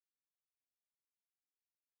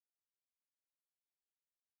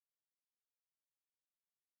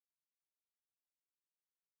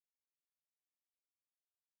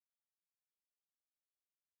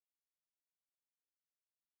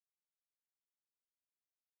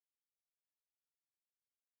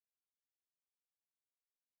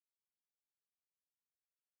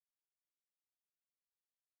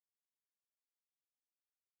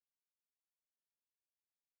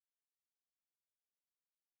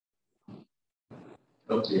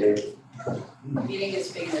Okay. Meeting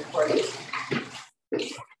is being recorded.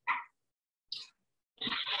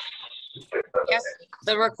 Yes,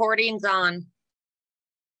 the recording's on.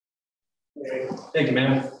 Thank you,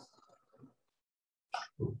 ma'am.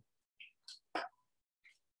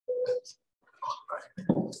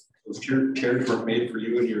 Those chairs were made for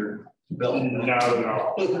you and your belt. No.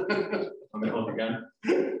 I'm gonna hold the gun.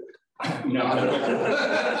 No.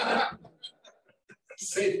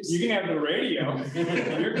 You can have the radio.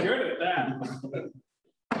 You're good at that.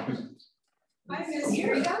 Hi, Miss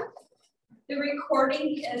Rita. The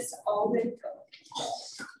recording is already going.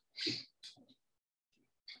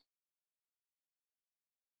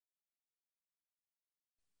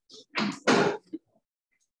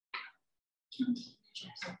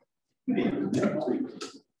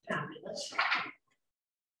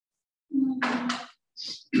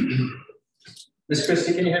 Miss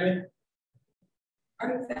Christie, can you hear me? Are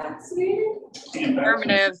you vaccinated?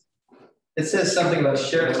 Affirmative. It says something about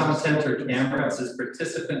share content or camera. It says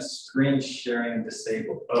participant screen sharing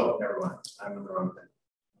disabled. Oh, never mind. I'm in the wrong thing.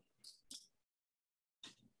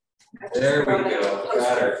 There we go.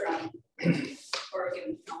 Got her.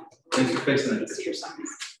 Oregon. Thanks for fixing it.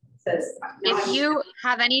 Says, If you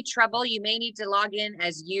have any trouble, you may need to log in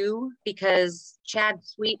as you because Chad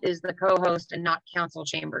Sweet is the co-host and not Council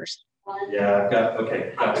Chambers. Yeah, I've got,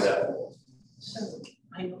 okay, copy that. So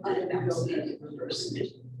I'm unvaccinated person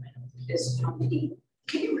is how many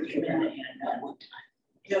can you recommend at one time?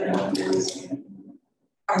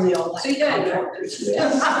 Are they all? So you got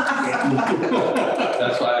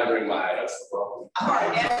That's why I bring that's the problem.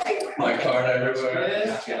 My card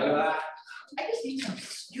everywhere. I just need some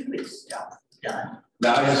stupid stuff done.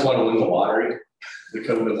 Now I just want to win the lottery, the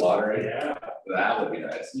COVID lottery. Yeah. That would be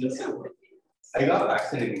nice. Yes. I got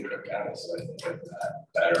vaccinated in Cook County, so I think I have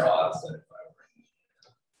better odds than if I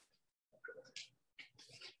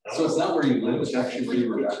were. So it's not where you live, it's actually where you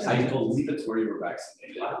were vaccinated. I believe it's where you were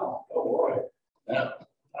vaccinated. Wow. Oh boy. Yeah.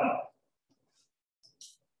 Wow.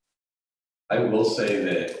 I will say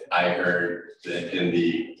that I heard that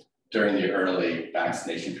during the early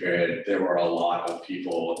vaccination period, there were a lot of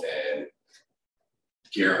people in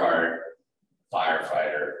Gerhardt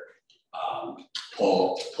firefighter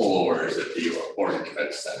pullovers at the Oregon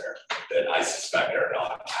Convention Center that I suspect are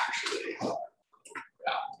not actually.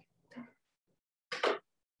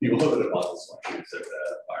 People that have bought the sweatshirts at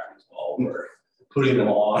the fireman's ball were putting them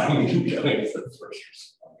on and going as the first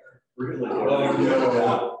responder. Really?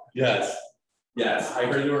 Oh, yeah. Yes. I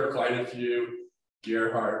heard there were quite a few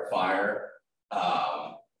Gerhardt Fire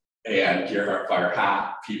and Gerhardt Fire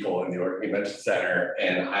hat people in the Oregon Convention Center,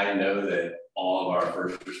 and I know that all of our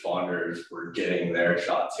first responders were getting their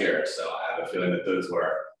shots here. So I have a feeling that those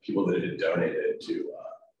were people that had donated to.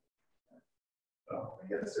 I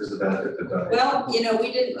guess there's a benefit to donate. Well,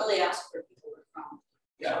 we didn't really ask where people were from.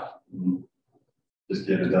 Yeah. Just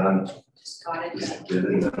get it done. Just got it done. Just get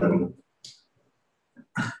it done.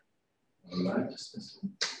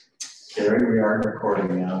 Gary, we are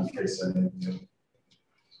recording now in case any of you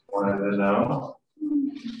wanted to know.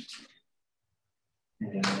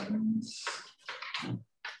 And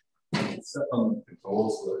it's up on the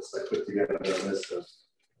goals list. I put together a list of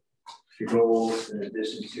the goals in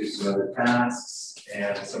addition to some other tasks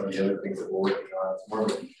and some of the other things that we're working on. It's more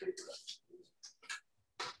of a configuration.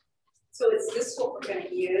 So is this what we're going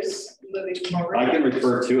to use moving forward? I can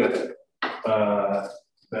refer to it,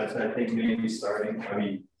 but I think maybe starting,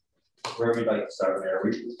 wherever you'd like to start there,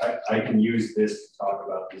 I can use this to talk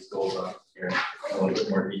about these goals on here in a little bit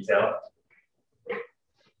more detail.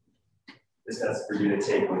 This has for you to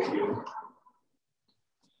take with you.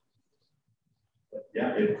 But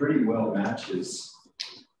yeah, it pretty well matches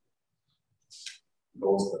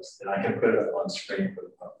goals list, and I can put it up on screen for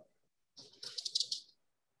the public.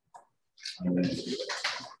 I'm going to do it.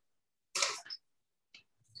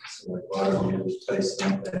 So like water meter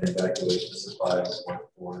replacement and evacuation supplies,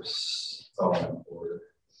 workforce, it's all on board.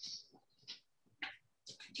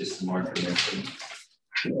 Just some more information.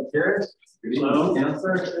 Garrett, good evening. Hello,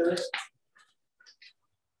 Counselor.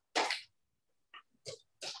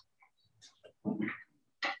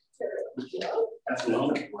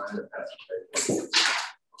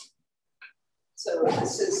 So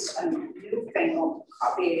this is a newfangled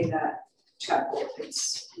copy that chapter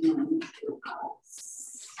is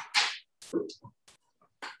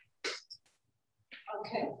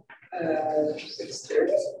okay.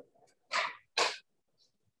 6:30.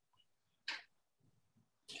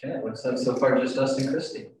 Okay, looks like so far just us and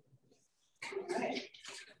Christy. All right.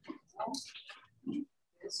 Well,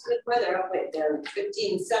 it's good weather up at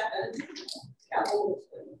 15-7.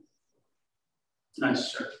 Nice,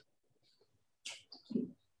 sir.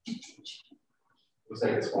 Looks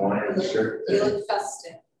like it's Hawaiian shirt. You look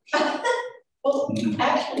festive. Well,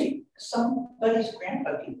 actually, somebody's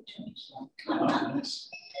grandpa gave it to me, so.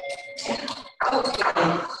 Okay,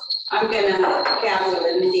 I'm gonna gather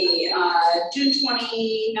in the June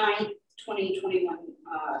 29th, 2021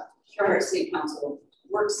 Charter City Council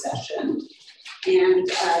work session. And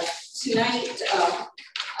tonight,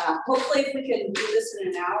 hopefully if we can do this in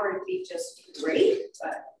an hour, it'd be just great,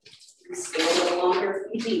 but we can stay a little longer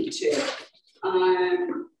if we need to.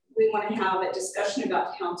 We want to have a discussion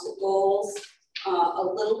about council goals, a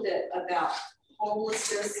little bit about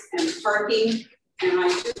homelessness and parking. And I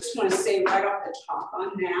just want to say right off the top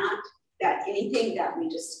on that anything that we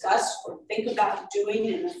discuss or think about doing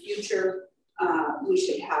in the future, we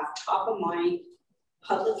should have top of mind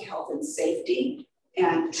public health and safety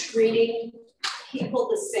and treating people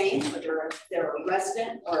the same, whether they're a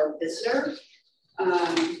resident or a visitor.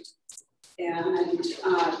 And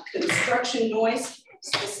construction noise,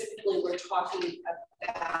 specifically we're talking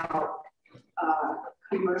about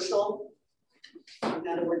commercial, in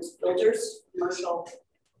other words, builders, commercial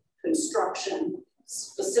construction,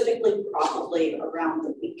 specifically probably around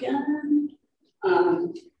the weekend.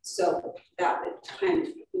 So that would kind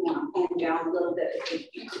of, we want to hone down a little bit,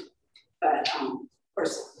 but of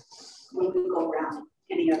course, when we go around,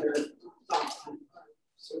 any other thoughts on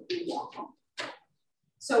certainly welcome.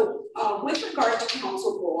 So with regard to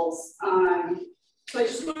council goals, so I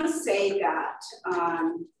just want to say that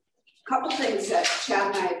a couple things that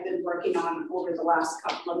Chad and I have been working on over the last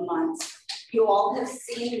couple of months. You all have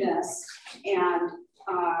seen this, and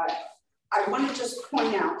I want to just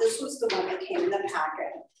point out, this was the one that came in the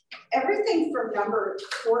packet. Everything from number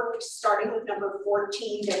 4, starting with number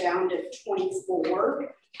 14 to down to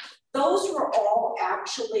 24, those were all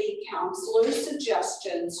actually counselor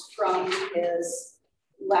suggestions from his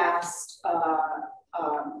last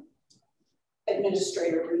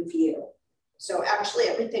administrative review. So actually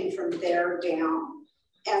everything from there down.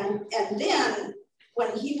 And then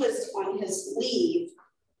when he was on his leave,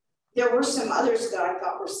 there were some others that I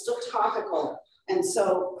thought were still topical. And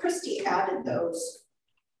so Christy added those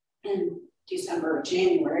in December or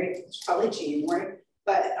January, it's probably January,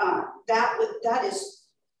 but that is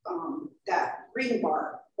that green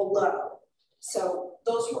bar below. So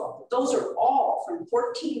those are all from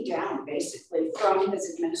 14 down, basically, from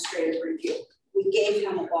his administrative review. We gave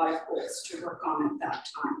him a lot of goals to work on at that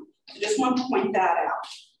time. I just want to point that out.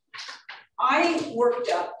 I worked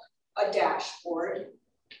up a dashboard,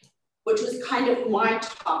 which was kind of my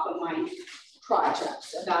top of my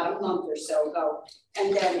projects about a month or so ago,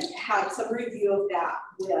 and then had some review of that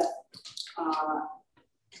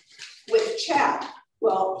with Chad.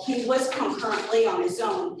 Well, he was concurrently on his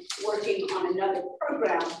own working on another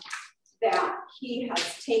program that he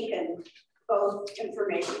has taken both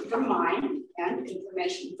information from mine and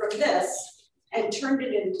information from this and turned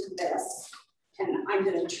it into this. And I'm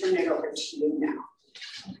going to turn it over to you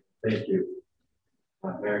now. Thank you,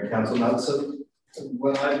 Mayor and Council. Now, so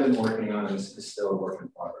what I've been working on is still a work in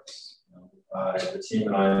progress. The team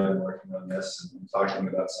and I have been working on this and talking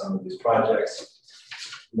about some of these projects.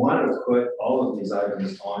 Wanted to put all of these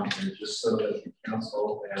items on here just so that the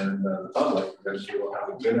council and the public eventually will have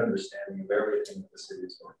a good understanding of everything that the city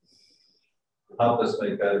is working on. Help us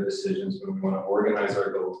make better decisions when we want to organize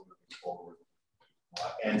our goals moving forward,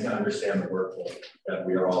 and to understand the workload that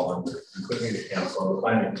we are all under, including the council and the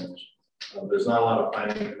planning commission. There's not a lot of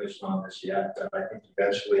planning commission on this yet, but I think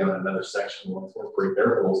eventually on another section we'll incorporate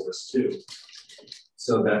their goals list too,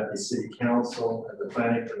 so that the city council and the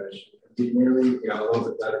planning commission can be nearly a little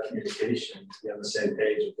bit better communication to be on the same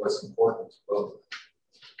page of what's important to both.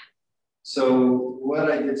 So what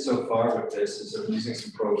I did so far with this is I'm using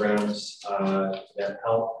some programs that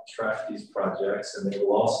help track these projects, and they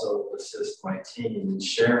will also assist my team in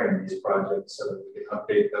sharing these projects so that we can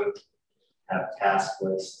update them, have task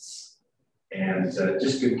lists, and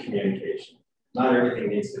just good communication. Not everything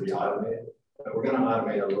needs to be automated, but we're going to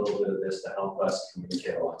automate a little bit of this to help us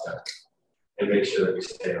communicate a lot better and make sure that we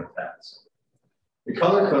stay on task. The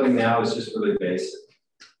color coding now is just really basic.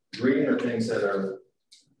 Green are things that are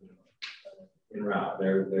en route.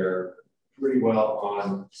 They're pretty well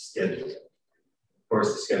on schedule. Of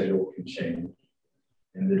course, the schedule can change,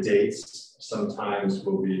 and the dates sometimes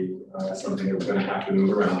will be something that we're going to have to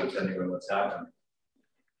move around depending on what's happening.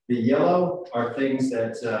 The yellow are things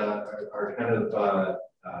that are kind of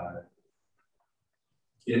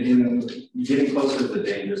in getting closer to the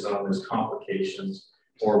danger zone. There's complications,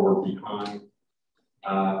 or we're behind,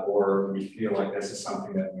 or we feel like this is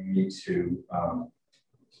something that we need to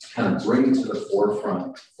kind of bring to the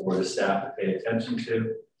forefront for the staff to pay attention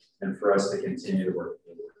to and for us to continue to work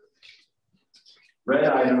forward. Red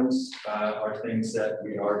items are things that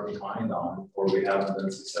we are behind on, or we haven't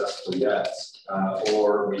been successful yet,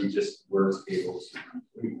 or we just weren't able to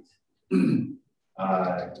complete.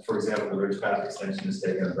 For example, the Ridge Path extension has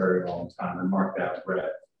taken a very long time, and mark that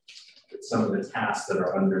red. But some of the tasks that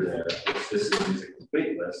are under there, which this isn't a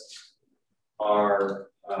complete list,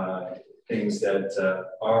 are things that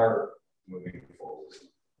are moving forward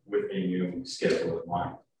with a new schedule in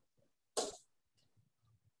mind.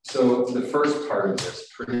 So the first part of this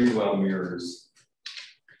pretty well mirrors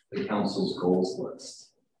the council's goals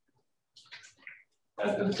list.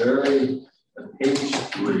 At page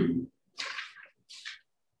 3,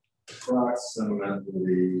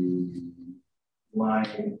 approximately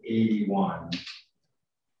line 81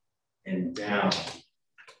 and down,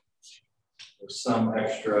 there's some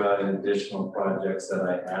extra and additional projects that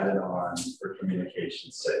I added on for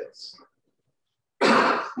communication sales.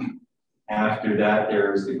 After that,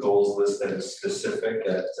 there's the goals list that is specific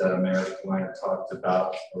that Mayor Kalina talked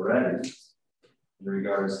about already in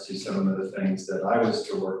regards to some of the things that I was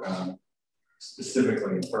to work on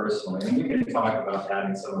specifically and personally. And we can talk about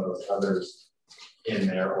adding some of those others in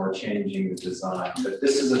there or changing the design, but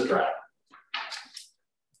this is a draft.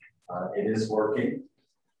 It is working,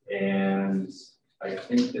 and I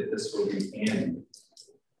think that this will be handy.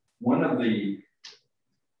 One of the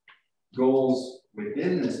goals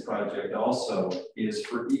within this project also is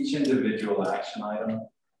for each individual action item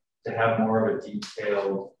to have more of a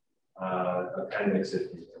detailed appendix,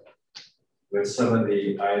 if you will, with some of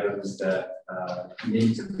the items that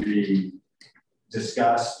need to be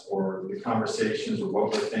discussed, or the conversations, or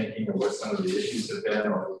what we're thinking, or what some of the issues have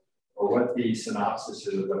been, or what the synopsis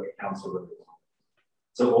is of what the council really wants.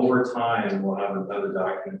 So over time, we'll have another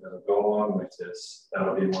document that will go along with this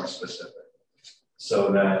that'll be more specific,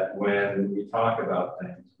 so that when we talk about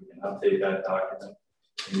things, we can update that document,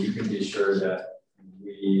 and you can be sure that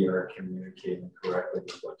we are communicating correctly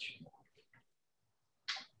with what you want.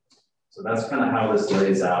 So that's kind of how this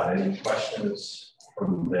lays out. Any questions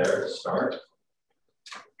from there to start?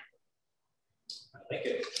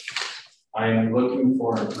 I'm looking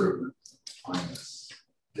for improvement on this.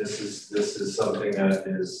 This is something that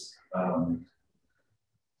is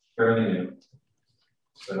fairly new,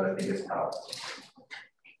 but I think it's powerful.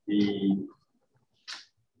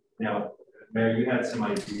 Now, Mayor, you had some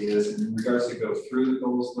ideas in regards to go through the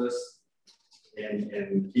goals list,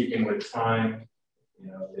 and keeping with time. You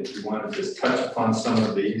know, if you want to just touch upon some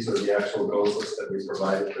of these or the actual goals list that we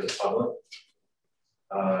provided for the public,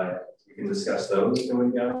 you can discuss those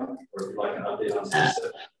going down, or if you'd like an update on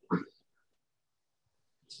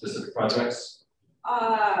specific projects.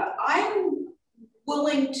 I'm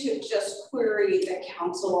willing to just query the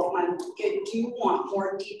council on, do you want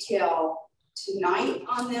more detail tonight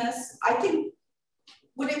on this? I think,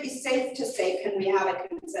 would it be safe to say, can we have a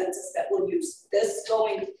consensus that we'll use this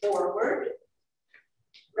going forward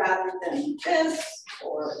rather than this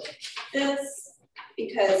or this?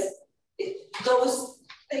 Because those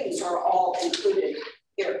things are all included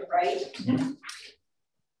here, right? Mm-hmm.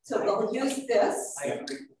 So they'll use this. I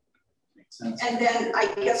agree. Makes sense. And then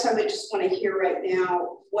I guess I would just want to hear right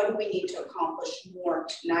now, what do we need to accomplish more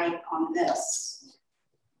tonight on this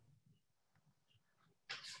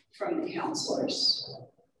from the councilors?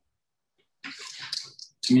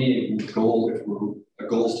 To me, a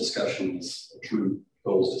goals discussion is a true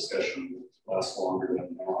goals discussion, lasts longer than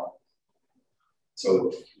an hour.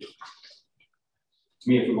 So to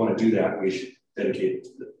me, if we want to do that, we should dedicate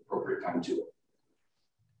the appropriate time to it.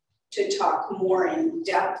 To talk more in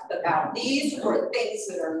depth about these or things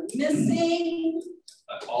that are missing?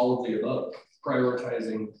 All of the above.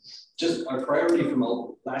 Prioritizing, just a priority from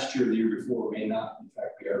last year or the year before may not, in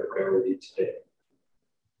fact, be our priority today.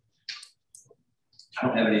 I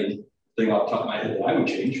don't have anything off the top of my head that I would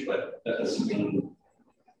change, but that doesn't mean,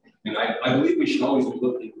 and I believe we should always be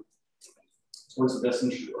looking towards the best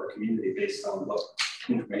interest of our community based on what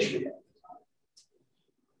information we have.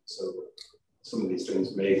 So some of these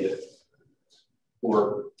things may get,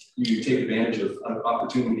 or you take advantage of an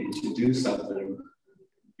opportunity to do something,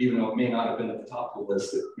 even though it may not have been at the top of the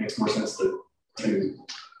list, it makes more sense to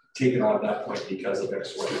take it on at that point because of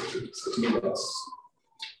X, Y, or Z. So to me, that's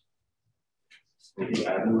maybe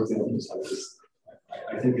I have more things.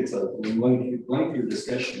 I think it's a lengthier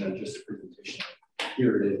discussion than just a presentation.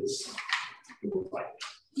 Here it is.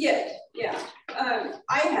 Yeah.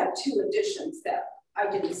 I have 2 additions that I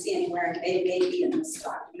didn't see anywhere, and they may be in this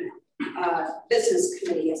document. Business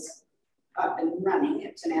committee is up and running.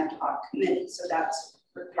 It's an ad hoc committee, so that's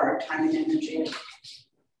required time and energy of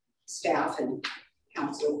staff and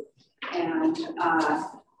council. And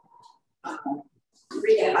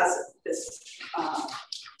Rita has this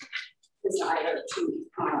desire to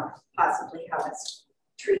possibly have a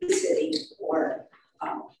tree city or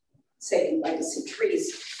saving legacy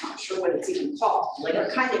trees. Not sure what it's even called.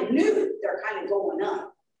 They're kind of new. They're kind of going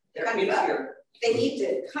up. They're kind of they need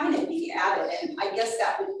to kind of be added, and I guess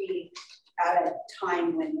that would be at a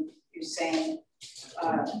time when you're saying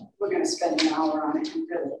we're going to spend an hour on it and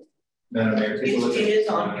really. Madam Mayor, take a look It is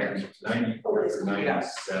on here. 94 to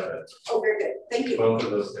 97. Oh, very good. Thank you. Both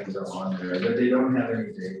of those things are on there, but they don't have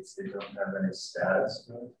any dates. They don't have any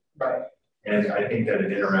stats. Right. And I think that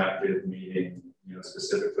an interactive meeting, you know,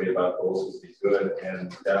 specifically about goals would be good.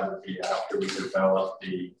 And that would be after we develop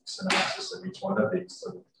the synopsis of each one of these. So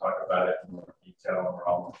we can talk about it in more detail and we're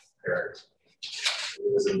all prepared.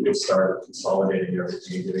 It was a good start of consolidating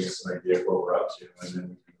everything and giving us an idea of what we're up to. And then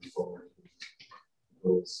we can move forward to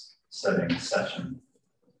goals setting session.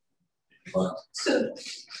 So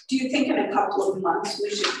do you think in a couple of months we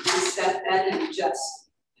should reset then and just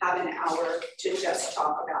have an hour to just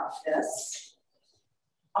talk about this?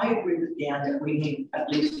 I agree with Dan that we need at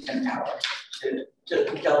least an hour to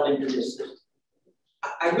delve into this.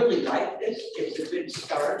 I really like this. It's a good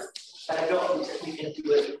start, but I don't think that we can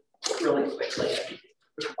do it really quickly. I think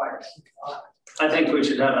it requires some thought. I think we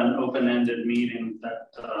should have an open-ended meeting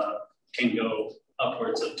that can go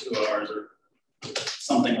upwards of 2 hours or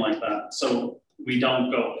something like that. So we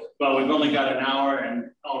don't go, well, we've only got an hour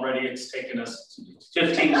and already it's taken us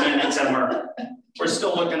 15 minutes and we're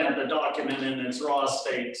still looking at the document in its raw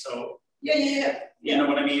state. So Yeah. You know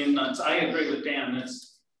what I mean? I agree with Dan.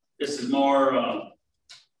 This is more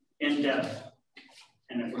in-depth.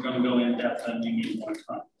 And if we're going to go in-depth, then we need more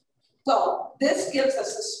time. Well, this gives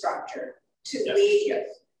us a structure to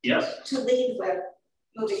Yes. to lead with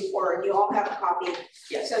moving forward. You all have a copy.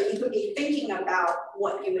 Yes. So you could be thinking about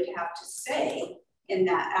what you would have to say in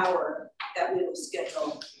that hour that we will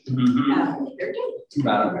schedule. Later.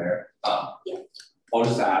 Madam Mayor, Yeah. I'll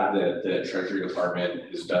just add that the Treasury Department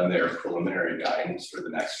has done their preliminary guidance for the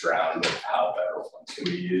next round of how federal funds can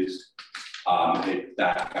be used.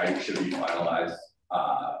 That guidance should be finalized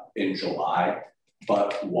in July,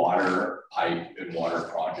 but water pipe and water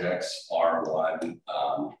projects are one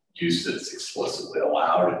use that's explicitly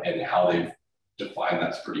allowed, and how they've defined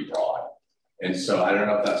that's pretty broad. And so I don't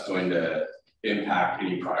know if that's going to impact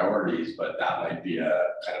any priorities, but that might be a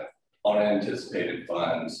kind of unanticipated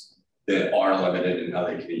funds that are limited in how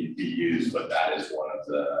they can be used, but that is one of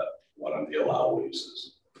the allowable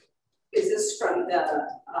uses. Is this from the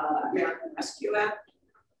American Rescue Act?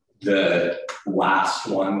 The last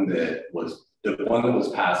one that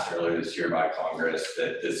was passed earlier this year by Congress,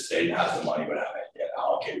 that the state has the money but haven't yet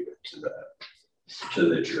allocated it to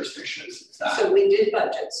the jurisdictions. So we did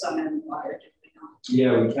budget some in water, did we not?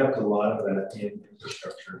 Yeah, we kept a lot of that in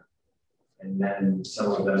infrastructure, and then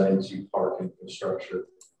some of that into park infrastructure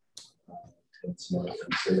and some other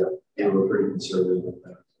things. So yeah, we were pretty conservative with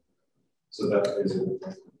that. So that is a good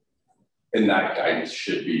thing. And that guidance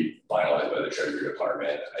should be finalized by the Treasury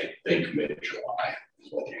Department, I think mid-July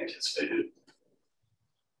is what they anticipated.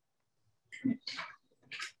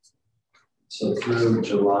 So through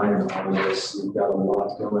July and August, we've got a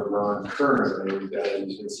lot going on currently. We've got,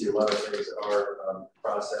 you can see a lot of things are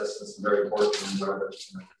processed, and some very important ones are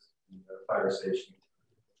the fire station.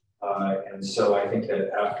 And so I think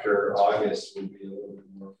that after August, we'll be a little bit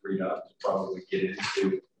more freed up to probably get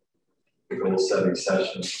into the goal setting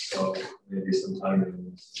session. So maybe sometime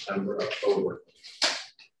in September, October.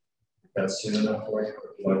 That's soon enough for you.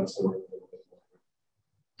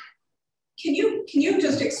 Can you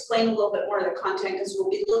just explain a little bit more of the content, because we'll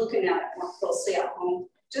be looking at it more closely at home.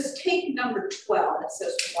 Just take number 12. It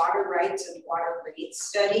says water rights and water rates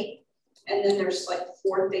study, and then there's like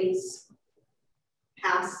 4 things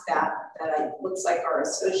past that looks like are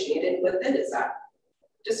associated with it. Is that,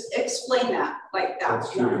 just explain that like that?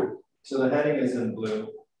 That's true. So the heading is in blue,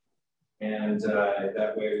 and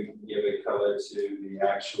that way we can give a color to the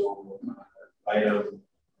actual item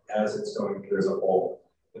as it's going through as a whole.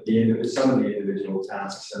 But some of the individual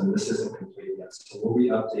tasks, and this isn't complete yet, so we'll be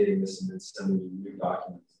updating this and then sending you new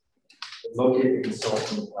documents. Locate the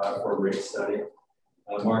consultant for a rate study.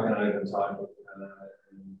 Mark and I have been talking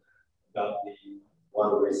about the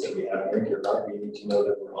water rates that we have. I think you're right. We need to know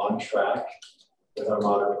that we're on track with our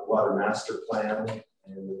water master plan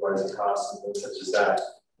and the rising costs and things such as that.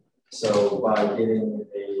 So by getting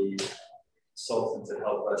a consultant to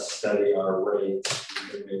help us study our rates,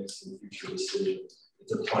 we can make some future decisions.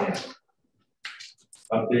 It's a plan.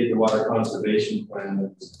 Update the water conservation plan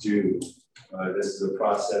that was due. This is a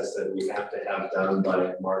process that we have to have done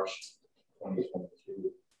by March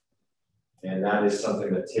 2022. And that is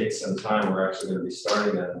something that takes some time. We're actually going to be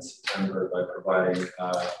starting that in September by providing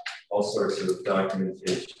all sorts of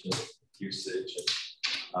documentation, usage,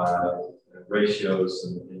 and ratios,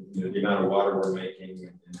 and you know, the amount of water we're making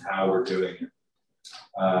and how we're doing it,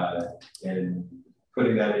 and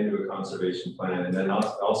putting that into a conservation plan. And then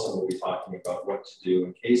also we'll be talking about what to do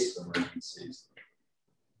in case of emergencies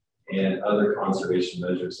and other conservation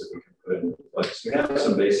measures that we can put in place. We have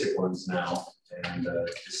some basic ones now, and the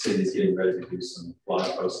city is getting ready to do some blog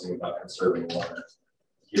posting about conserving water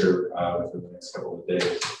here within the next couple of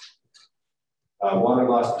days. Water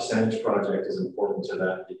loss percentage project is important to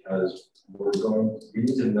that because we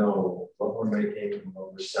need to know what we're making and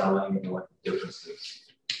what we're selling and what the difference is.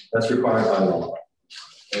 That's required by law.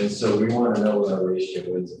 And so we want to know what our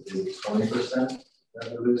ratio is. Is it 20%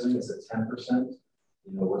 that we're losing? Is it 10%?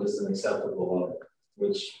 You know, what is an acceptable level?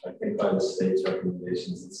 Which I think by the state's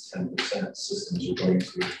recommendations, it's 10% systems are going to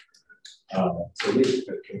leak,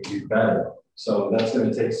 but can be better. So that's going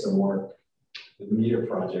to take some work. The meter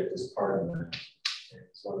project is part of that. And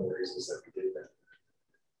it's one of the reasons that we did that.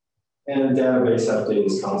 And database update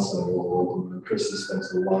is constantly working. Krista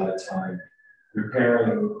spends a lot of time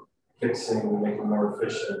repairing, fixing, making more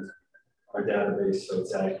efficient our database so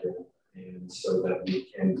it's accurate, and so that we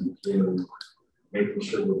can begin making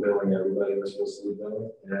sure we're billing everybody we're supposed to be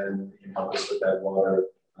billing, and help us with that water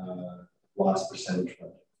loss percentage.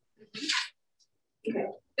 Okay,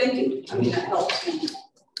 thank you. I mean, that helps me.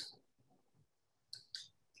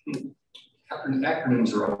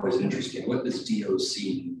 Acronyms are always interesting. What does DOC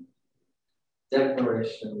mean?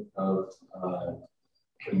 Declaration of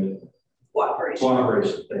Commitment.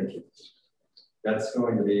 Cooperation. Thank you. That's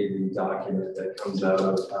going to be the document that comes out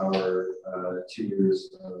of our 2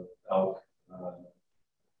 years of ELK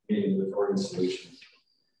meeting with Oregon Solutions.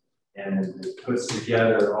 And it puts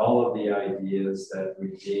together all of the ideas that we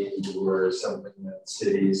deemed were something that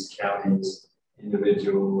cities, counties,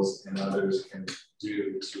 individuals, and others can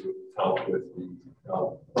do to help with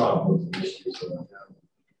the problems and issues around that.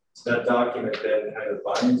 So that document then kind of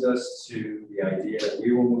binds us to the idea that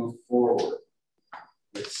we will move forward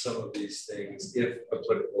with some of these things if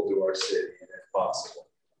applicable to our city and if possible.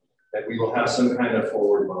 That we will have some kind of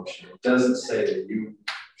forward motion. It doesn't say that you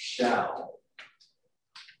shall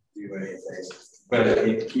do anything, but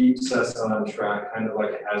it keeps us on track, kind of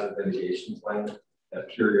like a hazard mitigation plan, that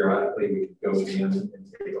periodically we can go in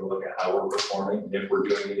and take a look at how we're performing, if we're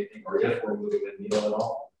doing anything, or if we're moving the needle at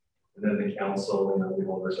all. And then the council, you know, we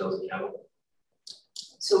hold ourselves accountable.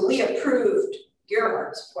 So we approved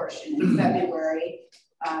Gerhardt's portion in February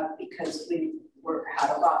because we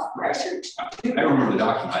had a lot of pressure. I remember the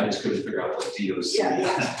document. I just couldn't figure out what DOC.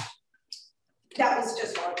 Yeah. That was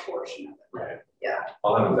just our portion of it. Right. Yeah.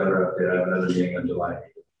 I'll have a better update. I have another meeting on July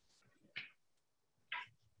 8th.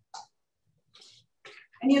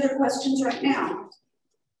 Any other questions right now?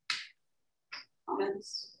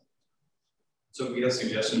 Comments? So we have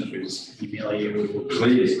suggestions, we just email you.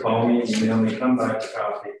 Please call me, email me, come back to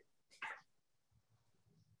coffee.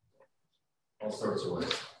 All sorts of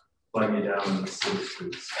ways. Plug me down in the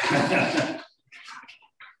streets.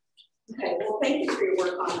 Okay, well, thank you for your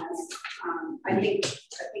work on this. I think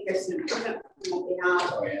there's an improvement from what we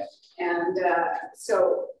have. Oh, yeah. And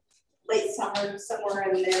so late summer, somewhere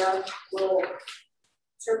in there, we'll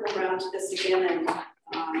circle around to this again and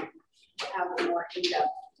have a more in-depth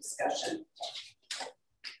discussion.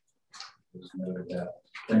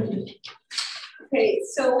 Thank you. Okay,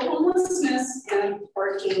 so homelessness and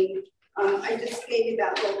parking. I just gave you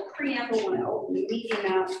that little preamble when I opened the meeting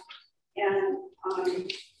up.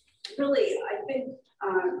 And really, I think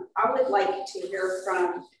I would like to hear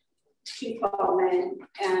from Chief Allman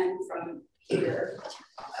and from Peter,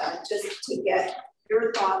 just to get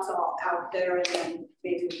your thoughts all out there, and then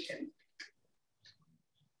maybe we can.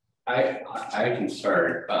 I can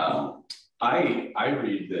start. I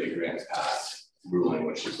read the Grants Pass ruling,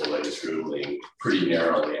 which is the latest ruling, pretty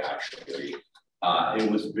narrowly, actually. It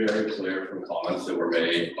was very clear from comments that were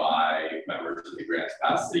made by members of the Grants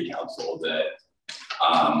Pass City Council that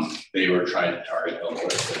they were trying to target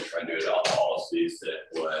homeless and trying to adopt policies that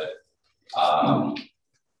would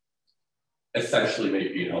essentially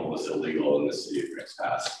make being homeless illegal in the city of Grants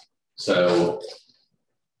Pass. So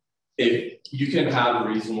if you can have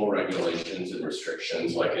reasonable regulations and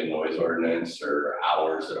restrictions like a noise ordinance or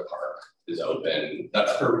hours that a park is open,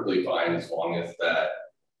 that's perfectly fine as long as that,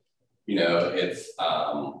 you know, it's,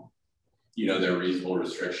 you know, they're reasonable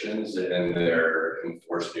restrictions and they're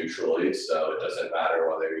enforced neutrally. So it doesn't matter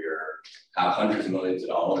whether have hundreds of millions of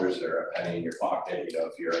dollars or a penny in your pocket. You know,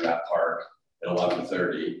 if you're in that park at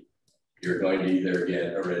 11:30, you're going to either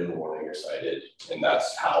get a written warning or cited, and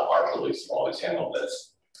that's how our police have always handled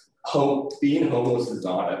this. Being homeless is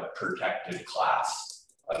not a protected class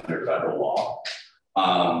under federal law,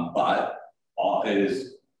 but it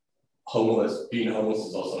is homeless. Being homeless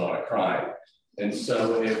is also not a crime, and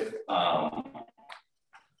so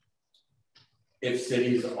if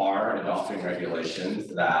cities are adopting regulations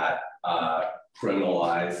that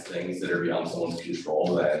criminalize things that are beyond someone's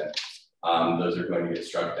control, then those are going to get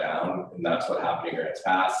struck down, and that's what happened in Grants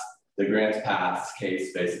Pass. The Grants Pass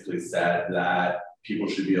case basically said that people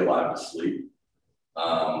should be allowed to sleep,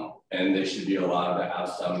 and they should be allowed to have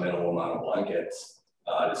some minimal amount of blankets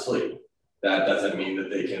to sleep. That doesn't mean that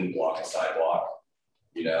they can block a sidewalk.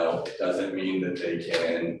 You know, it doesn't mean that they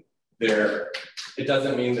can. It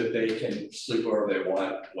doesn't mean that they can sleep wherever they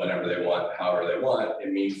want, whenever they want, however they want.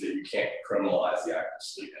 It means that you can't criminalize the act of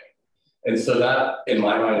sleeping. And so that, in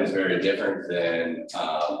my mind, is very different than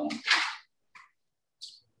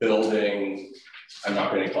building, I'm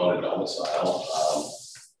not going to call it a domicile,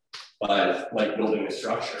 but like building a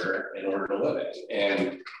structure in order to live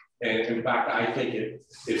in. And in fact, I think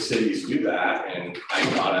if cities do that, and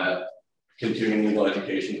I got a continuing legal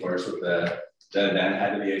education course with the then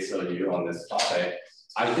head of the ACLU on this topic,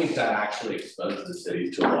 I think that actually exposes the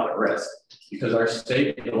cities to a lot of risk, because our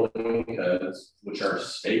state building codes, which are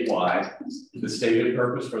statewide, the stated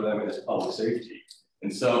purpose for them is public safety.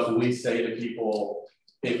 And so if we say to people,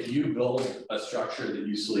 if you build a structure that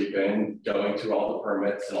you sleep in, going through all the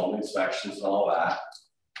permits and all the inspections and all that,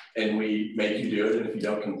 and we make you do it, and if you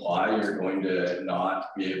don't comply, you're going to not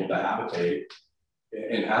be able to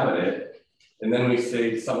inhabit it. And then we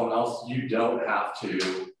say to someone else, you don't have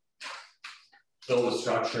to build a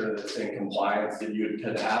structure that's in compliance that you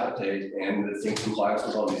could habitate and that's in compliance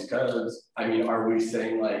with all these codes. I mean, are we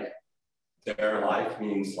saying like their life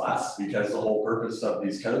means less because the whole purpose of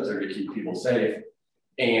these codes are to keep people safe?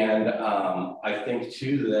 And I think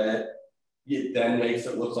too that it then makes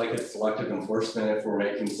it look like it's selective enforcement if we're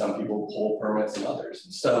making some people pull permits and others.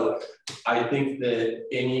 And so I think that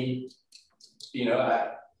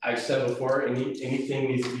I've said before, anything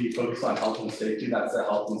needs to be focused on health and safety. That's the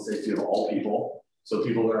health and safety of all people. So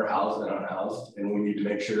people that are housed and unhoused, and we need to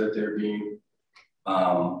make sure that they're being,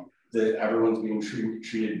 that everyone's being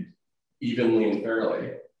treated evenly and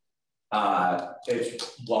fairly.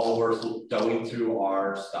 While we're going through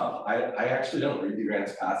our stuff, I actually don't read the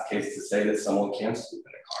Grants Pass case to say that someone can't sleep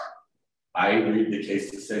in a car. I read the case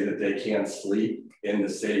to say that they can sleep in the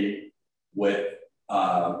city with,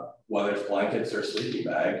 whether it's blankets or a sleeping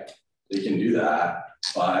bag, they can do that.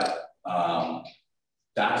 But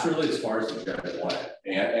that's really as far as the judge went.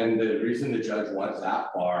 And the reason the judge went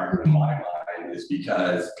that far, in my mind, is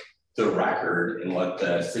because the record and what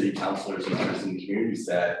the city councilors and others in the community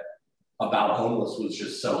said about homeless was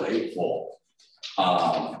just so hateful.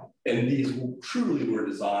 And these truly were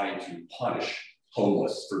designed to punish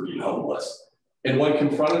homeless for being homeless. And when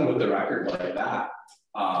confronted with the record like that,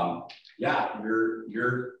 yeah,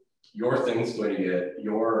 your thing's going to get,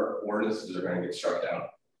 your ordinances are going to get struck down,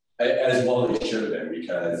 as well as they should have been,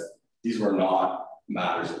 because these were not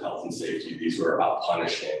matters of health and safety. These were about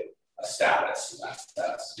punishing a status, and that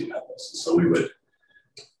status to be homeless. And so we would,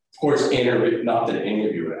 of course, not that any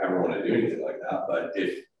of you would ever want to do anything like that, but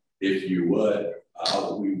if you would,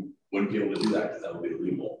 we wouldn't be able to do that because that would be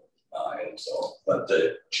illegal. And so, let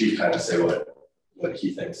the chief kind of say what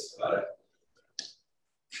he thinks about it.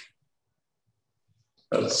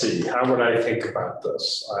 Let's see, how would I think about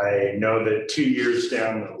this? I know that 2 years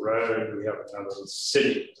down the road, we have another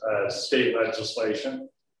state legislation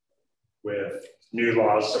with new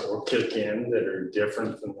laws that will kick in that are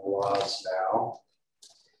different than the laws now.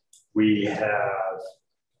 We have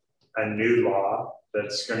a new law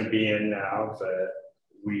that's going to be in now that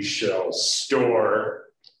we shall store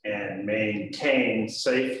and maintain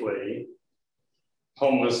safely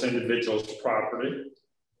homeless individuals' property,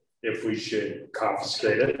 if we should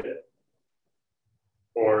confiscate it,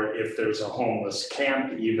 or if there's a homeless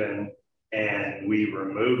camp even, and we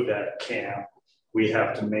remove that camp, we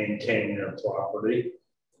have to maintain their property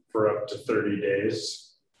for up to 30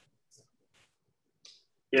 days.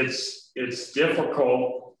 It's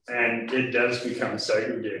difficult, and it does become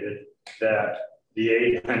segregated, that the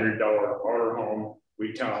 $800 motorhome,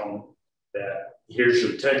 we tell them that here's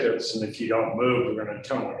your tickets, and if you don't move, we're going to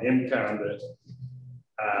tow and impound it.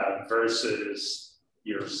 Versus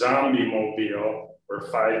your zombie mobile where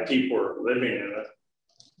 5 people are living in it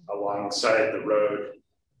alongside the road,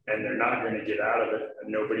 and they're not going to get out of it, and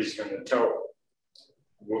nobody's going to tow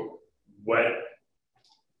it.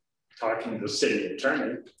 Talking to the city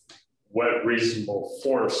attorney, what reasonable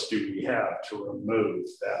force do we have to remove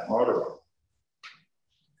that motorhome?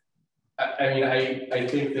 I mean, I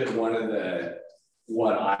think that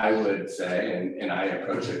what I would say, and I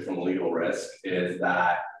approach it from legal risk, is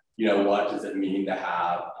that, you know, what does it mean to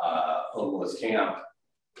have a homeless camp?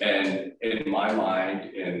 And in my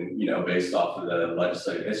mind, and, you know, based off of the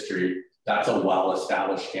legislative history, that's a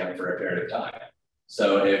well-established camp for a period of time.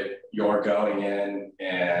 So if you're going in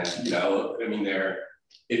and, you know, I mean,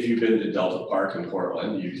 if you've been to Delta Park in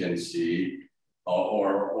Portland, you can see,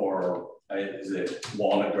 or is it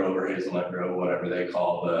Walnut Grove or Hazelnut Grove, whatever they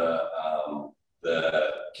call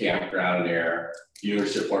the campground near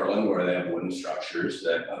University of Portland, where they have wooden structures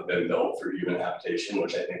that have been built for human habitation,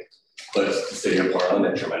 which I think puts the city of Portland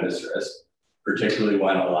at tremendous risk, particularly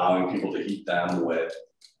when allowing people to heat them with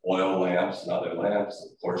oil lamps and other lamps.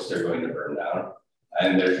 Of course, they're going to burn down,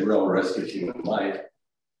 and there's real risk of human life.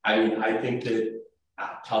 I mean, I think that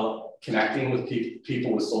connecting with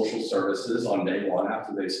people with social services on day one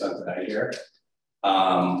after they spent the night here,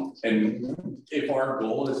 and if our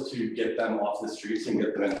goal is to get them off the streets and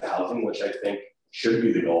get them into housing, which I think should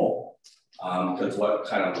be the goal, because what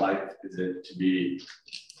kind of life is it to be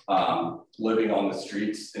living on the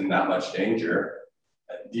streets in that much danger?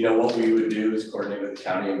 You know, what we would do is coordinate with the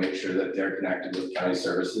county and make sure that they're connected with county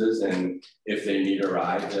services, and if they need a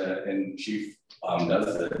ride, and Chief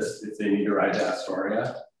does this, if they need a ride to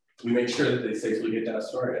Astoria, we make sure that they safely get to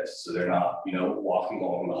Astoria, so they're not, you know, walking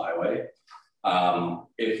along the highway.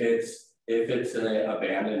 If it's an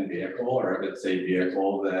abandoned vehicle, or if it's a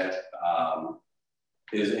vehicle that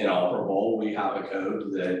is inoperable, we have a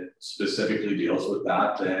code that specifically deals with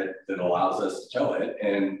that allows us to tow it.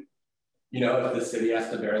 And, you know, if the city has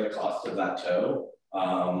to bear the cost of that tow,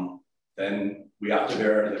 then we have to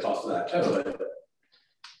bear the cost of that tow. But,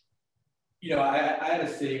 you know, I had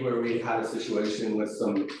a city where we had a situation with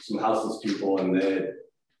some houseless people, and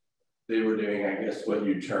they were doing, I guess, what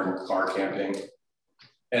you term car camping.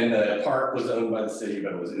 And the park was owned by the city,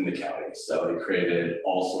 but it was in the county. So it created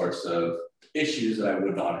all sorts of issues that I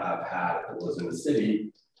would not have had if it was in the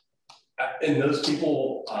city. And those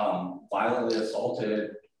people violently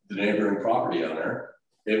assaulted the neighboring property owner,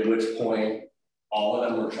 at which point all of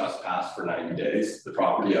them were trespassed for 90 days, the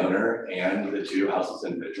property owner and the two houseless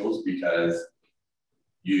individuals, because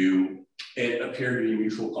it appeared to be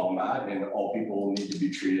mutual combat and all people need to be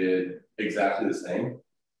treated exactly the same.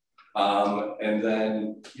 And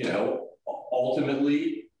then, you know,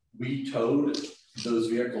 ultimately we towed those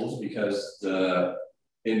vehicles because the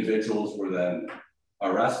individuals were then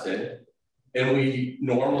arrested, and we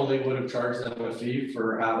normally would have charged them a fee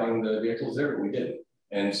for having the vehicles there, but we didn't.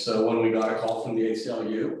 And so when we got a call from the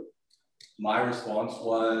ACLU, my response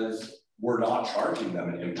was, we're not charging them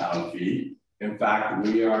an impound fee. In fact,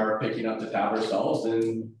 we are picking up the tab ourselves,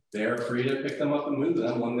 and they're free to pick them up and move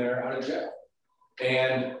them when they're out of jail.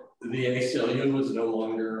 And the ACLU was no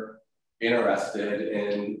longer interested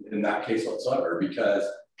in that case whatsoever, because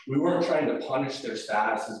we weren't trying to punish their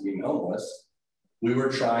status as being homeless. We were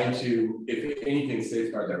trying to, if anything,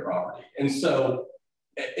 safeguard their property. And so,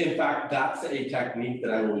 in fact, that's a technique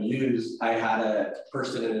that I will use. I had a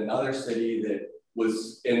person in another city that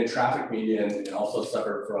was in a traffic median and also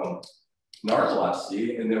suffered from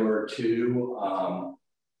narcolepsy. And there were two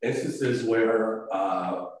instances where,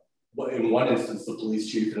 in one instance, the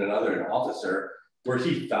police chief, and another, an officer, where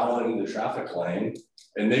he fell into the traffic lane,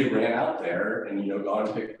 and they ran out there and, you know, got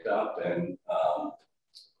him picked up.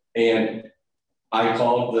 And I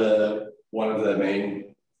called one of the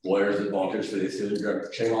main lawyers that volunteers for the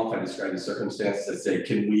ACLU, chain off. I described the circumstances. I said,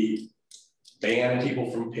 can we ban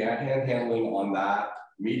people from panhandling on that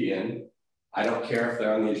median? I don't care if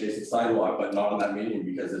they're on the adjacent sidewalk, but not on that median,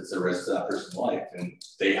 because it's a risk to that person's life. And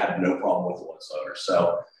they had no problem with it whatsoever.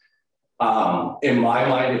 So in my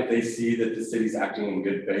mind, if they see that the city's acting in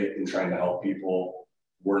good faith and trying to help people,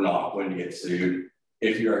 we're not going to get sued.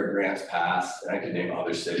 If you're at Grants Pass, and I can name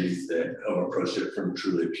other cities that have approached it from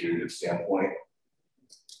truly a punitive standpoint,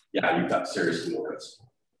 yeah, you've got serious legal risk.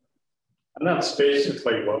 And that's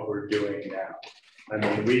basically what we're doing now. I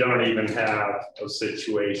mean, we don't even have a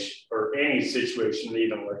situation, or any situation that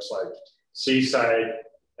even looks like Seaside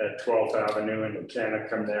at 12th Avenue and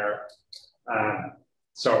Mechanicum there.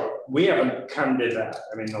 So we haven't come to that.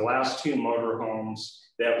 I mean, the last two motorhomes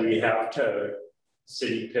that we have to,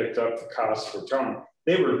 city picked up the cost for towing,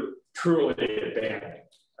 they were truly abandoned.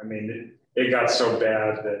 I mean, it got so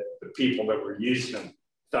bad that the people that were using them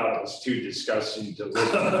thought it was too disgusting to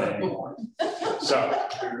live in anymore. So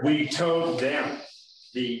we towed them.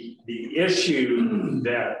 The issue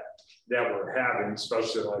that we're having,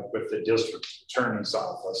 especially like with the district attorney's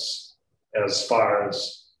office, as far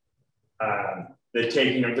as the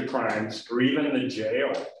taking of the crimes, or even the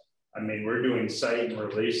jail. I mean, we're doing cite and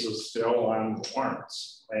releases still on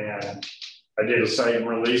warrants. And I did a cite and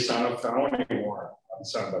release on a felony warrant on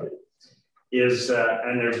somebody.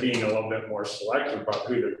 And they're being a little bit more selective about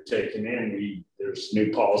who they're taking in. There's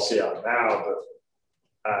new policy out now,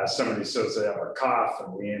 but somebody says they have a cough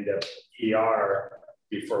and we end up ER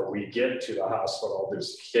before we get to the hospital.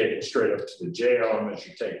 There's taken straight up to the jail, and as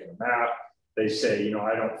you're taking them out, they say, you know,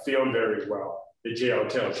 I don't feel very well. The jail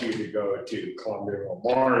tells you to go to Columbia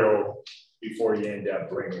Memorial before you end up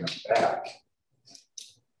bringing them back.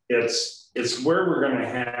 It's where we're going to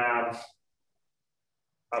have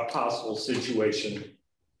a possible situation,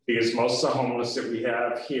 because most of the homeless that we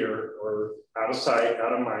have here are out of sight,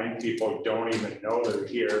 out of mind. People don't even know they're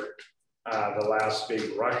here. The last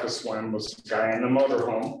big ruckus one was a guy in the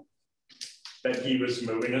motorhome that he was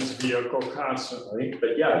moving his vehicle constantly,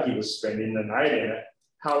 but yeah, he was spending the night in it.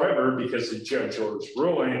 However, because the judge was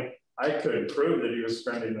ruling, I couldn't prove that he was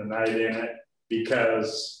spending the night in it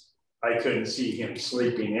because I couldn't see him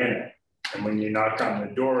sleeping in it. And when you knock on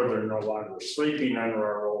the door, they're no longer sleeping under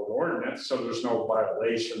our old ordinance, so there's no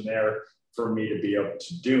violation there for me to be able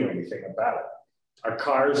to do anything about it. A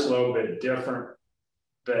car is a little bit different,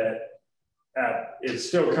 but it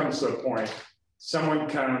still comes to the point, someone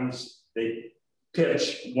comes, they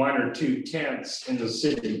pitch 1 or 2 tents in the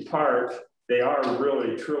city park, they are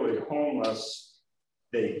really, truly homeless.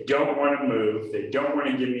 They don't want to move. They don't want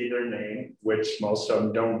to give me their name, which most of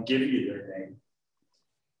them don't give you their name.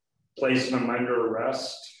 Placing them under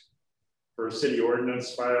arrest for a city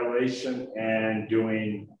ordinance violation and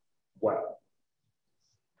doing what?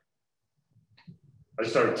 I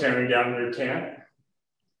started tearing down their tent.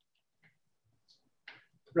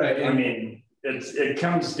 Right. I mean, it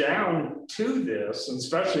comes down to this, and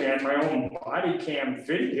especially on my own body cam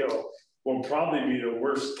video, will probably be the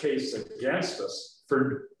worst case against us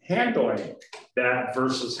for handling that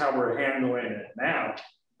versus how we're handling it now.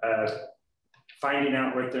 Finding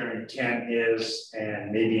out what their intent is,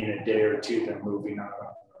 and maybe in a day or two, then moving on.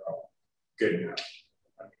 Good enough.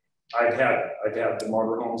 I've had the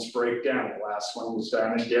motorhomes break down. The last one was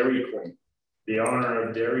down in Dairy Queen. The owner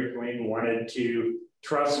of Dairy Queen wanted to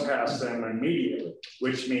trespass them immediately,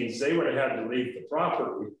 which means they would have had to leave the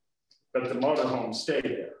property, but the motorhome stayed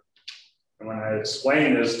there. And when I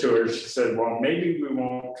explained this to her, she said, well, maybe we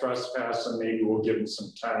won't trespass them. Maybe we'll give them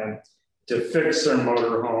some time to fix their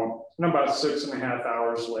motorhome. And about 6.5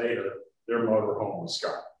 hours later, their motorhome was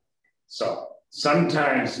gone. So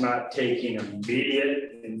sometimes not taking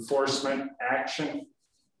immediate enforcement action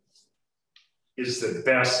is the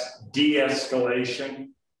best de-escalation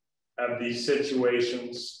of these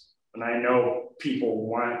situations. And I know people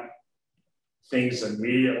want things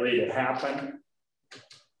immediately to happen,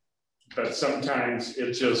 but sometimes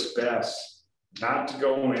it's just best not to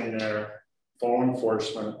go in there, full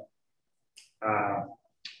enforcement,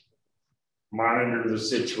 monitor the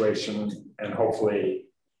situation, and hopefully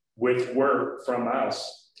with work from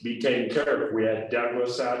us to be taken care of. We had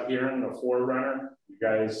Douglas out here in the Forerunner. You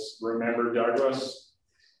guys remember Douglas?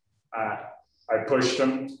 I pushed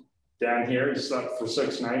him down here. He slept for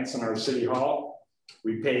 6 nights in our city hall.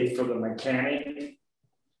 We paid for the mechanic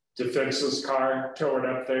to fix his car, tow it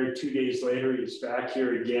up there. 2 days later, he's back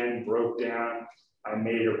here again, broke down. I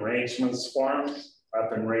made arrangements for him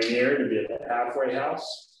up in Rainier to be at the halfway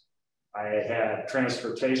house. I had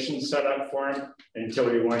transportation set up for him until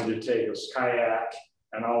he wanted to take his kayak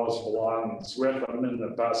and all his belongings with him, and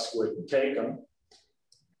the bus wouldn't take him.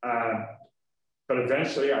 But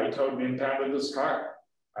eventually I towed him impounded his car.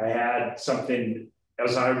 I had something,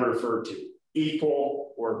 as I refer to,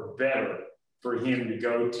 equal or better for him to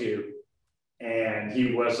go to. And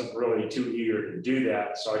he wasn't really too eager to do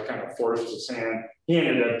that. So I kind of forced his hand. He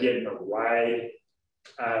ended up getting a ride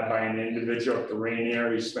by an individual at the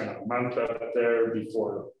Rainier. He spent a month up there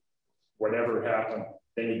before whatever happened.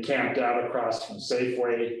 Then he camped out across from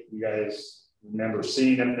Safeway. You guys remember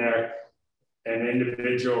seeing him there. An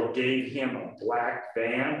individual gave him a black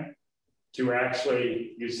van to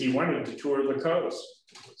actually, because he wanted to tour the coast.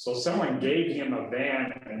 So someone gave him a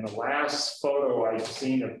van, and the last photo I've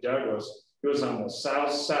seen of Douglas, he was on the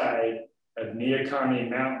south side of Neoconi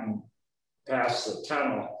Mountain past the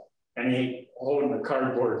tunnel, and he holding a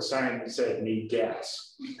cardboard sign that said, "Need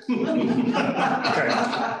gas." Okay.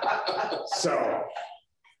 So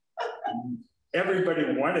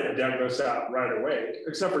everybody wanted Douglas out right away,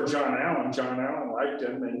 except for John Allen. John Allen liked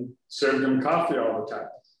him and served him coffee all the time.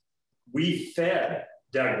 We fed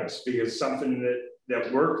Douglas, because something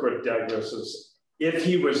that worked with Douglas is if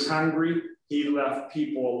he was hungry, he left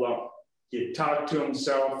people alone. He'd talk to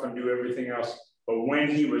himself and do everything else. But when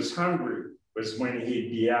he was hungry was when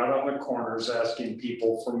he'd be out on the corners asking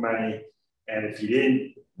people for money. And if you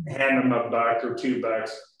didn't hand him $1 or $2,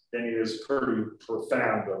 then he was pretty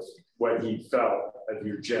profound of what he felt of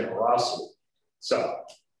your generosity. So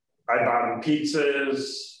I bought him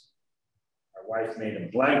pizzas. My wife made him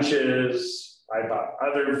lunches. I bought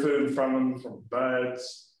other food from him, from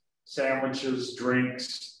Bud's, sandwiches,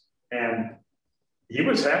 drinks, and he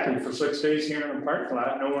was happy for 6 days here in the parking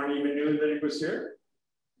lot. No one even knew that he was here.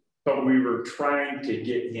 But we were trying to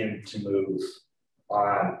get him to move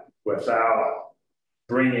on without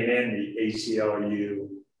bringing in the ACLU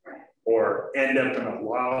or end up in a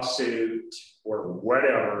lawsuit or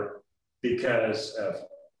whatever because of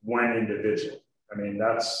one individual. I mean,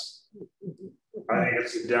 I think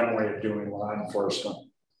it's a dumb way of doing law enforcement,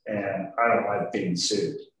 and I don't like being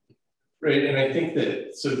sued. Right, and I think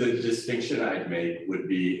that, so the distinction I'd make would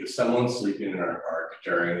be if someone's sleeping in our park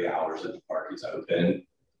during the hours that the park is open,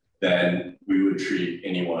 then we would treat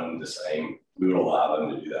anyone the same. We would allow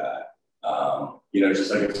them to do that. You know,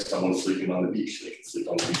 just like if someone's sleeping on the beach, they can sleep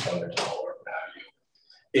on the beach on their towel or what have you.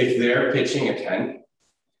 If they're pitching a tent,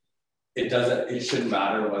 it shouldn't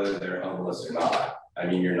matter whether they're homeless or not. I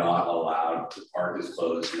mean, you're not allowed, the park is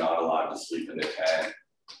closed, you're not allowed to sleep in the tent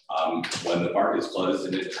when the park is closed,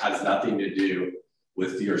 and it has nothing to do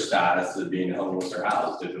with your status of being homeless or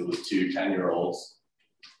housed. If it was 2 10-year-olds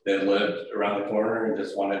that lived around the corner and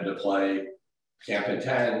just wanted to play camp and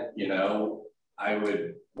tent, you know, I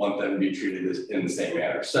would want them to be treated in the same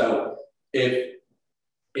manner. So if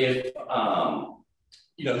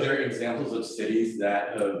you know, there are examples of cities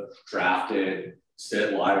that have drafted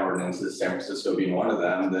sit-lie ordinances, San Francisco being one of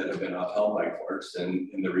them, that have been upheld by courts. And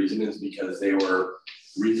the reason is because they were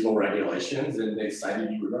reasonable regulations and they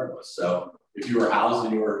cited you regardless. So if you were housed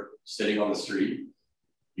and you were sitting on the street,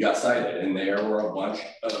 you got cited. And there were a bunch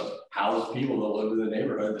of housed people that lived in the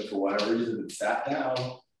neighborhood that for whatever reason had sat down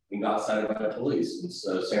and got cited by the police. And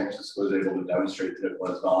so San Francisco was able to demonstrate that it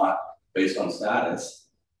was not based on status.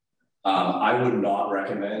 I would not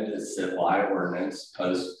recommend a sit-lie ordinance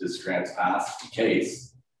post this grants pass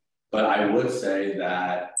case, but I would say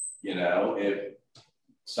that, you know, if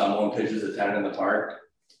someone pitches a tent in the park,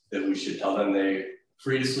 that we should tell them they're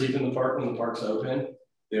free to sleep in the park when the park's open.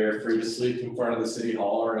 They're free to sleep in front of the city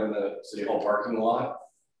hall or in the city hall parking lot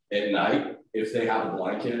at night if they have a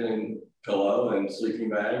blanket and pillow and sleeping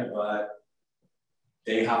bag, but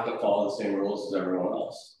they have to follow the same rules as everyone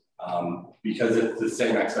else. Because it's the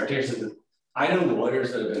same expectations. I know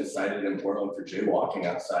lawyers that have been cited in Portland for jaywalking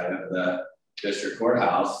outside of the district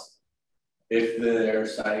courthouse. If they're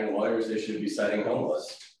citing lawyers, they should be citing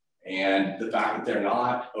homeless. And the fact that they're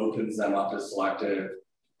not opens them up to selective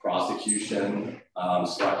prosecution,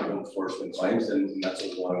 selective enforcement claims, and that's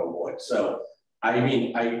what we want to avoid. So, I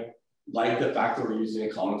mean, I like the fact that we're using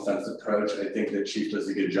a common sense approach. I think the chief does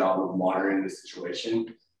a good job of monitoring the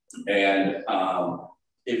situation. And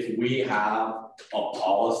if we have a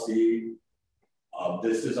policy of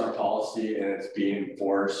this is our policy and it's being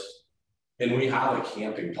enforced, and we have a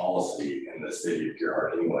camping policy in the city of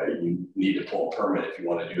Gerhard anyway, you need to pull a permit if you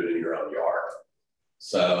want to do it in your own yard.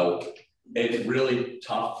 So it's really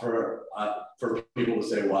tough for people to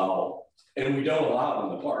say, well, and we don't allow it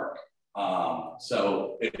in the park.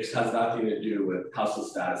 So it just has nothing to do with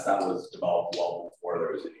houseless status. That was developed well before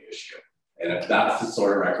there was any issue. And if that's the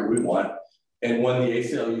sort of record we want, and when the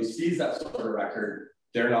ACLU sees that sort of record,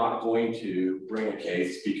 they're not going to bring a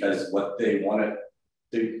case because what they want to,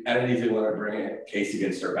 the entities they want to bring a case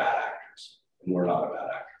against are bad actors, and we're not a bad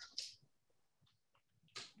actor.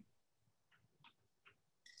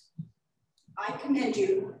 I commend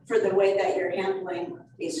you for the way that you're handling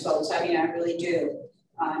these folks. I mean, I really do.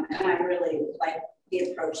 And I really like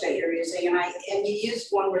the approach that you're using. And you used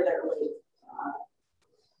one word that really,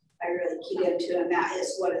 I really keyed into, and that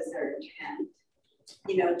is, what is their intent?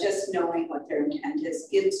 You know, just knowing what their intent is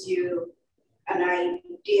gives you an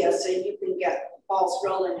idea so you can get balls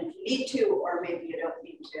rolling if you need to, or maybe you don't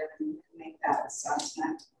need to, and you can make that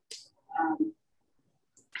assessment.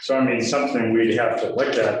 So, I mean, something we'd have to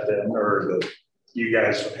look at then, or that you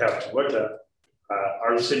guys would have to look at.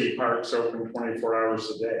 Our city park's open 24 hours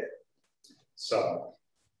a day. So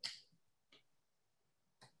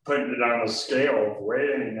putting it on a scale of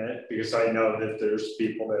weighing it, because I know that there's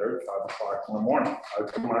people there at 5 o'clock in the morning. I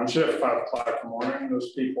come on shift 5 o'clock in the morning, there's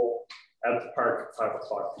people at the park at 5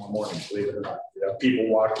 o'clock in the morning, believe it or not. You have people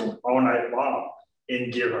walking all night long in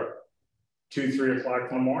Gerhard, 2, 3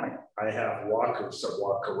 o'clock in the morning. I have walkers that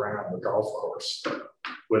walk around the golf course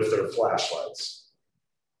with their flashlights.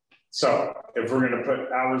 So if we're going to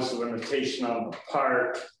put hours of limitation on the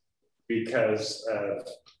park because of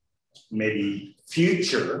maybe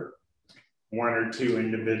future 1 or 2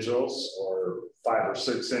 individuals or 5 or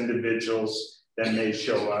 6 individuals that may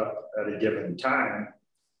show up at a given time.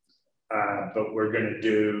 But we're going to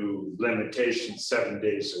do limitations 7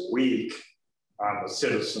 days a week on the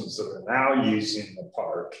citizens that are now using the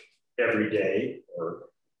park every day or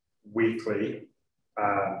weekly.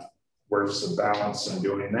 Where's the balance in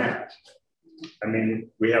doing that? I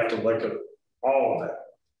mean, we have to look at all of it.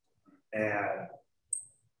 And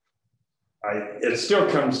it still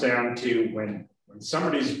comes down to when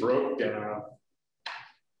somebody's broke down,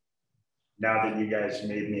 now that you guys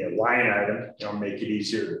made me a line item, it'll make it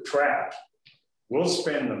easier to track. We'll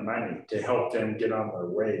spend the money to help them get on their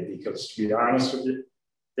way, because to be honest with you,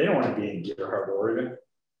 they don't want to be in Gerhard, Oregon.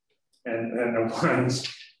 And the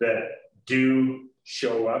ones that do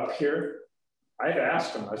show up here, I've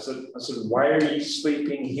asked them, I said, why are you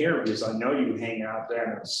sleeping here? Because I know you hang out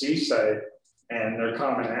there in the seaside. And their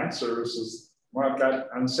common answer is, well,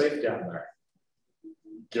 I'm safe down there.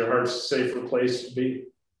 Gerhard's a safer place to be.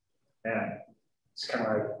 And it's kind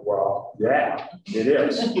of like, well, yeah, it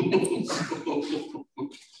is.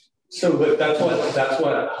 So, but that's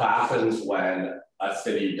what happens when a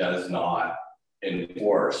city does not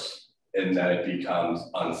enforce, and then it becomes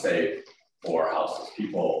unsafe for houseless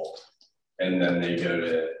people. And then they go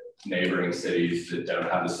to neighboring cities that don't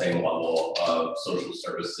have the same level of social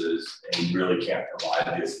services and really can't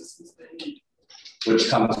provide the assistance they need, which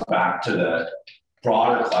comes back to the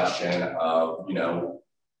broader question of, you know,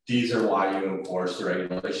 these are why you enforce the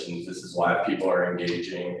regulations. This is why people are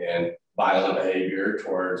engaging in violent behavior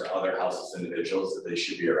towards other houseless individuals, that they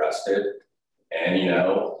should be arrested. And, you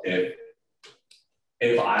know, if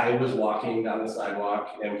I was walking down the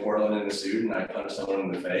sidewalk in Portland in a suit and I punched someone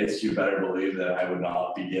in the face, you better believe that I would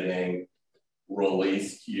not be getting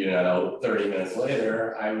released, you know, 30 minutes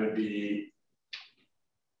later. I would be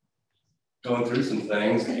going through some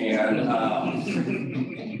things. And,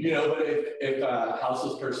 you know, but if a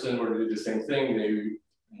houseless person were to do the same thing, they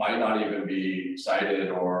might not even be cited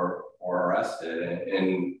or arrested.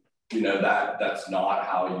 And you know, that's not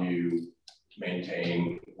how you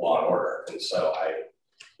maintain law and order. And so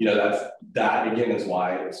you know, that again is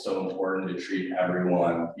why it's so important to treat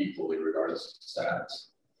everyone equally regardless of status.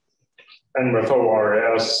 And with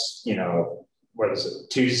ORS, you know, what is it,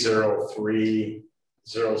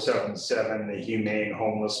 203077, the humane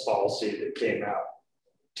homeless policy that came out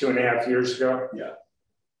 2.5 years ago. Yeah.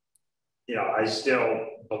 You know, I still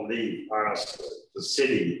believe, honestly, the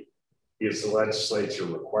city, because the legislature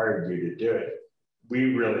required you to do it,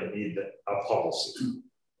 we really need a policy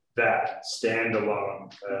that standalone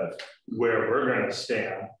where we're going to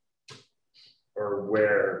stand, or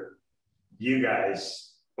where you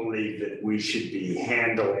guys believe that we should be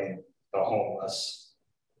handling the homeless.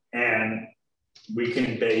 And we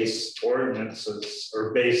can base ordinances,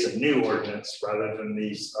 or base a new ordinance rather than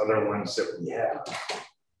these other ones that we have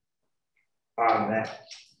on that,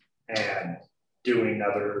 and doing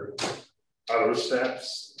other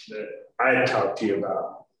steps that I talked to you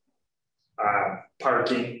about.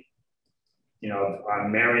 Parking, you know,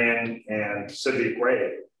 on Marion and Pacific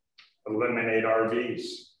Way, eliminate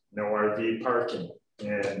RVs, no RV parking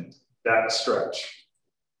in that stretch.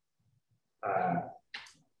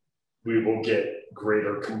 We will get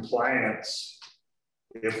greater compliance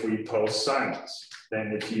if we post signs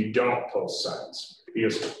than if you don't post signs,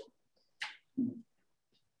 because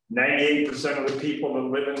 98% of the people that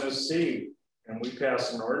live in this city, and we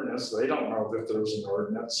pass an ordinance, they don't know that there's an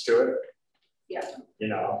ordinance to it. Yeah. You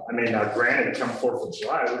know, I mean, now granted, come 4th of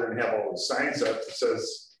July, we're going to have all the signs up that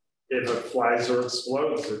says, if it flies or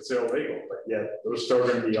explodes, it's illegal. But yet, there's still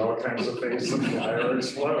going to be all kinds of things that fly or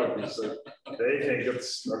explode, because they think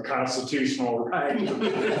it's a constitutional right to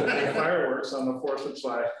make fireworks on the 4th of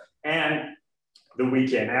July, and the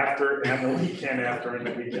weekend after, and the weekend after, and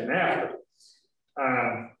the weekend after.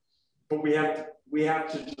 But we have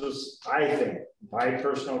to just, I think, my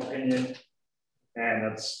personal opinion, and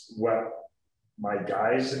that's what my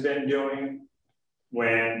guys have been doing,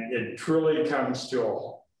 when it truly comes to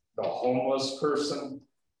the homeless person,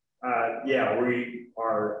 yeah, we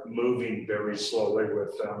are moving very slowly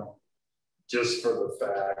with them, just for the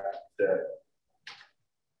fact that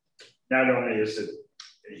not only is it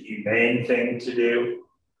a humane thing to do,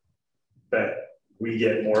 but we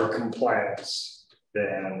get more compliance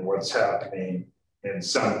than what's happening in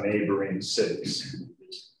some neighboring cities.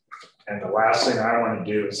 And the last thing I want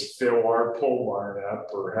to do is fill our pole barn up,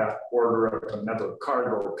 or have to order up another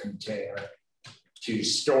cargo container to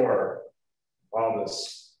store all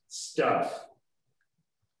this stuff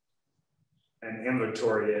and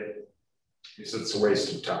inventory it, because it's a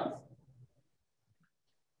waste of time.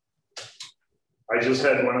 I just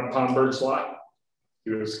had one on Palmberg's lot.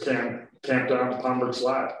 He was camped on Palmberg's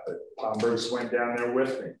lot, but Palmberg's went down there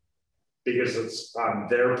with me because it's on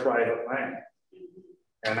their private land.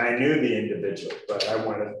 And I knew the individual, but I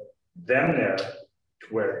wanted them there to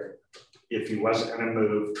where if he wasn't going to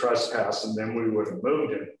move, trespass, and then we would have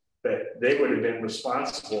moved him, but they would have been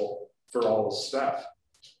responsible for all the stuff.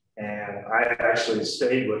 And I actually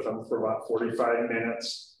stayed with them for about 45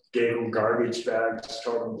 minutes, gave them garbage bags,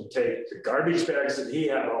 told them to take the garbage bags that he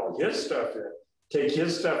had all his stuff in, take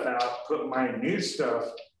his stuff out, put my new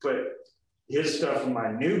stuff, put his stuff in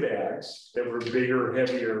my new bags that were bigger,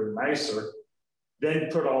 heavier, nicer, then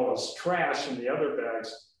put all his trash in the other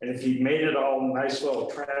bags. And if he made it all a nice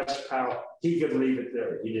little trash pile, he could leave it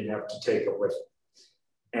there. He didn't have to take it with him.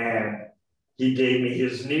 And he gave me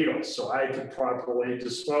his needles so I could properly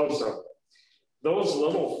dispose of it. Those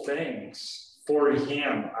little things for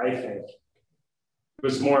him, I think,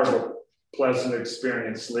 was more of a pleasant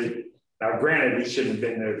experience leaving. Now, granted, he shouldn't have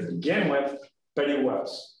been there to begin with, but he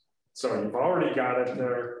was. So you've already got it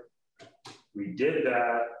there. We did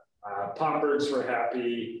that. Palmbergs were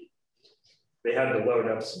happy. They had to load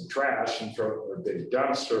up some trash and throw it in a big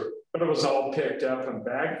dumpster, but it was all picked up and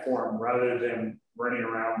bagged for him rather than running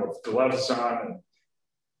around with gloves on and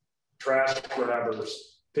trash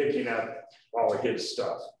grabbers picking up all of his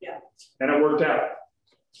stuff. Yeah. And it worked out.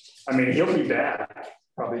 I mean, he'll be back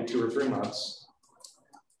probably 2 or 3 months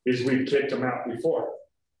because we've kicked him out before.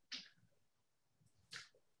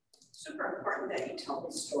 Super important that you tell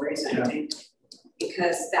those stories, I think,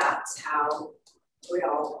 because that's how we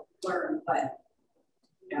all learn. But,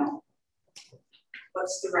 you know,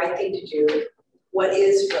 what's the right thing to do? What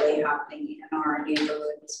is really happening in our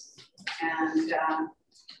neighborhoods? And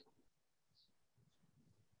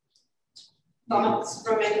thoughts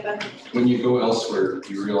from anybody? When you go elsewhere,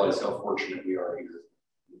 you realize how fortunate we are here.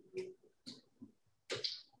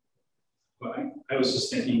 Well, I was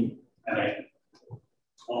just thinking, and I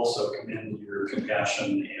also commend your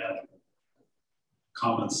compassion and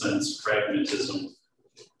common sense pragmatism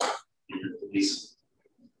in your police.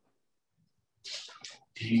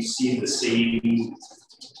 Do you see the same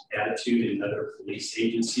attitude in other police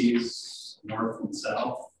agencies, north and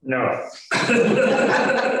south? No.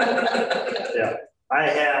 Yeah, I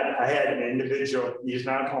had an individual, he's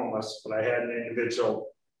not homeless, but I had an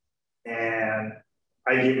individual and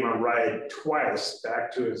I gave him a ride twice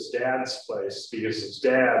back to his dad's place because his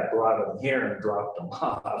dad brought him here and dropped him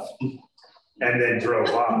off and then drove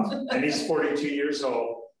off. And he's 42 years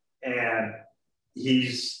old and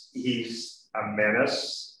he's a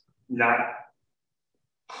menace, not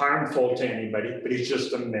harmful to anybody, but he's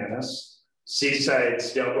just a menace.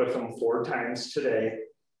 Seaside's dealt with him 4 times today.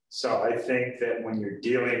 So I think that when you're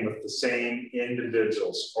dealing with the same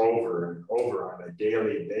individuals over and over on a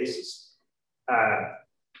daily basis,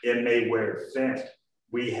 it may wear thin.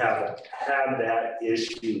 We haven't had that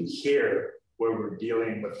issue here where we're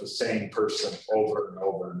dealing with the same person over and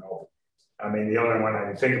over and over. I mean, the only one I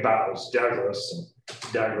can think about was Douglas, and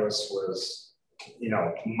Douglas was, you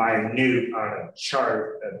know, minute on a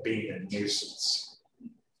chart of being a nuisance.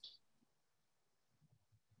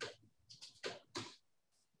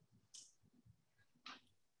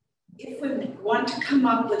 If we want to come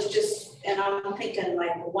up with just, and I'm thinking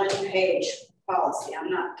like a 1-page policy, I'm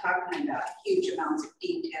not talking about huge amounts of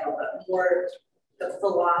detail, but more the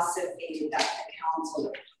philosophy that the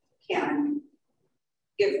council can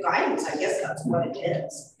give guidance. I guess that's what it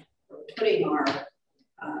is. We're putting our,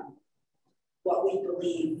 what we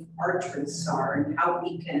believe our truths are and how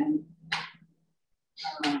we can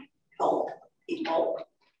help people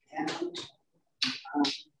and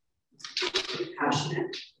be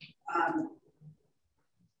passionate.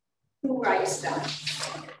 Who writes that?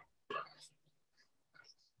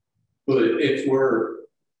 Well, if we're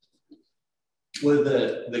with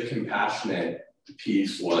the compassionate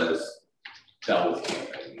piece was dealt with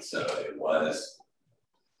camping. So it was,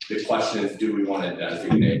 the question is, do we want to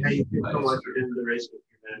designate? To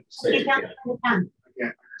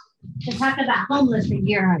talk about homeless in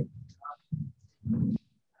your heart.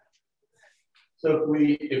 So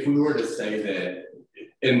if we were to say that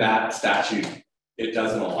in that statute, it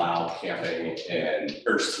doesn't allow camping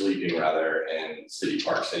or sleeping rather in city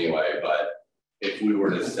parks anyway, but if we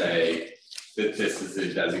were to say that this is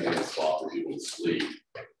a designated spot for people to sleep,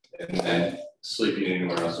 and then sleeping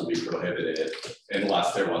anywhere else will be prohibited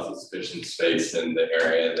unless there wasn't sufficient space in the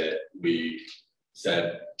area that we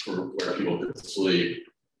said for where people could sleep,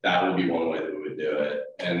 that would be one way that we would do it.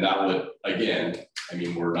 And that would, again, I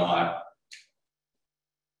mean, we're not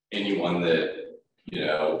anyone that, you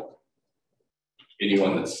know,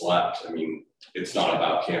 anyone that slept, I mean, it's not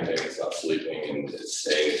about camping, it's not sleeping, and it's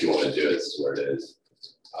saying if you want to do it, this is where it is.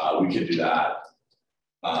 We could do that.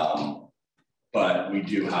 But we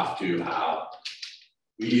do have to have,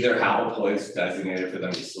 we either have a place designated for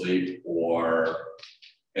them to sleep, or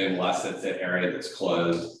unless it's an area that's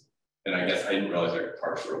closed. And I guess I didn't realize our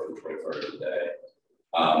parks were open 24 hours a day.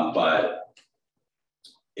 But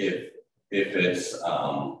if it's,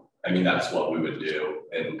 I mean, that's what we would do,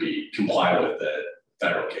 and be comply with the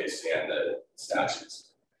federal case and the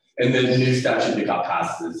statutes. And the new statute that got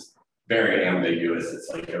passed is very ambiguous. It's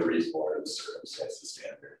like a reasonable circumstances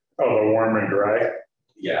standard. Oh, the warm and dry?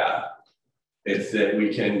 Yeah, it's that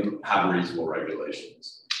we can have reasonable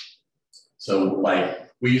regulations. So like,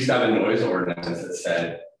 we used to have a noise ordinance that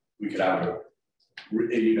said we could have a,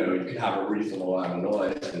 you know, you could have a reasonable amount of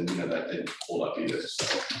noise, and you know, that didn't hold up either.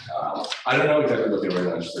 So I don't know exactly what the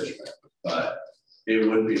ordinance legislation meant, but it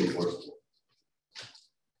would be enforceable.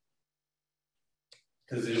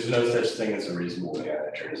 Because there's no such thing as a reasonable man.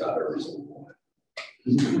 It turns out a reasonable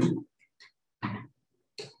man.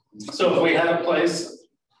 So if we had a place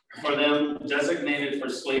for them designated for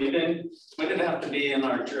sleeping, would it have to be in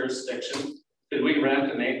our jurisdiction? Could we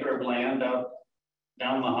rent an acre of land out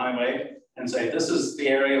down the highway and say, this is the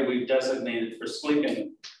area we've designated for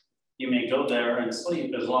sleeping? You may go there and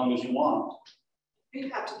sleep as long as you want. You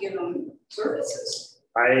have to give them services.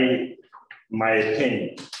 My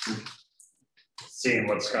opinion, seeing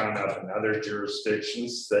what's gone up in other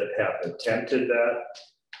jurisdictions that have attempted that,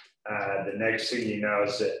 the next thing you know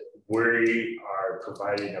is that we are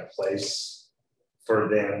providing a place for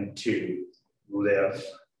them to live.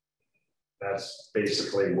 That's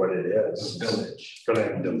basically what it is, for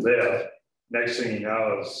them to live. Next thing you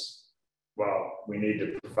know is, well, we need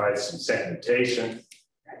to provide some sanitation.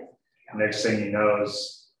 Next thing you know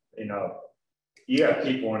is, you know, you have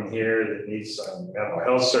people in here that need some mental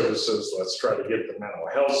health services. Let's try to get the mental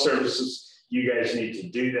health services. You guys need to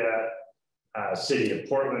do that. City of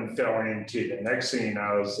Portland fell into, the next thing you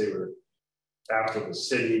know is they were after the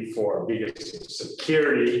city for because of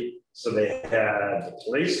security. So they had the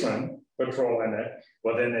policemen patrolling it.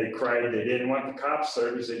 Well, then they cried they didn't want the cops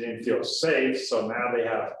there because they didn't feel safe. So now they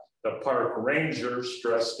have the park rangers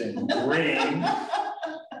dressed in green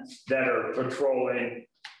that are patrolling.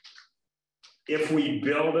 If we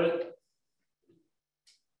build it,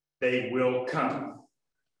 they will come.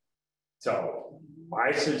 So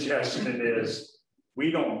my suggestion is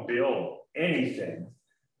we don't build anything.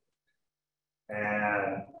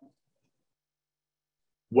 And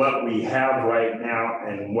what we have right now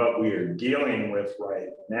and what we are dealing with right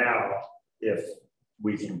now, if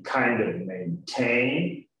we can kind of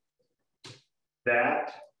maintain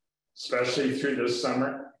that, especially through the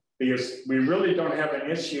summer, because we really don't have an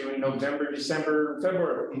issue in November, December, and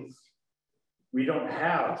February. We don't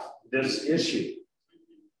have this issue.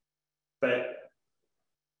 But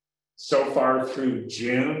so far through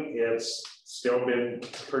June, it's still been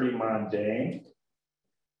pretty mundane.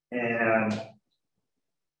 And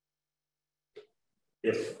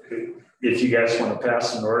if you guys want to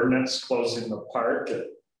pass an ordinance closing the park at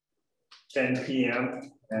 10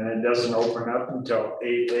 p.m. and it doesn't open up until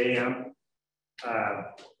 8 a.m.,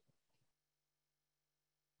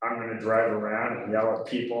 I'm going to drive around and yell at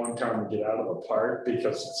people and tell them to get out of the park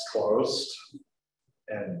because it's closed.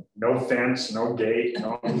 And no fence, no gate,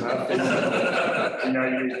 no nothing. You know,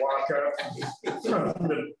 you walk up from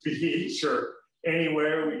the beach or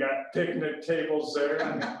anywhere, we got picnic tables there.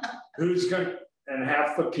 I mean, who's going to, and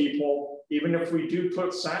half the people, even if we do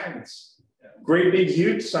put signs, great big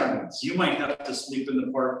huge signs. You might have to sleep in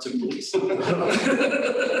the park to police. You know,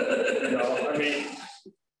 I mean,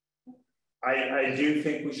 I do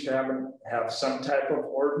think we should have some type of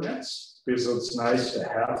ordinance, because it's nice to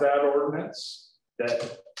have that ordinance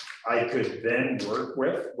that I could then work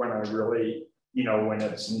with when I really, you know, when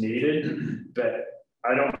it's needed. But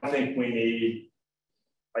I don't think we need,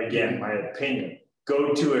 again, my opinion,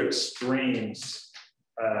 go to extremes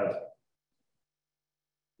of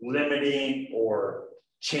limiting or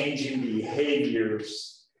changing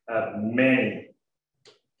behaviors of many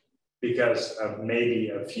because of maybe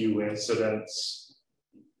a few incidents,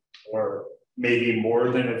 or maybe more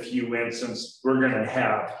than a few incidents we're going to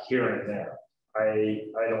have here and there. I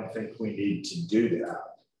don't think we need to do that.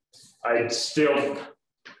 I still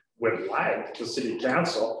would like the city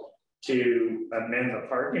council to amend the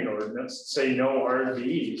parking ordinance, say no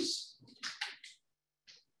RVs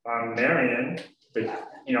on Marion, but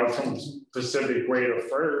you know, from Pacific Way to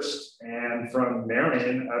First, and from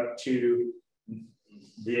Marion up to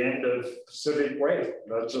the end of Pacific Way.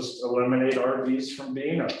 Let's just eliminate RVs from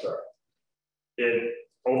being up there.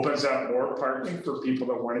 opens up more parking for people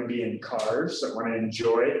that want to be in cars, that want to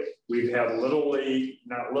enjoy it. We've had Little League,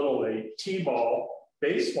 not Little League, T-ball,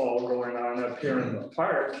 baseball going on up here in the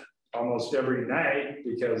park almost every night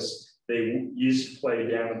because they used to play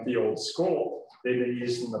down at the old school. They've been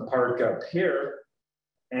using the park up here.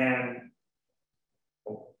 And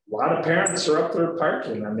a lot of parents are up there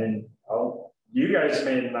parking. I mean, you guys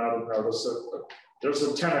may not have noticed it, but there's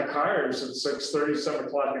a ton of cars at 6:30, 7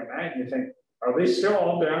 o'clock at night. And you think, are they still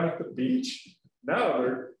all down at the beach? No,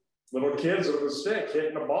 they're little kids with a stick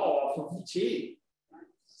hitting the ball off of the tee.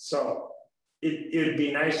 So it'd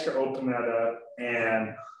be nice to open that up.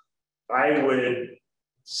 And I would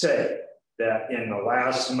say that in the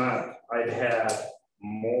last month, I've had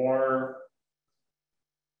more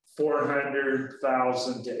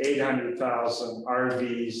 400,000 to 800,000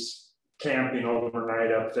 RVs camping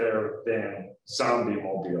overnight up there than zombie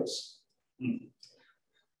mobiles.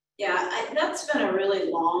 Yeah, that's been a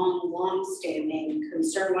really long-standing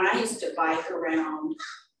concern. When I used to bike around,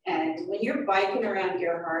 and when you're biking around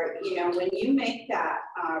Gerhardt, you know, when you make that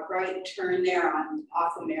right turn there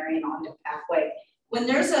off of Marion onto Pathway, when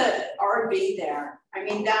there's a RV there, I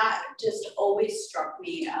mean, that just always struck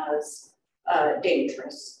me as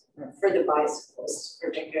dangerous for the bicyclists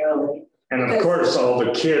particularly. And of course, all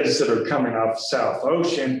the kids that are coming off South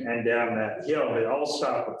Ocean and down that hill, they all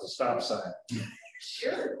stop at the stop sign.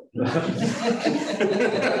 Sure.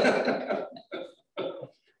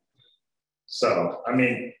 So, I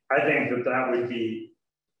mean, I think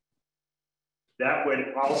that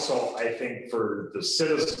would also, I think, for the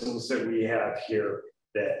citizens that we have here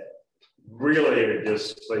that really are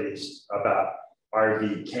displeased about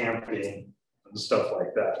RV camping and stuff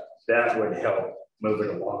like that, that would help move it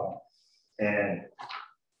along. And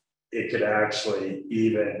it could actually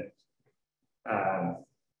even,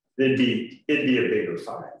 it'd be a bigger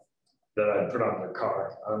fine that I'd put on the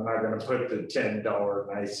car. I'm not going to put the $10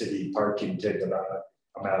 NICD parking ticket on it.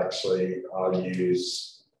 I'll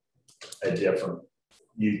use a different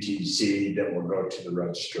UTC that will go to the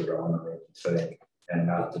registered owner thing and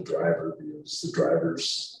not the driver, because the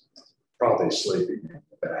driver's probably sleeping in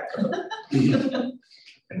the back of it.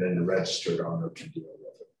 And then the registered owner can deal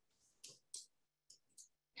with it.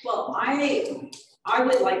 Well, I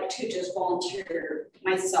would like to just volunteer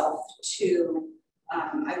myself to,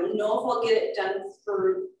 I don't know if I'll get it done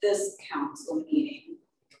for this council meeting,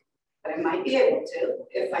 but I might be able to.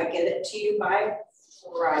 If I get it to you by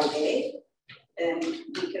Friday, then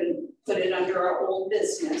we can put it under our old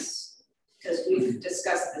business because we've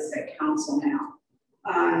discussed this at council now.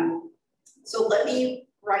 So let me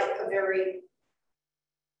write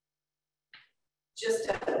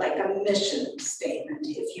like a mission statement,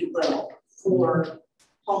 if you will, for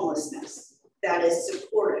homelessness that is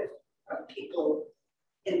supportive of people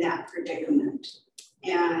in that predicament.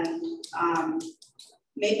 And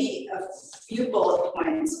maybe a few bullet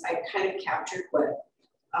points. I kind of captured what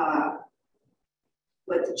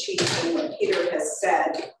the chief and what Peter has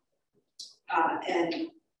said. And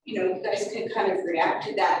you know, you guys can kind of react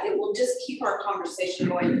to that. It will just keep our conversation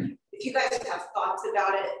going. If you guys have thoughts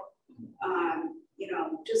about it, you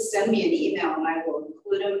know, just send me an email and I will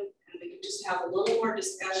include them, and we can just have a little more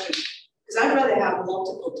discussion. Because I'd rather have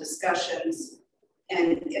multiple discussions,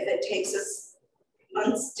 and if it takes us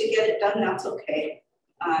months to get it done, that's okay.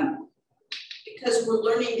 Because we're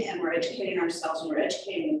learning and we're educating ourselves and we're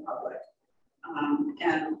educating the public.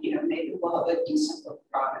 And you know, maybe we'll have a decent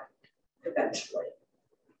product eventually.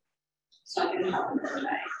 It's not going to happen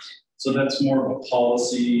overnight. So that's more of a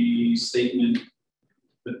policy statement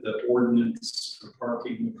that the ordinance for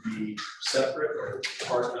parking would be separate or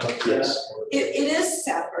part of that? Yes. It is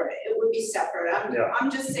separate. It would be separate.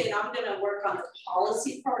 I'm just saying I'm going to work on the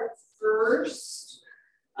policy part first.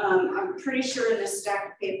 I'm pretty sure in this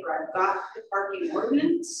stack of paper I've got the parking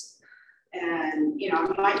ordinance. And, you know,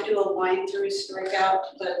 I might do a line through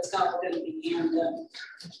strikeout, but it's not going to be handled.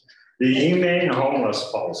 The humane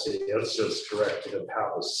homeless policy is just directed of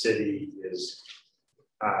how the city is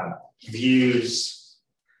views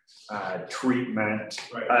treatment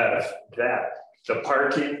of that. The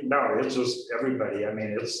parking, no, it's just everybody. I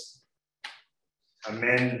mean,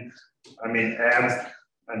 add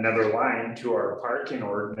another line to our parking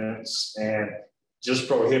ordinance and just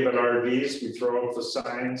prohibit RVs. We throw up the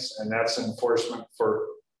signs, and that's enforcement for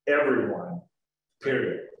everyone,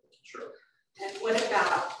 period. Sure. And what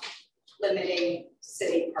about limiting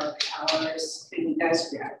city park hours? Can you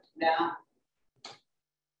guys react to that?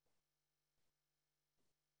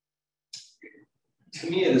 To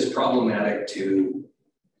me, it is problematic to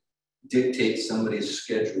dictate somebody's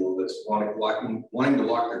schedule that's wanting to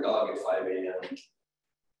walk their dog at 5 a.m.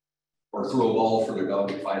 or throw a ball for their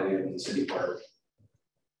dog at 5 a.m. in the city park.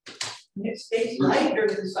 It stays light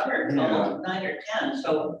during the summer until 9 or 10,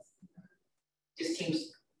 so it just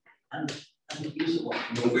seems unusable.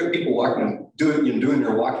 If we have people walking, doing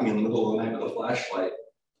their walking in the middle of the night with a flashlight,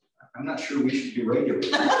 I'm not sure we should be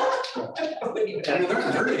regulating. I mean, they're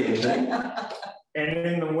not hurting anything. And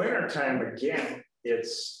in the winter time, again,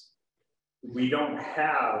 we don't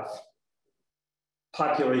have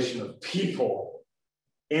population of people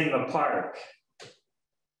in the park.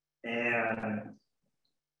 And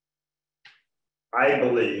I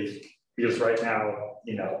believe, because right now,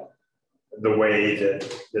 you know, the way that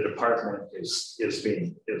the department is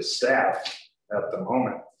staffed at the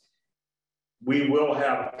moment, we will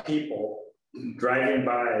have people driving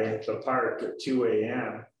by the park at 2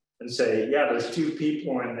 a.m. and say, yeah, there's 2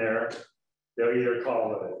 people in there. They'll either call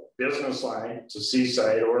the business line to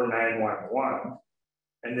Seaside or 911.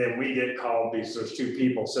 And then we get called because there's 2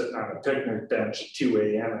 people sitting on a picnic bench at 2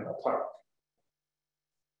 a.m. in the park.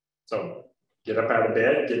 So get up out of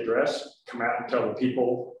bed, get dressed, come out and tell the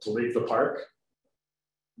people to leave the park.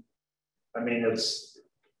 I mean,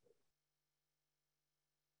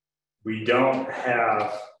 we don't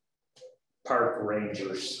have park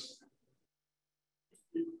rangers,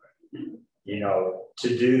 you know,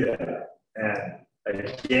 to do that. And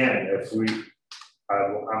again,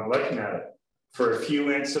 I'm looking at it for a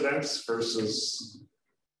few incidents versus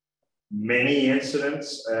many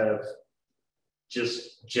incidents of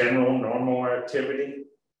just general normal activity.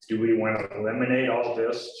 Do we want to eliminate all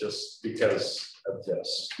this just because of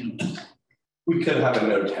this? We could have a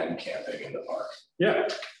no tent camping in the park. Yeah.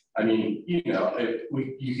 I mean, you know, if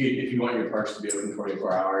you want your parks to be open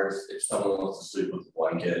 24 hours, if someone wants to sleep with a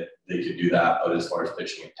blanket, they could do that. But as far as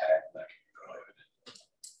pitching a tent, that can be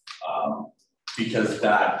prohibited. Because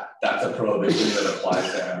that's a prohibition that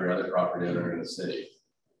applies to every other property owner in the city.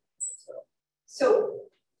 So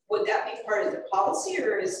would that be part of the policy,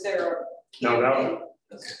 or is there? No,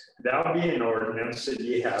 that would be an ordinance that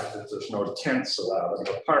you have that there's no tents allowed in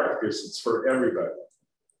the park because it's for everybody.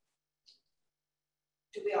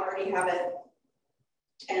 Do we already have a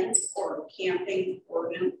tent or camping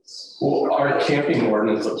ordinance? Well, our camping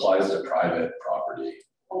ordinance applies to private property.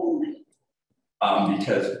 Only.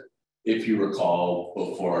 Because if you recall,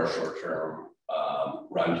 before our short-term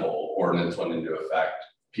rental ordinance went into effect,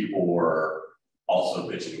 people were also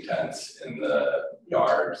pitching tents in the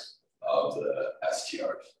yards of the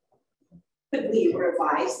STRs. Could we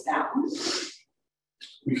revise that one?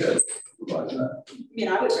 We could revise that. I mean,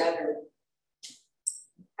 I would rather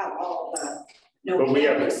have all the no. But we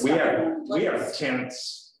have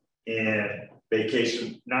tents in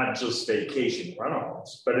vacation, not just vacation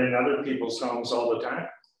rentals, but in other people's homes all the time.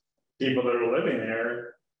 People that are living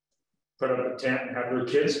there put up a tent and have their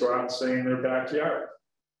kids go out and stay in their backyard.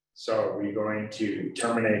 So are we going to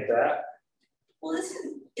terminate that? Well,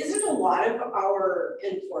 isn't a lot of our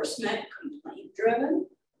enforcement complaint driven?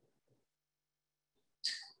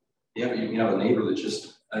 Yeah, but you can have a neighbor that's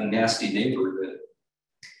just a nasty neighbor that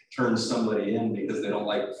turns somebody in because they don't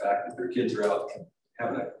like the fact that their kids are out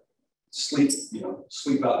having a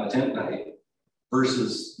sleep out in a tent night,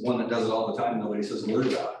 versus one that does it all the time. Nobody says a word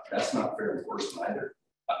about it. That's not fair enforcement either.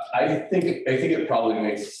 I think it probably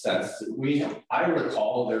makes sense. I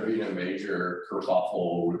recall there being a major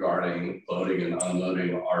kerfuffle regarding loading and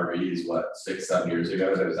unloading RVs, 6-7 years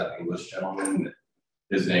ago. There was that English gentleman that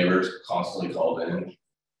his neighbors constantly called in.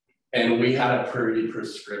 And we had a pretty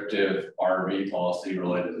prescriptive RV policy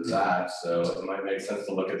related to that. So it might make sense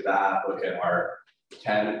to look at that, look at our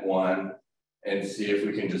tenant one, and see if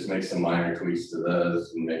we can just make some minor tweaks to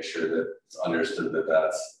those and make sure that it's understood that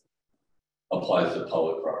that's applies to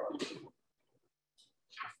public property.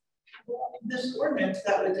 Well, this ordinance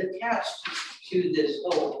that was attached to this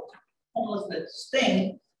whole homelessness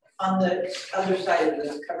thing on the other side of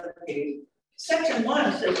the cover page, section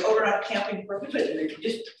 1 says overnight camping prohibited. If you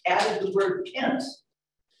just added the word tents,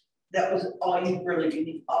 that was all you really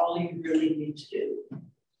need to do,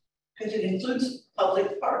 because it includes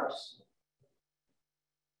public parks.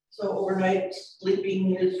 So overnight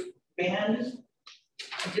sleeping is banned.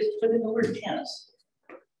 I just put in the word tents.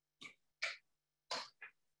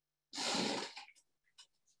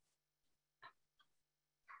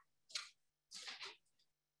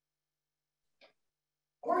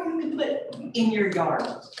 Or you can put in your yard,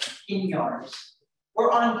 in yards,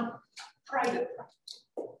 or on private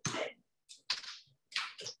property.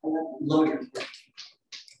 Lawyers.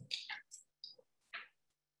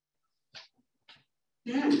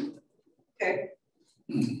 Okay.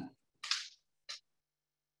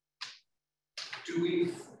 Do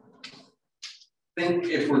we think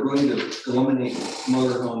if we're going to eliminate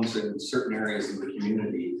motorhomes in certain areas of the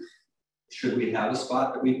community, should we have a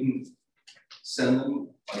spot that we can send them?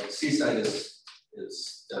 Like Seaside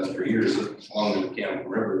is done for years along the Camp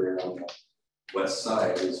River there on the west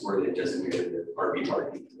side is where they designated the RV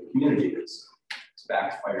parking for the community. It's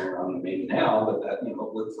backfiring on them maybe now, but that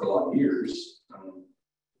lived for a lot of years.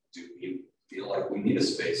 Do we feel like we need a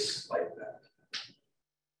space like that?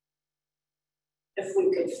 If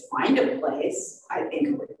we could find a place, I think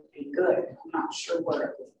it would be good. I'm not sure where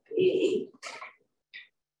it would be.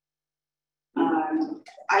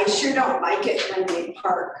 I sure don't like it when they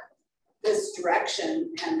park this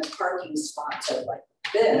direction and the parking spots are like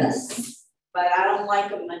this, but I don't like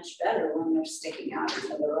them much better when they're sticking out into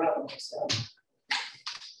the road. So,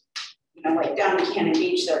 like down in Cannon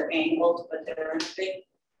Beach, they're angled, but they're in a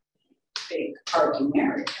big parking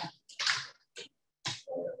area.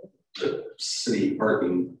 The city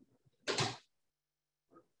parking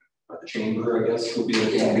chamber, I guess, would be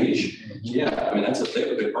the Cannon Beach. Yeah, I mean that's a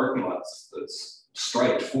big parking lot that's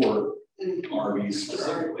striped for RVs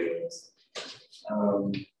specifically. I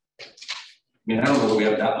mean, I don't know that we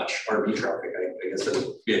have that much RV traffic. I guess that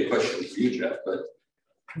would be a question for you, Jeff. But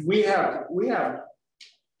we have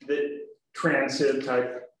the transit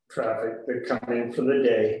type traffic that come in for the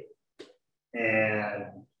day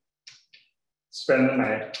and spend the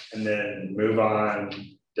night and then move on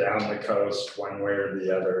down the coast one way or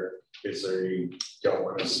the other because they don't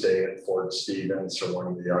want to stay at Fort Stevens or one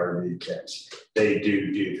of the RV camps. They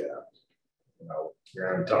do that.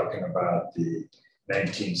 I'm talking about the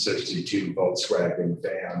 1962 Volkswagen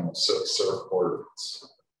van with 6 surfboards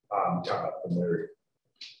on top, and they're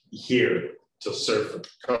here to surf at the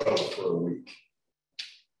cove for a week.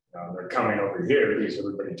 They're coming over here because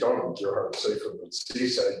everybody told them you're hard safer than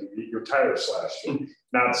Seaside. You get your tire slashed.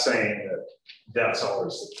 Not saying that that's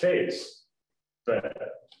always the case, but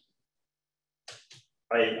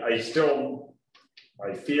I still,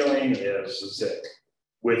 my feeling is that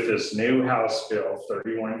with this new House Bill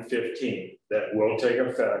 3115 that will take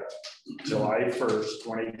effect July 1st,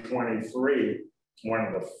 2023, one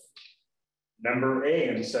of the number A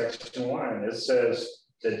in section 1, it says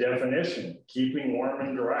the definition, keeping warm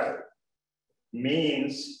and dry,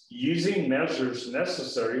 means using measures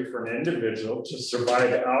necessary for an individual to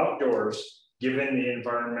survive outdoors given the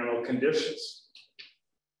environmental conditions.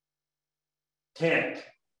 Tent.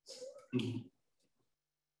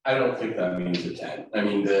 I don't think that means a tent. I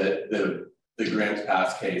mean, the Grants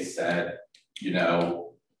Pass case said,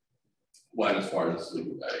 went as far as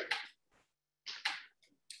sleeping bag.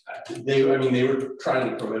 They were trying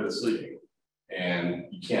to prohibit sleeping, and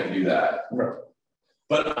you can't do that. Right.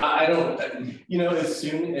 But I don't, as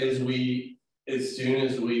soon as we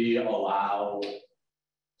allow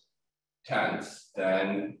tents,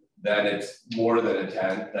 then it's more than a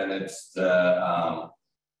tent. Then it's the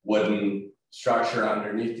wooden structure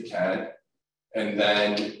underneath the tent, and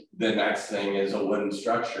then the next thing is a wooden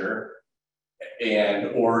structure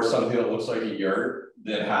or something that looks like a yurt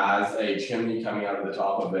that has a chimney coming out of the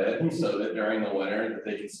top of it so that during the winter that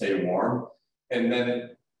they can stay warm. And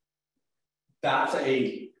then that's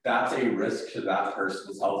a risk to that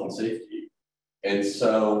person's health and safety. And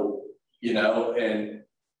so, and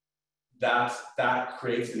that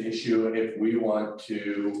creates an issue if we want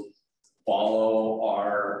to follow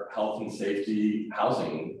our health and safety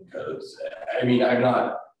housing codes. I mean,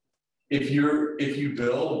 if you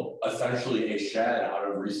build essentially a shed out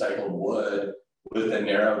of recycled wood with a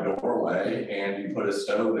narrow doorway and you put a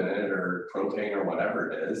stove in it or propane or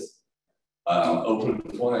whatever it is, open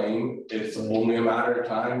flame, it's only a matter of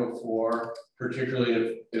time before,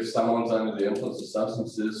 particularly if someone's under the influence of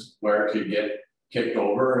substances, where it could get kicked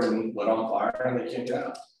over and lit on fire and they can't get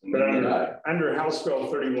out. But under House Bill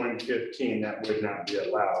 3115, that would not be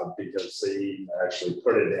allowed because they actually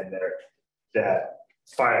put it in there that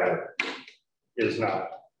fire is not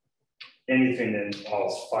anything that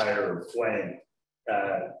involves fire or flame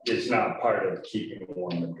is not part of keeping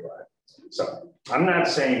warm and dry. So I'm not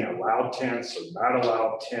saying allow tents or not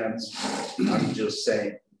allow tents. I'm just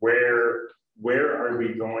saying where are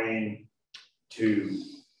we going to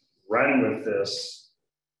run with this?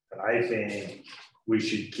 And I think we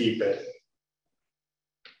should keep it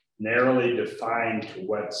narrowly defined to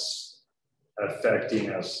what's affecting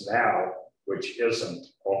us now, which isn't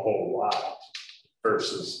a whole lot,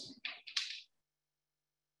 versus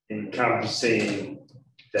encompassing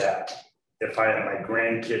that if I have my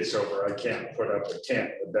grandkids over, I can't put up a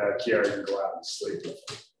tent in the backyard and go out and sleep with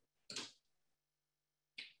them.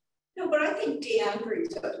 No, but I think Dan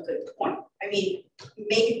brings up a good point. I mean,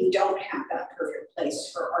 maybe we don't have that perfect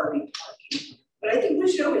place for RV parking, but I think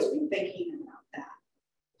we should always be thinking about that.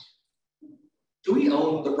 Do we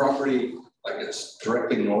own the property, I guess,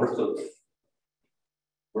 directly north of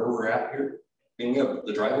where we're at here? I mean, we have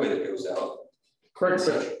the driveway that goes out. Correct,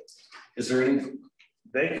 sir. Is there any?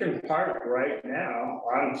 They can park right now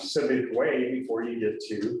on Civic Way before you get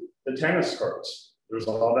to the tennis courts. There's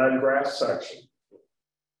all that grass section.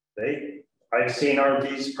 I've seen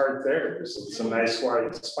RVs parked there because it's a nice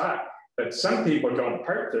wide spot. But some people don't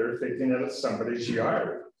park there thinking that it's somebody's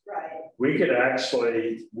yard. Right. We could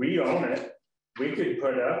actually, we own it. We could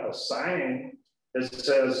put up a sign that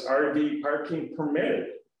says RV parking permitted.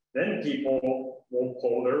 Then people will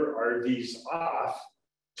pull their RVs off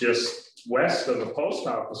just west of the post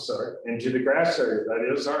office there into the grass area.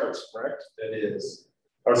 That is ours, correct? That is.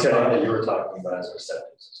 Okay. That you were talking about as our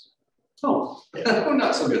septic system. Oh, yeah.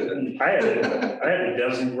 Not so good then. I had a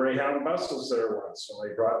dozen Greyhound buses there once when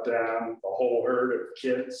they brought down a whole herd of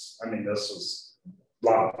kids. I mean, this was a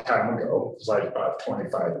long time ago. It was like about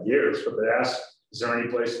 25 years, but they asked, is there any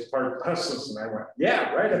place to park buses? And I went,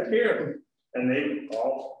 yeah, right up here. And they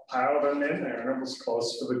all piled them in there, and it was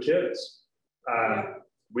close for the kids.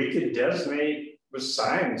 We could designate with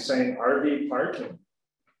signs saying RV parking.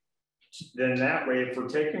 Then that way, if we're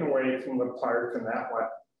taking away from the park and that one,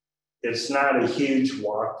 it's not a huge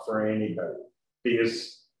walk for anybody,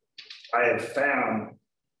 because I have found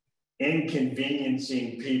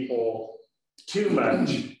inconveniencing people too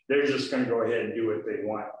much. They're just going to go ahead and do what they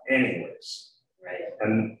want anyways. Right.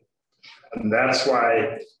 And that's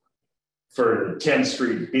why for the 10th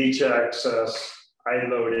Street beach access, I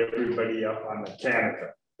load everybody up on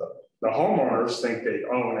Mechanica. The homeowners think they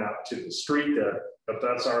own out to the street there, but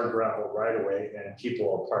that's our gravel right away, and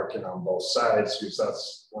people are parking on both sides because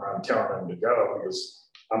that's where I'm telling them to go. Because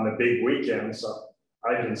on the big weekends,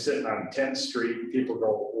 I've been sitting on 10th Street, and people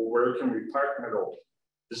go, well, where can we park? And I go,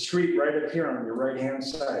 the street right up here on your right-hand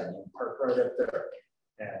side. You can park right up there.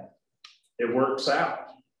 And it works out.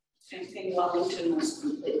 I think Wellington was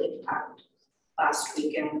completely packed last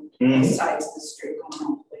weekend, Mm-hmm. besides the street going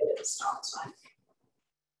all the way to the stop sign.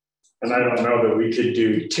 And I don't know that we could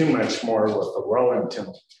do too much more with the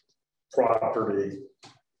Wellington property.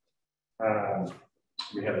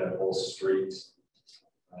 We have that whole street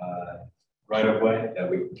right of way that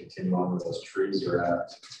we can continue on with those trees are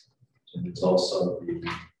at. And there's also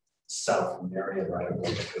the south area right of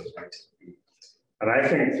way that goes right to the beach. And I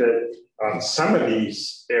think that on some of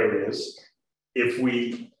these areas, if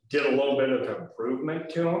we did a little bit of improvement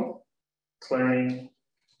to them, clearing,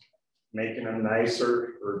 making them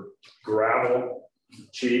nicer, or gravel,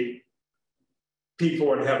 cheap, people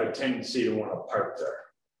would have a tendency to want to park there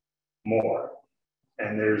more.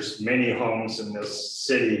 And there's many homes in this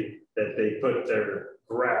city that they put their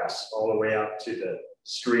grass all the way out to the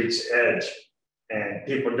street's edge, and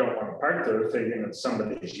people don't want to park there thinking it's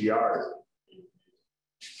somebody's yard.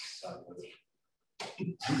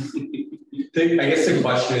 I guess the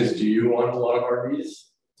question is, do you want a lot of RVs?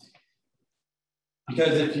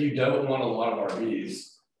 Because if you don't want a lot of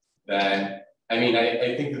RVs, then, I mean,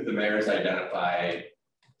 I think that the mayor's identified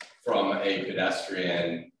from a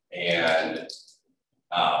pedestrian and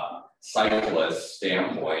cyclist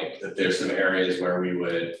standpoint that there's some areas where we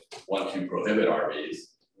would want to prohibit RVs.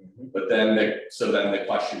 Mm-hmm. But then the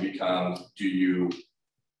question becomes, do you,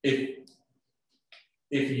 if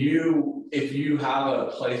you have a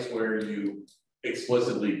place where you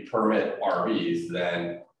explicitly permit RVs,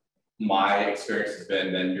 then my experience has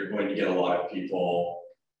been then you're going to get a lot of people.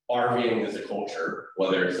 RVing is a culture,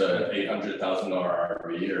 whether it's a $800,000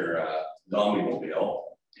 RV or a zombie-mobile.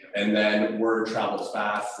 And then word travels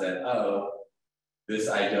fast that, oh, this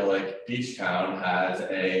idyllic beach town has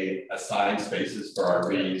assigned spaces for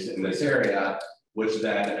RVs in this area, which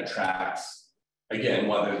then attracts, again,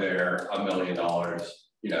 whether they're $1 million,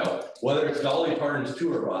 you know, whether it's Dolly Parton's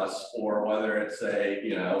tour bus or whether it's a,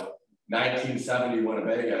 you know, 1970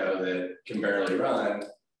 Winnebago that can barely run,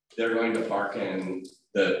 they're going to park in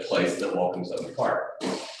the place that welcomes them to park,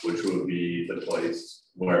 which would be the place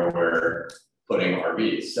where we're putting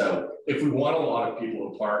RVs. So if we want a lot of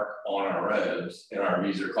people to park on our roads in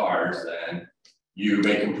RVs or cars, then you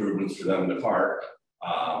make improvements for them to park.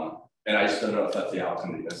 And I just don't know if that's the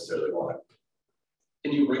outcome you necessarily want.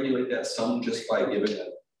 Can you regulate that some just by giving it,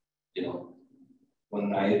 you know, 1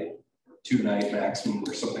 night, 2 night maximum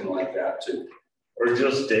or something like that too? Or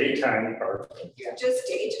just daytime parking. Yeah, just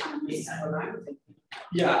daytime is what I'm thinking.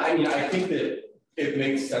 Yeah, I mean, I think that it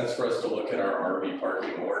makes sense for us to look at our RV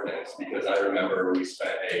parking ordinance, because I remember we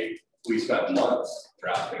spent months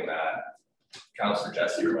drafting that. Councilor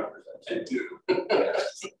Jesse remembers that too.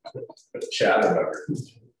 Chad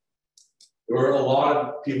remembers. There were a lot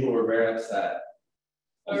of people who were very upset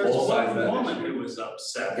There was both sides one of that woman issue. who was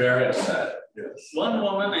upset. Very upset, yes. One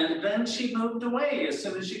woman, and then she moved away as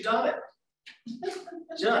soon as she got it.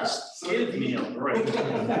 Just give me a break.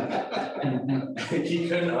 He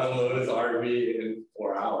couldn't unload his RV in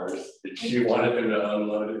 4 hours. She wanted him to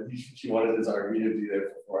unload it. She wanted his RV to be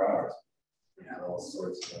there for 4 hours. Yeah, all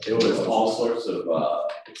sorts of. It was all sorts of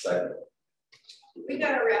excitement. We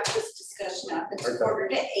gotta wrap this discussion up. It's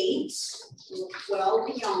 7:45, well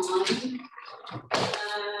beyond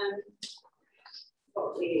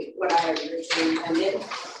what I originally intended,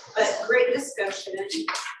 but great discussion.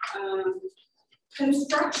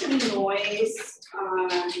 Construction noise.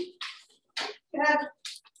 Yeah. I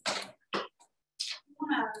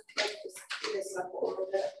wanna like just do this up a little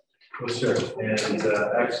bit. Well, sure, and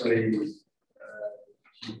actually,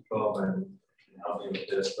 Chief Coleman can help me with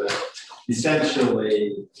this, but essentially,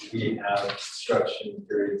 we have construction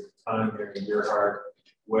periods of time here in Gerhart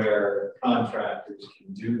where contractors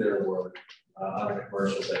can do their work on a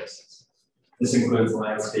commercial basis. This includes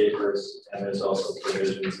landscapers, and there's also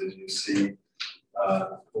provisions, as you see,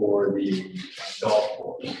 for the golf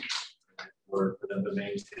course, for them to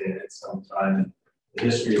maintain it sometime. The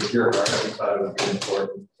history of Gerhart, we thought it was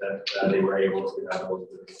important that they were able to have a little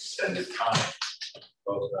bit of extended time,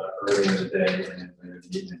 both early in the day and in the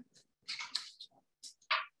evening.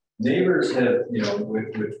 Neighbors have,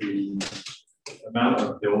 with the amount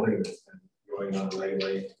of building that's been going on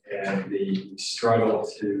lately and the struggle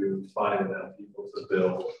to find enough people to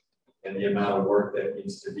build and the amount of work that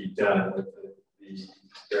needs to be done with the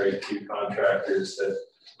very few contractors that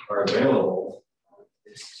are available,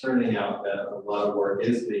 it's turning out that a lot of work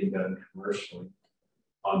is being done commercially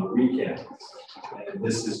on the weekends. And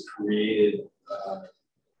this has created,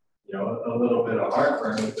 a little bit of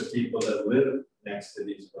heartburn with the people that live next to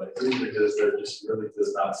these places because there just really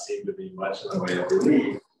does not seem to be much in the way of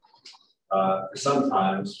relief for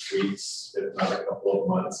sometimes weeks, if not a couple of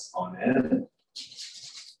months on end.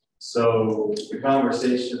 So the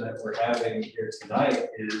conversation that we're having here tonight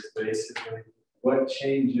is basically what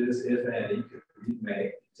changes, if any, could we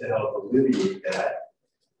make to help alleviate that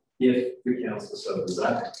if the council so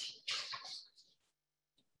desires.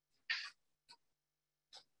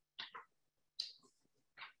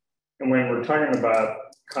 And when we're talking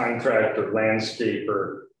about contractor,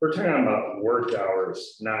 landscaper, we're talking about work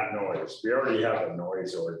hours, not noise. We already have a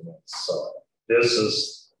noise ordinance. So this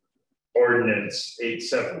is ordinance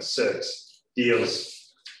 876,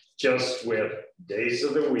 deals just with days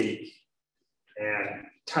of the week and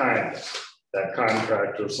time that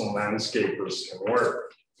contractors and landscapers can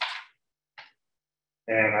work.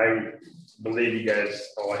 And I believe you guys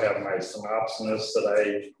all have my synopsis that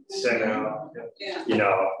I sent out,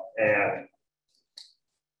 and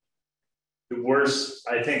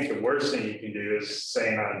I think the worst thing you can do is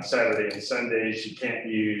saying on Saturday and Sundays, you can't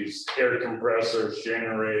use air compressors,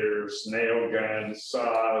 generators, nail guns,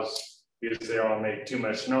 saws, because they all make too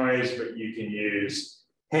much noise, but you can use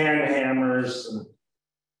hand hammers. And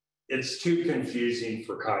it's too confusing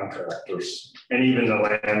for contractors and even the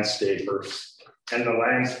landscapers. And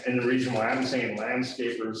the reason why I'm saying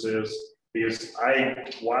landscapers is because I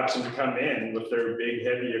watch them come in with their big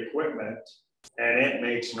heavy equipment and it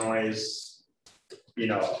makes noise,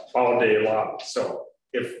 all day long. So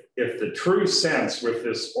if the true sense with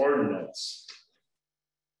this ordinance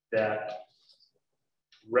that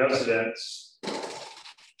residents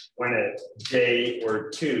want a day or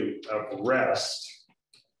two of rest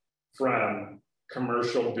from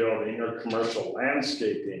commercial building or commercial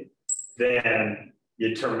landscaping, then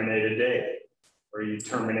you terminate a day or you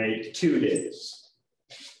terminate 2 days.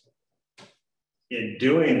 In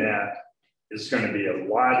doing that, it's going to be a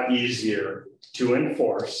lot easier to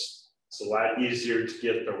enforce. It's a lot easier to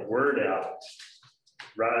get the word out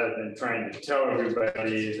rather than trying to tell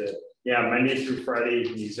everybody that, yeah, Monday through Friday you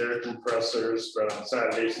can use air compressors, but on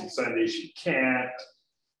Saturdays and Sundays you can't.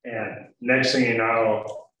 And next thing you know,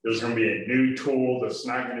 there's going to be a new tool that's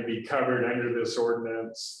not going to be covered under this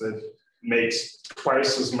ordinance that makes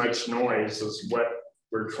twice as much noise as what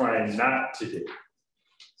we're trying not to do.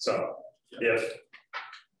 So if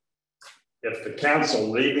the council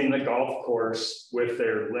leaving the golf course with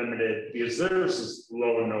their limited, because there's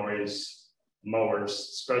low noise mowers,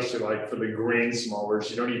 especially like for the greens mowers,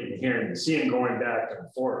 you don't even hear them. You see them going back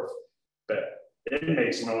and forth, but it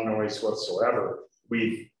makes no noise whatsoever.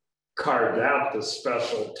 We've carved out the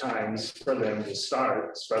special times for them to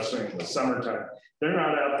start, especially in the summertime. They're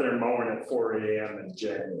not out there mowing at 4 a.m. in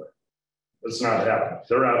January. It's not happening.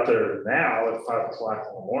 They're out there now at 5 o'clock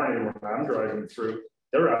in the morning when I'm driving through.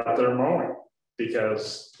 They're out there mowing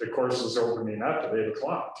because the course is opening up at 8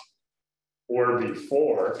 o'clock or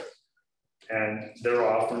before. and they're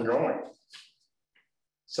off and going.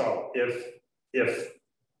 So if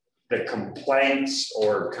the complaints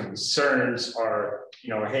or concerns are, you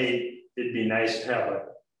know, hey, it'd be nice to have a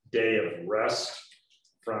day of rest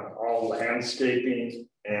from all landscaping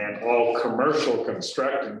and all commercial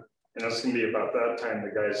construction, and it's gonna be about that time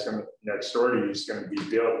the guy's gonna, next door to you is gonna be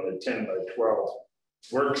building a 10 by 12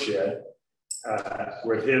 work shed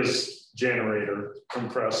with his generator,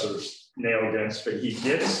 compressors, nail guns, but he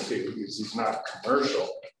gets to because he's not commercial.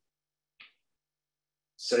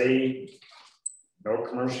 Say no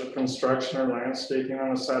commercial construction or landscaping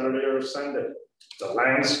on a Saturday or a Sunday. The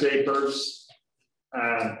landscapers,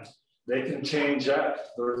 they can change up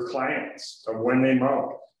their clients of when they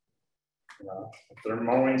mow. You know, if they're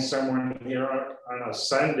mowing someone here on a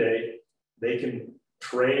Sunday, they can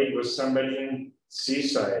trade with somebody in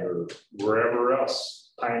Seaside or wherever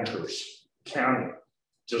else, Pinehurst County.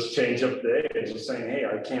 Just change up the day, just saying, hey,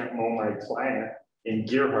 I can't mow my client in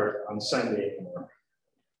Gearhart on Sunday anymore.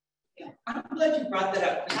 Yeah, I'm glad you brought that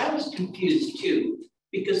up, because I was confused too,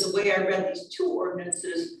 because the way I read these two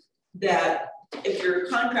ordinances, that if you're a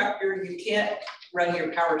contractor, you can't run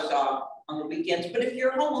your power saw on the weekends, but if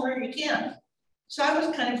you're a homeowner, you can. So I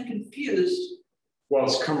was kind of confused. Well,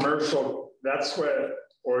 it's commercial. That's what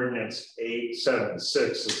ordinance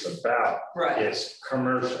 876 is about. Right. It's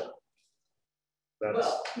commercial. That's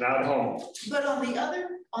not home. But on the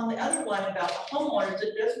other one about the homeowners,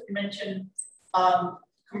 it does mention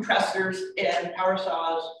compressors and power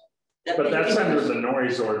saws. But that's under the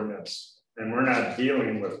noise ordinance, and we're not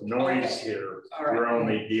dealing with noise here. Right. We're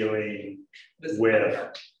only dealing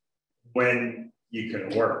with when you can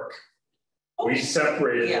work. We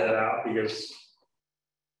separated that out because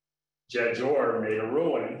Judge Orr made a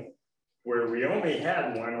ruling where we only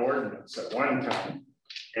had one ordinance at one time,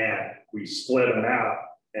 and we split them out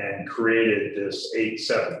and created this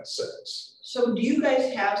 876. So do you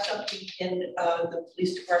guys have something in the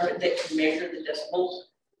police department that can measure the decibels?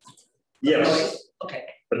 Yes. Okay.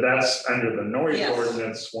 But that's under the noise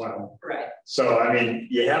ordinance one. Right. So, I mean,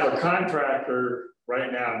 you have a contractor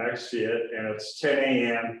right now next to it, and it's 10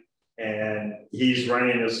 a.m. and he's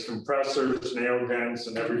running his compressors, nail guns,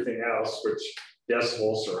 and everything else, which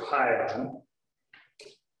decibels are high on.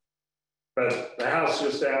 But the house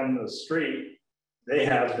just down the street, they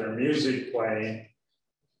have their music playing,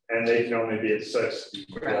 and they can only be at 60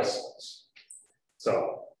 decibels.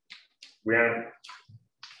 So we aren't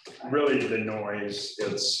really the noise.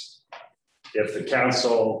 It's if the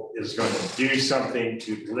council is going to do something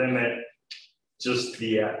to limit just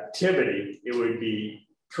the activity, it would be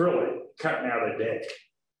truly cutting out a day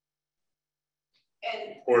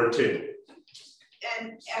or two.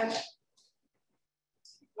 And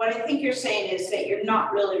what I think you're saying is that you're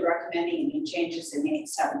not really recommending any changes in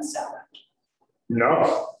 877.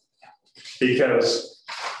 No, because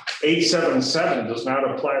 877 does not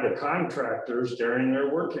apply to contractors during their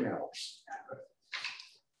working hours.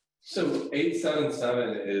 So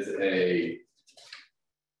 877 is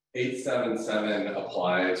 877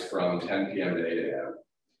 applies from 10 p.m. to 8 a.m.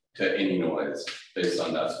 to any noise based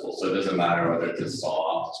on decibels. So it doesn't matter whether it's a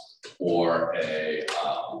saw or a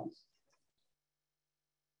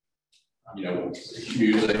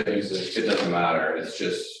music, it doesn't matter. It's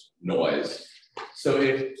just noise. So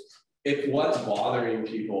if what's bothering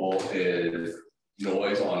people is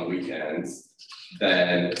noise on weekends,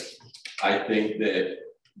 then I think that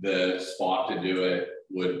the spot to do it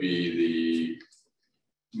would be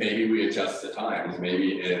maybe we adjust the times.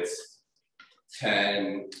 Maybe it's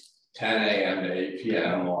 10 a.m. to 8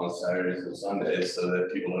 p.m. on Saturdays and Sundays so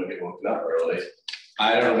that people don't get woken up early.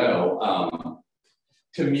 I don't know.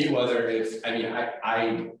 To me, whether it's, I mean,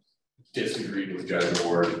 I disagreed with Judge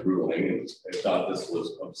Orr's ruling. I thought this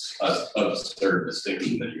was an absurd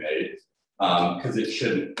distinction that you made, because it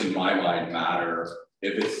shouldn't, in my mind, matter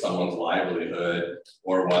if it's someone's livelihood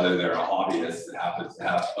or whether they're a hobbyist that happens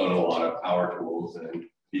to own a lot of power tools and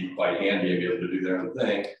be quite handy and be able to do their own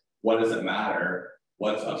thing. What does it matter?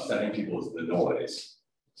 What's upsetting people is the noise.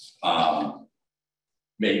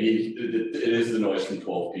 Maybe it is the noise from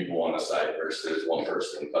 12 people on a site versus one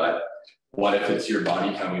person, but what if it's your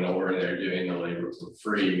buddy coming over and they're doing the labor for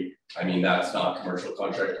free? I mean, that's not commercial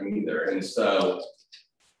contracting either. And so,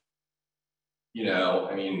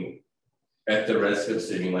 I mean, at the risk of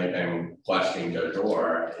seeming like I'm questioning Judge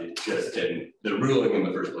Orr, it just didn't, the ruling in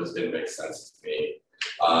the first place didn't make sense to me.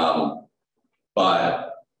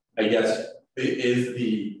 But I guess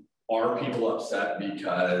are people upset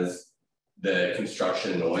because the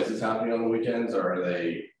construction noise is happening on the weekends, or are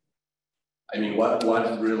they, I mean, what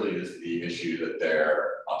really is the issue that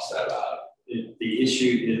they're upset about? The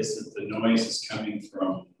issue is that the noise is coming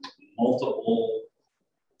from multiple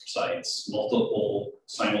sites, multiple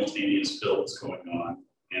simultaneous builds going on,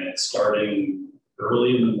 and it's starting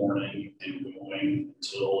early in the morning and going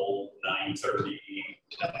until 9:30,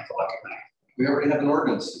 10 o'clock at night. We already have an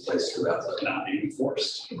ordinance in place for that. That's not being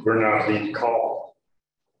enforced. We're not being called.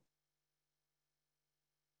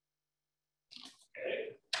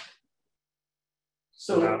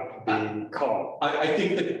 So not being called. I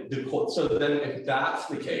think that so then if that's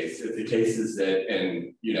the case, if the case is that,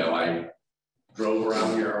 and you know, I drove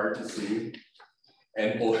around your yard to see,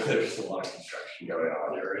 and boy, there's a lot of construction going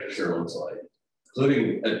on here. It sure looks like,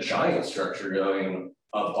 including a giant structure going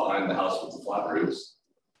up behind the house with the flat roofs.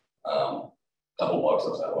 Couple blocks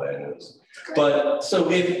up that way, I noticed. But so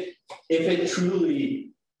if it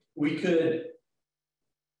truly, we could.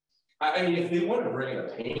 I mean, if they want to bring in a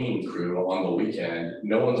painting crew on the weekend,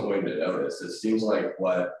 no one's going to notice. It seems like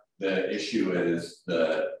what the issue is,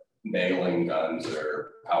 the nailing guns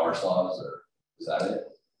or power saws, or is that it?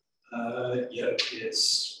 Yeah,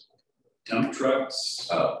 it's dump trucks,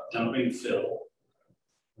 dumping fill.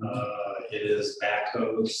 It is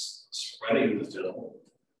backhoes spreading the fill.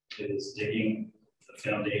 It is digging the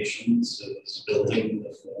foundations. It is building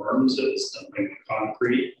the forms. It is dumping the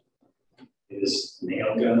concrete. Is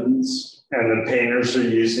nail guns. And the painters are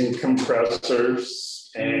using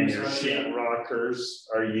compressors, and your sheet rockers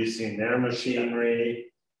are using their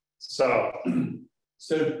machinery. So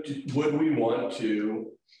would we want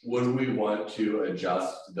to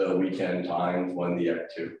adjust the weekend times when the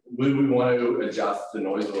activity? Would we want to adjust the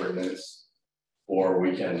noise ordinance for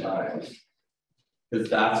weekend times? Because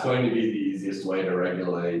that's going to be the easiest way to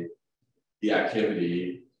regulate the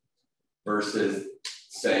activity versus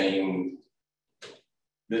saying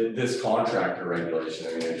this contractor regulation.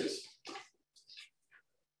 I mean,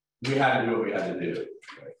 we had to do what we had to do.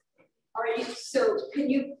 So can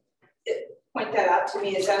you point that out to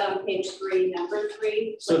me? Is that on page 3, number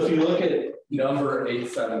 3? So if you look at number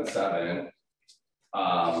 877,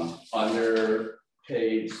 under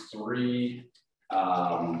page 3,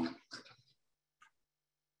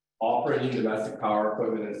 operating domestic power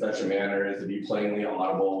equipment in such a manner as to be plainly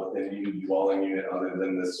audible within the dwelling unit other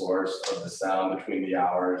than the source of the sound between the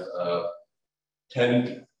hours of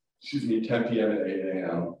 10 p.m. and 8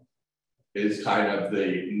 a.m. is kind of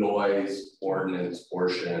the noise ordinance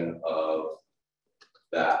portion of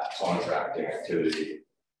that contracting activity.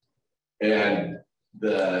 And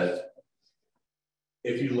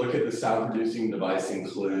if you look at the sound producing device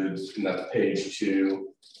includes, and that's page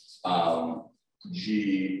 2,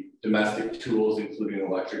 G, domestic tools including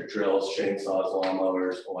electric drills, chainsaws,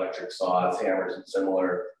 lawnmowers, electric saws, hammers, and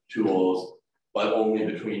similar tools, but only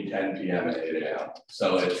between 10 p.m. and 8 a.m.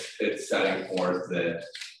 So it's setting forth that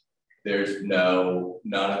there's none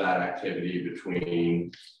of that activity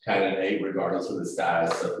between 10 and 8, regardless of the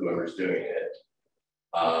status of whoever's doing it.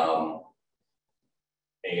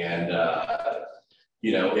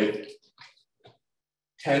 You know, if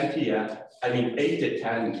 10 p.m., I mean, 8 to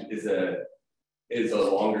 10 is a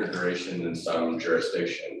longer duration than some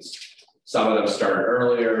jurisdictions. Some of them start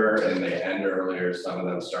earlier and they end earlier. Some of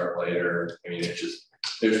them start later. I mean, it's just,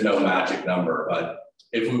 there's no magic number, but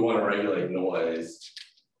if we want to regulate noise,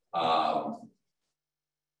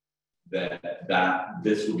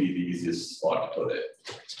 this would be the easiest spot to put it.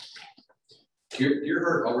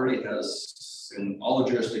 Deerhart already has, in all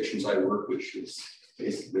the jurisdictions I work, which is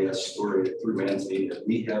basically a story through man's data,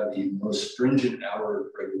 we have the most stringent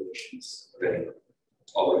hour regulations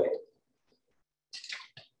already.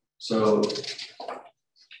 So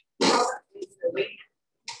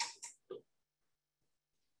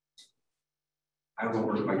I don't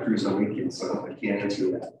work with my crews on weekends, so I can't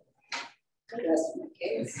answer that. That's my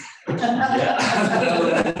case. Yeah.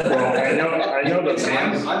 Well, I know that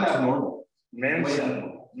I'm abnormal.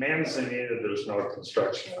 Manzanita, there's no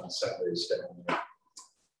construction on Sundays down there.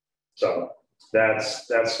 So that's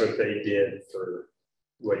what they did for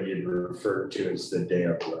what you referred to as the day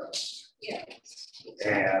of rest. Yeah.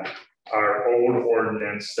 And our old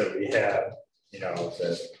ordinance that we had, you know,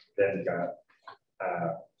 that then got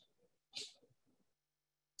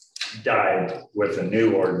died with a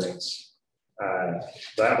new ordinance.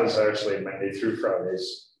 That was actually Monday through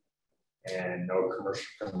Fridays and no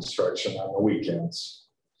commercial construction on the weekends.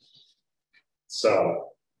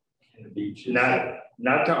 So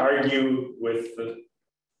not to argue with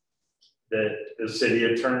the city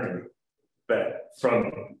attorney, but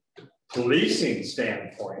from policing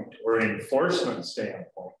standpoint or enforcement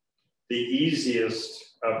standpoint, the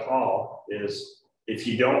easiest of all is if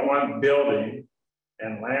you don't want building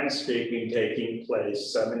and landscaping taking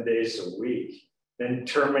place 7 days a week, then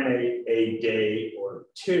terminate a day or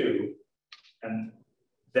two and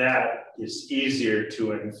that is easier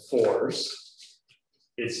to enforce.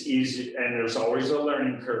 It's easy, and there's always a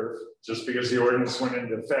learning curve. Just because the ordinance went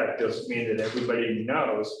into effect doesn't mean that everybody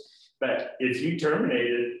knows. But if you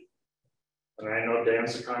terminated, and I know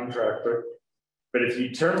Dan's a contractor, but if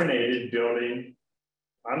you terminated building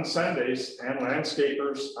on Sundays and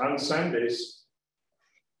landscapers on Sundays,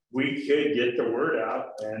 we could get the word out,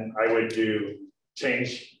 and I would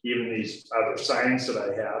change even these other signs that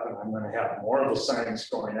I have, and I'm going to have more of the signs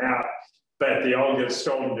going out, but they all get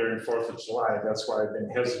stolen during 4th of July. That's why I've been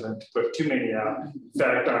hesitant to put too many out. In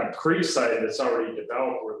fact, on Creekside, that's already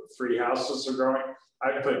developed where the 3 houses are going,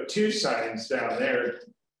 I put 2 signs down there,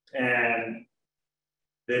 and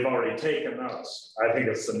they've already taken those. I think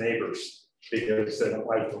it's the neighbors because they don't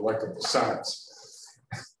like the look of the signs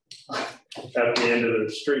at the end of their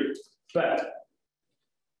street. But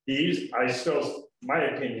these, my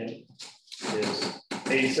opinion is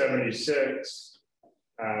 876,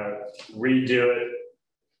 redo it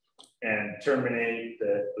and terminate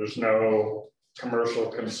that there's no commercial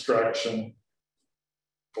construction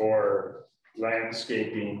or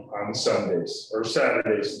landscaping on Sundays or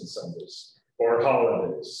Saturdays and Sundays or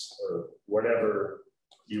holidays or whatever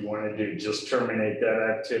you want to do. Just terminate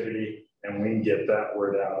that activity and we can get that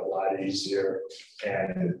word out a lot easier.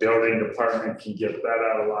 And the building department can get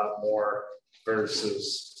that out a lot more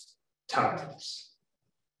versus times.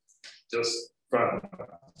 Just from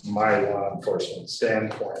my law enforcement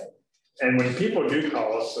standpoint. And when people do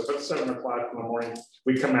call us, if it's 7 o'clock in the morning,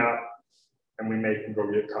 we come out and we make them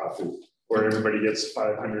go get coffee, where everybody gets a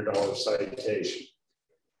 $500 citation.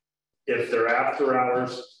 If they're after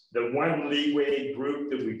hours, the one leeway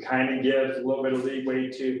group that we kind of give a little bit of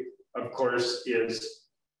leeway to, of course, is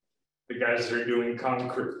the guys that are doing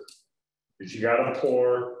concrete. Because you got to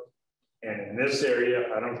pour, and in this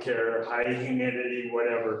area, I don't care, high humidity,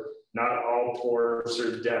 whatever, not all pours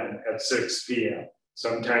are done at 6 p.m.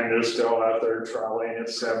 Sometimes they're still out there trolleying at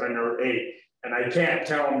 7 or 8, and I can't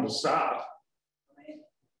tell them to stop.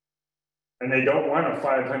 And they don't want a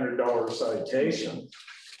 $500 citation.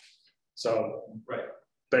 So, right.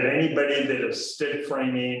 But anybody that is stick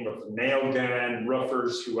framing with a nail gun,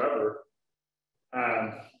 roofers, whoever,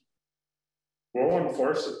 we'll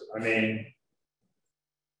enforce it. I mean,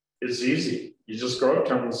 it's easy. You just go up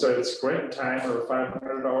to them and say it's quitting time or a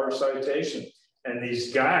 $500 citation. And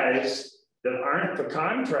these guys that aren't the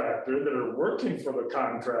contractor, that are working for the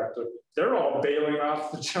contractor, they're all bailing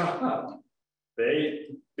off the job.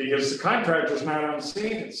 Because the contractor's not on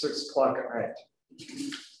scene at 6 o'clock at night.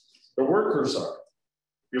 The workers are.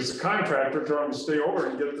 Because the contractor told them to stay over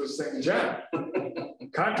and get this thing done.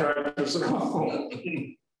 Contractors at home.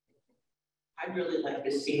 I'd really like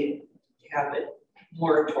to see it have a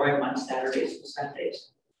moratorium on Saturdays and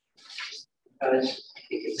Sundays. Because I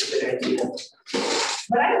think it's a good idea.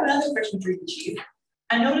 But I have another question for you, Chief.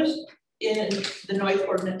 I noticed in the noise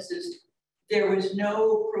ordinances, there was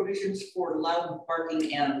no provisions for loud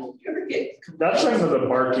barking animals. Do you ever get complaints? That's under the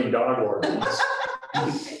barking dog ordinance.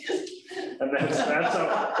 And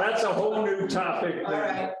that's a whole new topic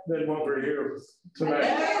than what we're here tonight.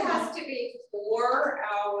 There has to be 4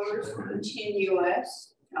 hours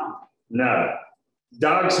continuous. No.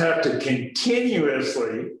 Dogs have to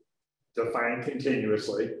continuously, define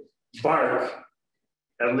continuously, bark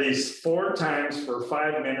at least 4 times for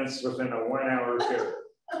 5 minutes within a 1 hour period.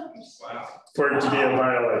 Wow. For it to be a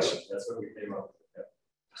violation. That's what we came up with.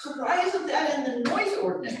 So why isn't that in the noise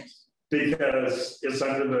ordinance? Because it's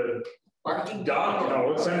under the barking dog.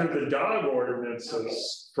 No, it's under the dog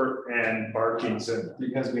ordinances and barking's in it.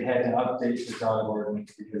 Because we had to update the dog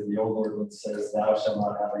ordinance because the old ordinance says thou shalt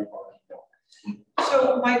not have a barking dog.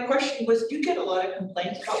 So my question was, do you get a lot of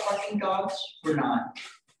complaints about barking dogs or not?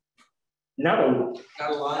 No.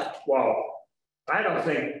 Not a lot? Well, I don't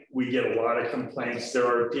think we get a lot of complaints. There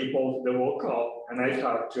are people that will call and I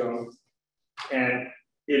talk to them. And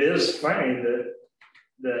it is funny that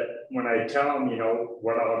when I tell them, you know,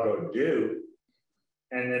 what I'll go do,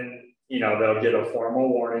 and then, you know, they'll get a formal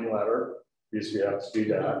warning letter because we have to do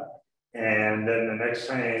that. And then the next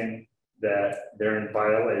time that they're in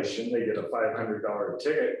violation, they get a $500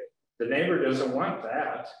 ticket. The neighbor doesn't want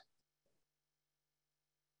that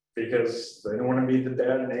because they don't want to be the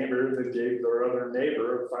bad neighbor that gave their other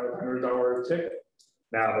neighbor a $500 ticket.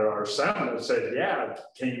 Now there are some that said, yeah,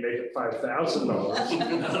 can you make it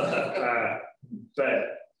 $5,000?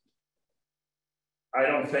 But I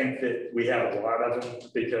don't think that we have a lot of them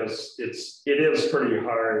because it is pretty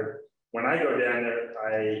hard. When I go down there,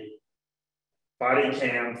 I body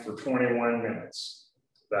cam for 21 minutes.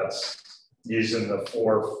 That's using the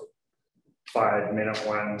 4 5 minute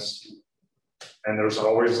ones. And there's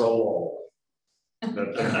always a lull.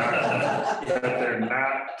 that they're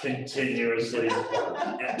not continuously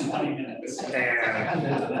applied. At 20 minutes.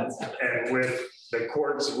 And with the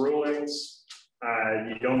court's rulings,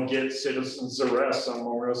 you don't get citizens arrests on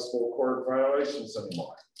municipal court violations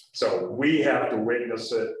anymore. So we have to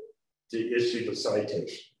witness it to issue the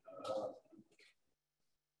citation.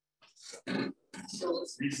 So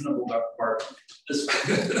it's reasonable part. This,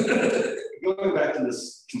 going back to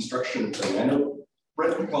this construction thing, I know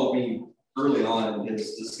Brett called me early on in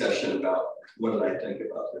his discussion about what did I think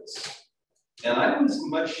about this. And I was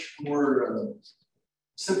much more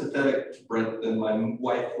sympathetic to Brent than my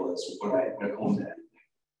wife was when I went home that evening.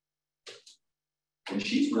 And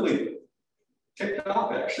she's really ticked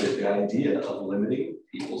off actually at the idea of limiting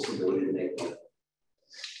people's ability to make money.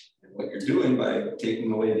 And what you're doing by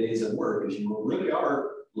taking away days at work is you really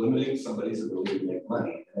are limiting somebody's ability to make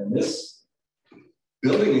money. And this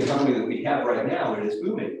building economy that we have right now, it is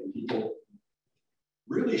booming. And people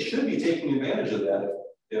really should be taking advantage of that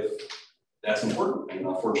if that's important. And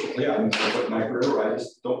unfortunately, I'm in my career where I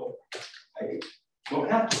don't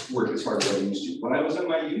have to work as hard as I used to. When I was in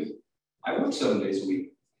my youth, I worked 7 days a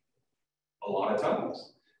week. A lot of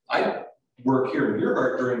times. I work here in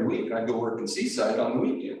Earhart during the week, and I'd go work in Seaside on the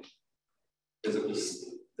weekend. Because it was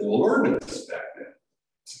the old ordinance back then.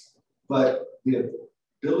 But the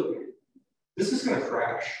ability, this is going to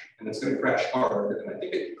crash, and it's going to crash hard, and I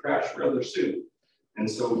think it could crash rather soon. And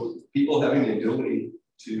so people having the ability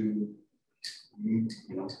to,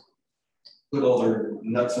 put all their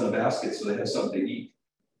nuts in a basket so they have something to eat.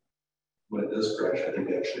 When it does crash, I think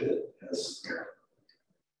actually it has merit.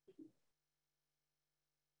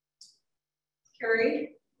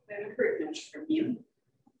 Carrie, I haven't heard much from you.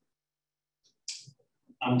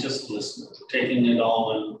 I'm just listening, taking it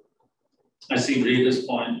all in. I see Rita's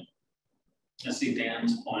point. I see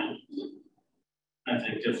Dan's point. I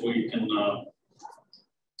think if we can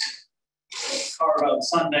carve out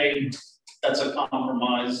Sunday, that's a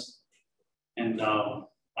compromise. And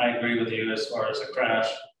I agree with you as far as a crash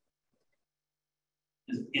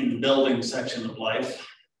in the building section of life.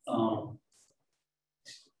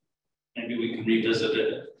 Maybe we can revisit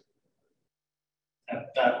it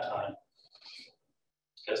at that time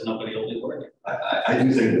because nobody will be working. I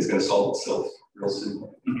do think it's going to solve itself real soon.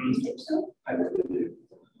 You think so? I really do.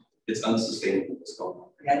 It's unsustainable what's going on.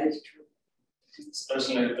 That is true.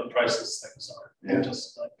 Especially if the prices things are. Yeah.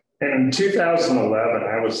 Just like. And in 2011,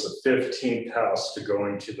 I was the 15th house to go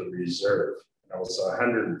into the reserve. That was a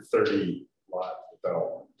 130 lot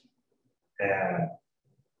development.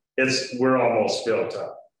 And we're almost built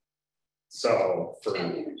up. So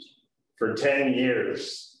for 10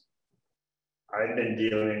 years, I've been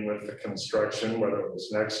dealing with the construction, whether it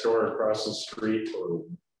was next door, across the street, or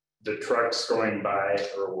the trucks going by,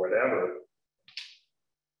 or whatever.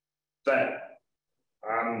 But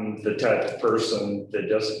I'm the type of person that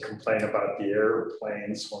doesn't complain about the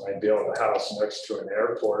airplanes when I build a house next to an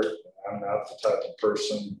airport. I'm not the type of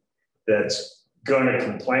person that's going to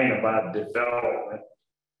complain about development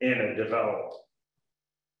in a development.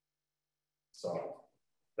 So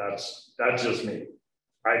that's just me.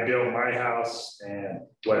 I built my house, and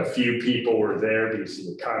when a few people were there because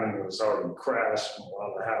the economy was already crashed and a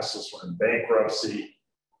lot of the houses were in bankruptcy,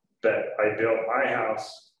 but I built my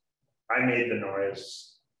house, I made the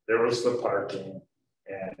noise, there was the parking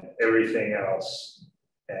and everything else.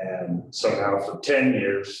 And so now for 10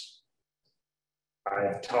 years,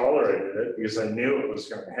 I've tolerated it because I knew it was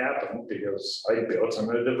going to happen because I built in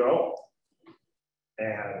a development.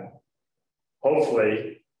 And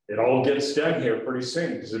hopefully it all gets done here pretty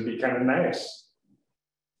soon because it'd be kind of nice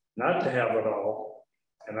not to have it all.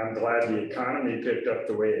 And I'm glad the economy picked up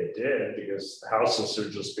the way it did because the houses are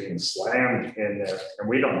just being slammed in there and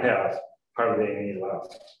we don't have hardly any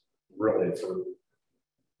left really for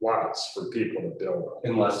lots for people to build on.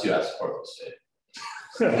 Unless you ask Portland State.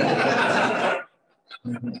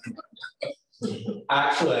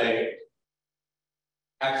 Actually,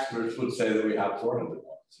 experts would say that we have 400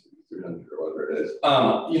 lots, 300 or whatever it is.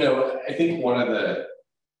 I think one of the,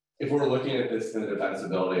 if we're looking at this in the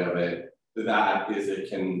defensibility of it, that is a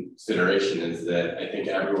consideration is that I think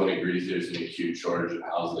everyone agrees there's an acute shortage of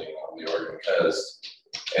housing on the Oregon coast.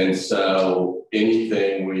 And so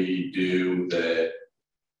anything we do that,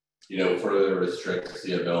 further restricts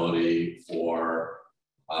the ability for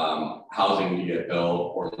housing to get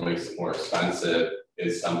built or makes it more expensive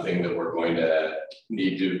is something that we're going to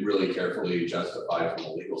need to really carefully justify from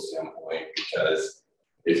a legal standpoint, because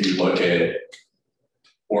if you look at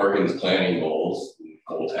Oregon's planning goals,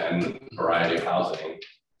 goal 10, variety of housing,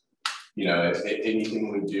 if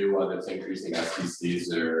anything we do, whether it's increasing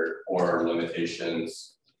SPCs or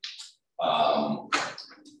limitations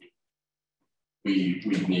we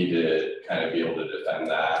need to kind of be able to defend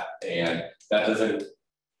that, and that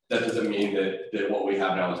doesn't mean that what we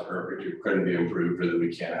have now is perfect. It couldn't be improved, or that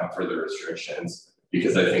we can't have further restrictions,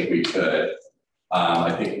 because I think we could.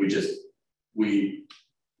 I think we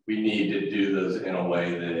need to do those in a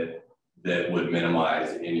way that would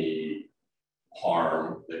minimize any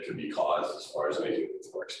harm that could be caused as far as making things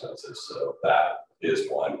more expensive. So that is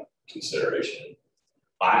one consideration.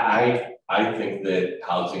 I think that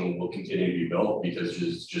housing will continue to be built because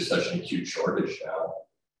there's just such an acute shortage now.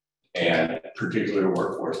 And particularly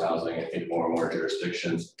workforce housing, I think more and more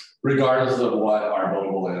jurisdictions, regardless of what our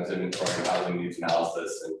buildable lands inventory and housing needs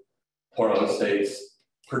analysis and Portland State's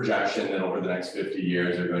projection that over the next 50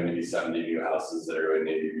 years are going to be 70 new houses that are going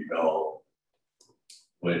to need to be built,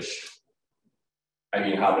 which, I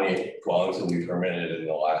mean, how many dwellings have we permitted in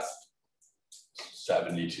the last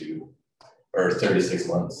 72 or 36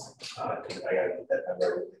 months? I gotta get that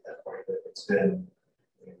number at that point, but it's been,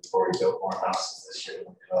 we've already built more houses this year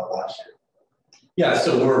than we did last year. Yeah, so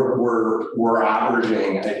we're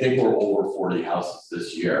averaging, I think we're over 40 houses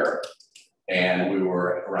this year, and we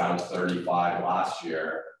were around 35 last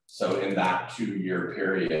year. So in that 2-year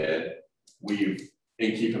period, and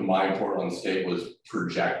keep in mind, Portland State was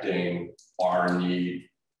projecting our need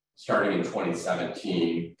starting in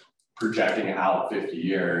 2017, projecting out 50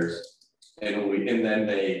 years, and then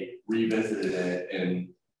they revisited it and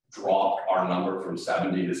dropped our number from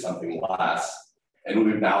 70 to something less, and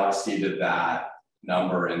we've now exceeded that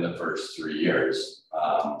number in the first 3 years.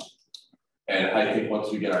 And I think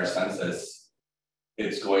once we get our census,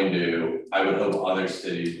 it's going to, I would hope other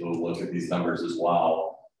cities will look at these numbers as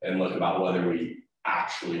well and look about whether we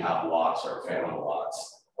actually have lots or phantom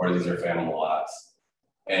lots, or these are phantom lots,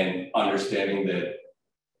 and understanding that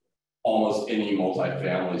almost any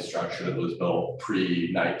multifamily structure that was built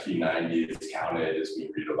pre-1990 is counted as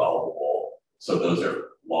being redevelopable. So those are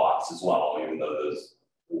lots as well, even though those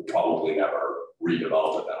will probably never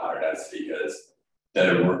redevelop at that higher density because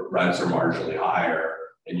the rents are marginally higher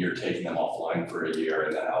and you're taking them offline for a year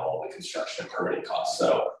and then have all the construction and permitting costs.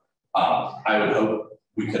 So I would hope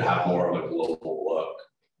we could have more of a global look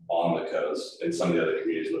on the coast, and some of the other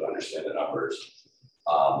communities would understand the numbers.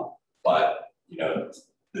 But you know,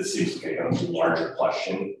 this seems to be a larger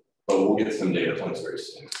question, but we'll get some data points very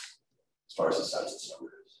soon as far as the census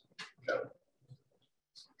numbers. Okay.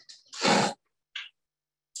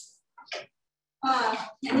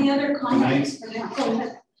 Any other comments? Go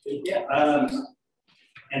ahead. Yeah,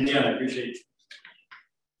 and yeah, I appreciate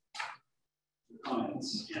the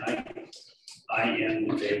comments. And I am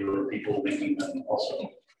in favor of people making them also.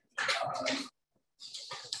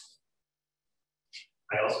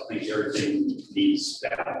 I also think everything needs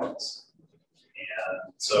balance.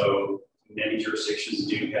 And so many jurisdictions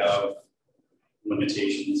do have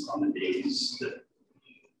limitations on the days that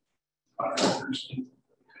contractors can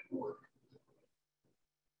work.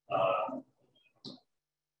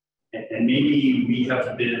 And maybe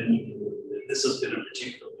this has been a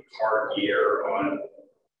particularly hard year on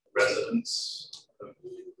residents.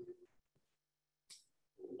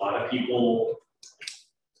 A lot of people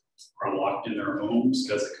are locked in their homes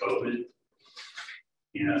because of COVID.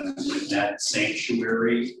 And that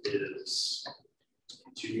sanctuary is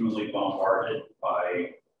continually bombarded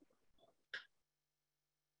by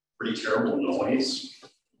pretty terrible noise.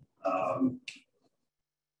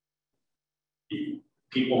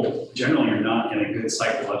 People generally are not in a good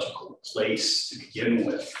psychological place to begin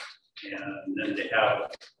with. And then they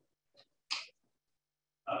have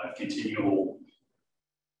continual,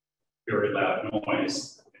 very loud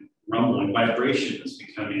noise. Rumbling, vibration is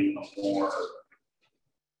becoming a more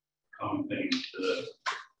common thing.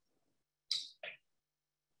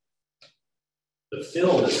 The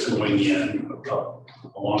fill that's going in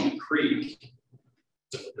along the creek,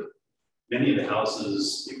 many of the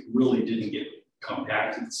houses really didn't get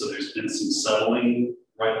compacted, so there's been some settling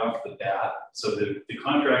right off the bat. So the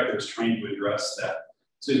contractor is trying to address that.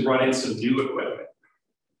 So he's brought in some new equipment,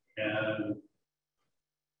 and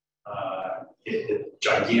a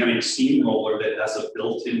gigantic steamroller that has a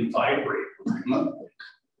built-in vibrator.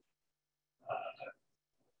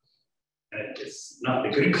 And it's not the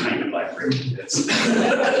good kind of vibrator. It's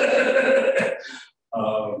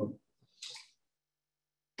so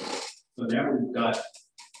now we've got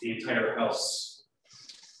the entire house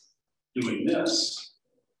doing this,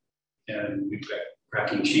 and we've got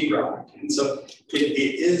cracking sheetrock, and so it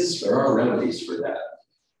is. There are remedies for that.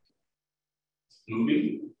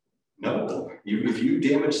 Moving. No, if you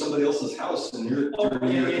damage somebody else's house and you're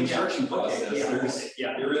during the construction process, there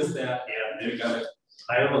is that. Yeah, they've got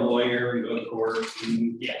I'm a lawyer, we go to court,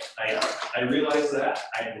 and yeah, I realize that.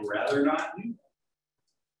 I'd rather not do that.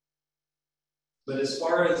 But as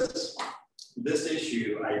far as this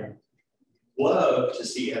issue, I'd love to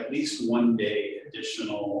see at least one day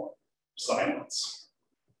additional silence.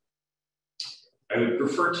 I would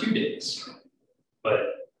prefer 2 days, but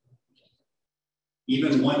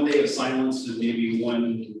even one day of silence and maybe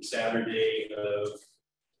one Saturday of,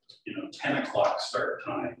 10 o'clock start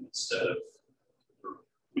time instead of,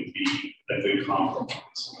 would be a good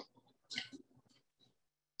compromise.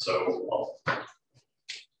 So I'll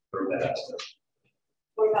throw that out there.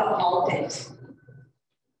 What about holidays?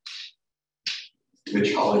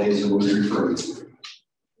 Which holidays are we referring to?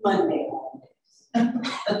 Monday.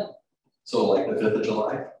 So like the 5th of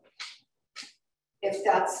July? If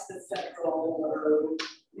that's the federal or. I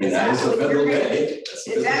mean, that is a federal day.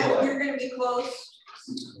 Is that when you're gonna be closed?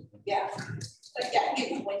 Yeah, but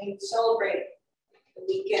yeah, when you celebrate the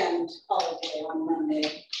weekend holiday on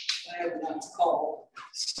Monday, whatever that's called.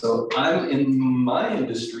 So I'm in my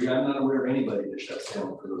industry, I'm not aware of anybody that shuts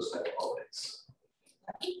down for those type of holidays.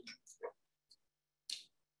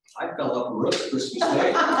 I fell up roast Christmas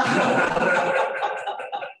Day.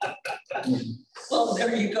 Well,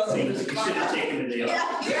 there you go. You should have taken the day off.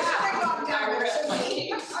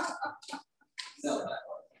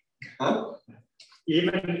 Huh?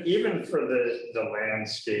 Even for the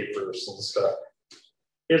landscapers and stuff,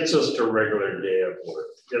 it's just a regular day of work.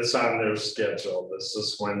 It's on their schedule. This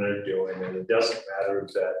is when they're doing it. It doesn't matter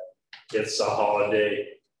that it's a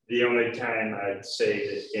holiday. The only time I'd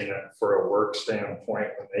say that for a work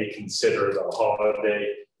standpoint, when they consider it a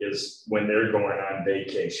holiday, is when they're going on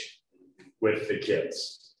vacation with the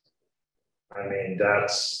kids. I mean,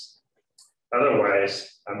 that's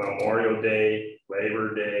otherwise a Memorial Day,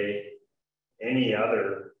 Labor Day, any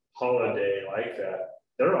other holiday like that,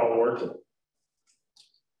 they're all working.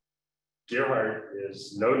 Gerhardt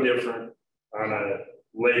is no different on a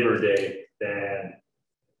Labor Day than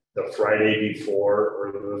the Friday before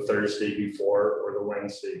or the Thursday before or the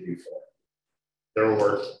Wednesday before. They're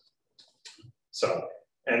working. So,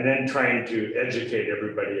 and then trying to educate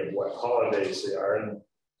everybody of what holidays they are. And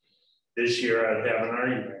this year I'd have an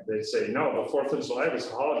argument. They'd say, no, the 4th of July was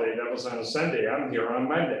a holiday. That was on a Sunday. I'm here on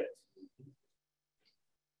Monday.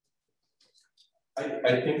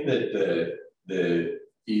 I think that the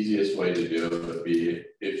easiest way to do it would be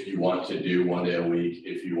if you want to do 1 day a week,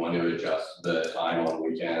 if you want to adjust the time on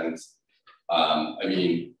weekends. I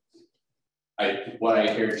mean, what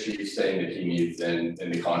I hear Chief saying that he needs and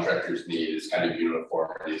the contractors need is kind of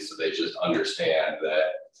uniformity, so they just understand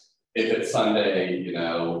that if it's Sunday,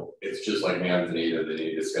 it's just like Manzanita, they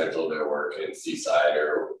need to schedule their work in Seaside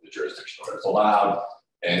or the jurisdiction where it's allowed.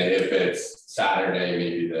 And if it's Saturday,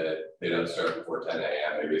 maybe that they don't start before 10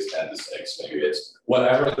 a.m., maybe it's 10 to 6, maybe it's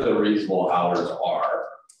whatever the reasonable hours are,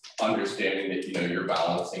 understanding that, you're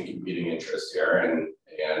balancing competing interests here and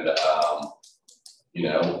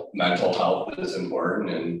mental health is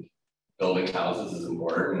important and building houses is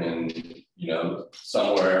important. And,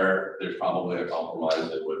 somewhere there's probably a compromise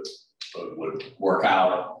that would work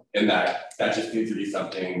out. And that just needs to be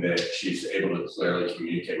something that she's able to clearly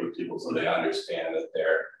communicate with people so they understand that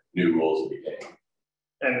their new rules will be taken.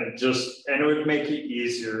 And it would make it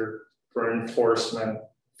easier for enforcement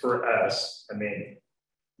for us. I mean,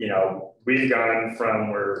 we've gone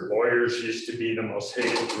from where lawyers used to be the most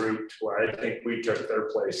hated group to where I think we took their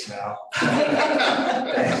place now.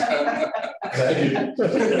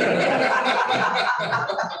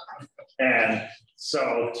 And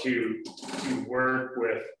so to work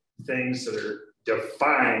with things that are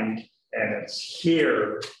defined and it's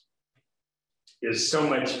here is so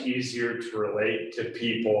much easier to relate to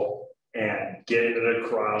people and get it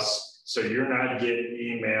across. So you're not getting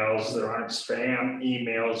emails, there aren't spam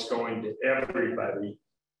emails going to everybody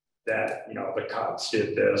that, the cops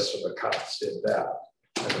did this or the cops did that.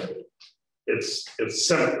 I mean, it's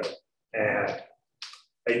simple. And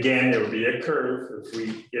again, there will be a curve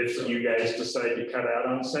if you guys decide to cut out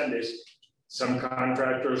on Sundays. Some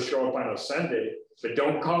contractors show up on a Sunday, but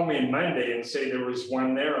don't call me Monday and say there was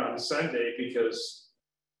one there on Sunday, because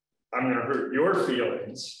I'm going to hurt your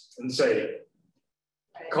feelings and say,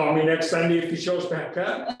 call me next Sunday if he shows back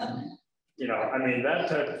up. I mean, that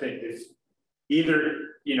type of thing. If either,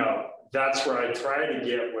 that's where I try to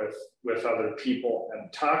get with other people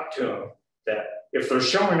and talk to them, that if they're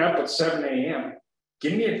showing up at 7 a.m.,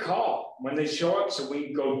 give me a call when they show up so we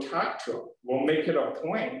can go talk to them. We'll make it a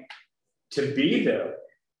point to be there.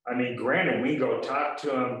 I mean, granted, we go talk to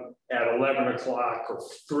them at 11 o'clock or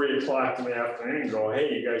 3 o'clock in the afternoon and go, hey,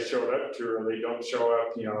 you guys showed up too early. Don't show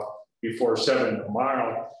up, before 7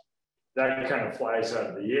 tomorrow. that kind of flies out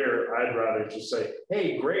of the air. I'd rather just say,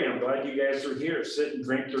 hey, great, I'm glad you guys are here. Sit and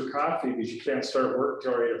drink your coffee because you can't start work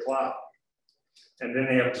till 8 o'clock. And then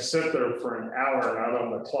they have to sit there for an hour not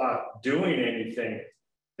on the clock doing anything.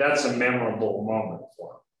 That's a memorable moment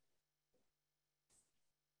for them.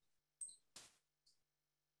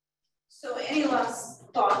 So any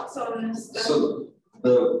last thoughts on this? So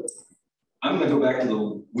I'm gonna go back to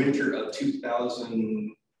the winter of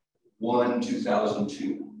 2001,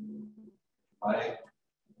 2002. My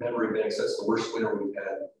memory banks, that's the worst winter we've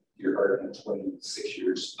had here in 26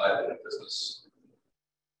 years I've been in business.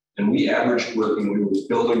 And we averaged working, we were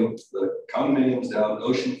building the condominiums down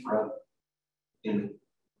oceanfront in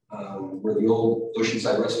where the old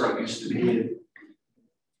Oceanside restaurant used to be.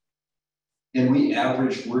 And we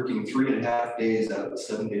averaged working 3.5 days out of a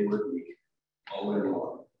 7-day work week all winter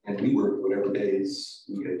long. And we worked whatever days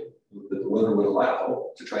that the weather would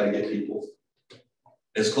allow to try to get people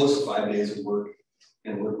as close to 5 days of work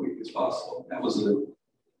and work week as possible. That was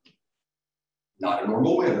not a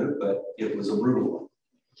normal winter, but it was a brutal one.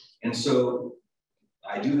 And so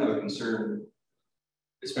I do have a concern,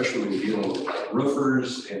 especially when you're dealing with like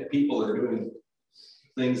roofers and people that are doing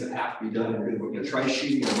things that have to be done. Try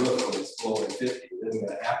sheeting a roof when it's blowing 50, it isn't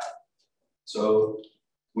gonna happen. So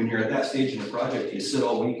when you're at that stage in the project, you sit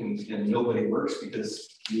all week and nobody works because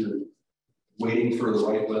you're waiting for the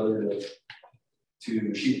right weather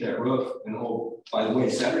to sheet that roof. And oh, by the way,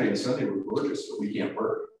 Saturday and Sunday were gorgeous, but we can't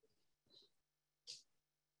work.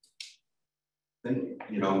 Then,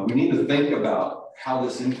 we need to think about how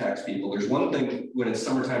this impacts people. There's one thing when it's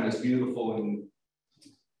summertime, it's beautiful, and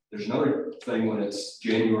there's another thing when it's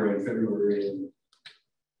January and February and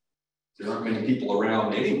there aren't many people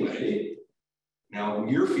around anyway. Now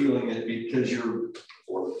you're feeling it because you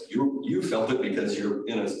felt it because you're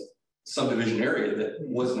in a subdivision area that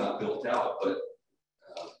was not built out. But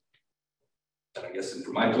I guess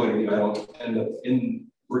from my point of view, I don't end up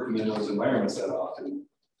working in those environments that often.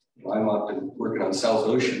 I'm often working on South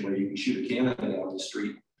Ocean where you can shoot a cannon down the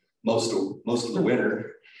street most of the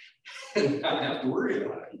winter and not have to worry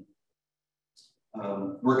about it.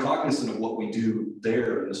 We're cognizant of what we do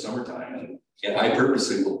there in the summertime, and I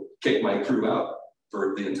purposely will kick my crew out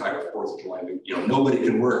for the entire 4th of July. Nobody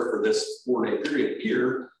can work for this 4-day period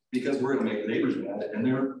here because we're going to make the neighbors mad, and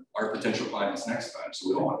they're our potential clients next time, so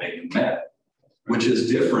we don't want to make them mad, which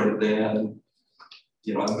is different than,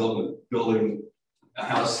 I'm building a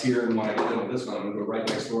house here, and when I get done with this one, I'm going to go right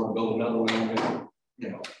next door and build another one.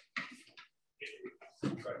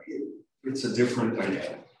 It's a different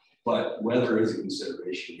dynamic. But weather is a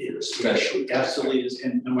consideration here, especially. Absolutely is,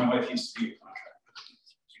 and my wife used to be a contractor.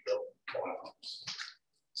 She built a lot of homes.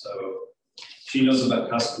 So she knows about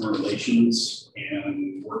customer relations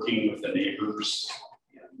and working with the neighbors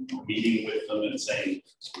and meeting with them and saying,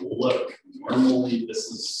 look, normally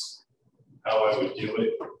this is how I would do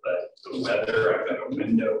it, but the weather, I've got a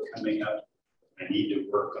window coming up. I need to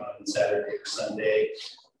work on Saturday or Sunday.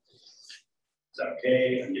 Is that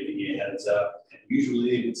okay? I'm giving you a heads up. And usually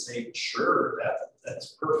they would say, sure,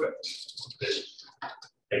 that's perfect.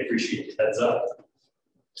 I appreciate the heads up.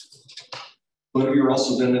 But you're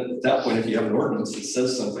also then at that point, if you have an ordinance that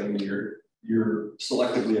says something and you're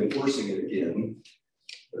selectively enforcing it again,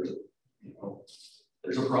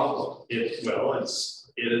 there's a problem.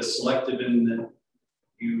 It is selective in that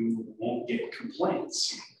you won't get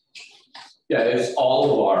complaints. Yeah, it's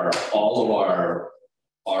all of our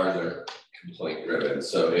ours are complaint driven.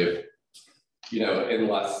 So if,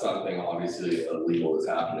 unless something obviously illegal is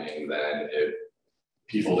happening, then if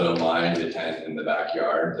people don't mind a tent in the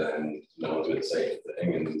backyard, then no one's going to say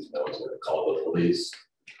anything and no one's going to call the police.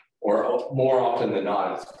 Or more often than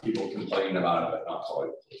not, it's people complaining about it but not calling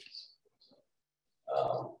the police.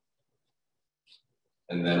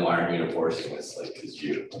 And then why aren't you enforcing this? Like, because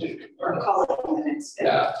you did. Or call it the next day.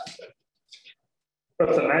 Yeah.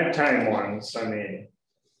 But the nighttime ones,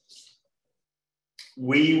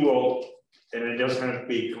 we will, and it doesn't have to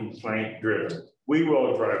be complaint driven, we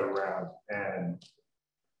will drive around and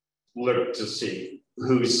look to see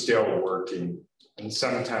who's still working. And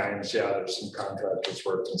sometimes, there's some contractors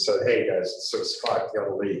working and said, hey guys, it's 6 o'clock, you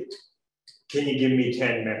gotta leave. Can you give me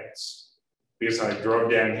 10 minutes? Because I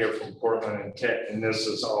drove down here from Portland and this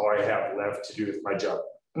is all I have left to do with my job.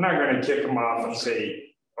 I'm not gonna kick them off and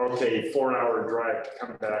say, okay, 4-hour drive to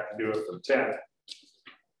come back and do it for 10.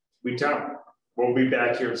 We tell them, we'll be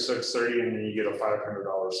back here at 6:30 and then you get a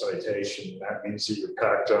 $500 citation. That means that you're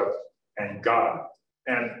packed up and gone.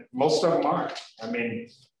 And most of them aren't.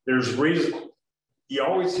 There's reason. You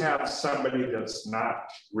always have somebody that's not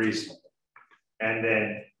reasonable. And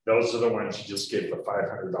then those are the ones you just give the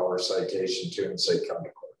 $500 citation to and say, come to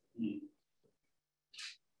court.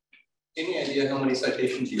 Any idea how many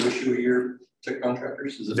citations you issue a year to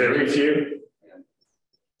contractors? Is it very few? Yeah.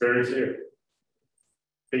 Very few.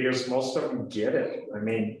 Because most of them get it. I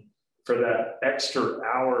mean, for that extra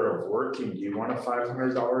hour of working, do you want a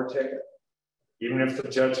 $500 ticket? Even if the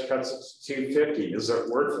judge cuts it to $250, is it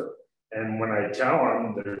worth it? And when I tell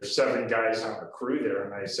them there's 7 guys on a crew there,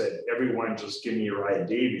 and I said, everyone just give me your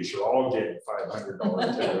ID because you're all getting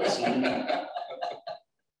 $500 tickets.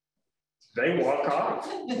 They walk off.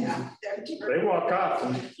 Yeah. They walk off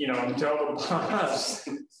and, you know, and tell the boss,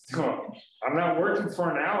 I'm not working for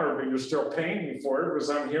an hour, but you're still paying me for it because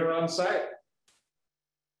I'm here on site.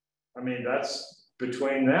 I mean, that's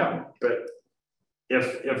between them. But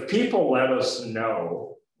if people let us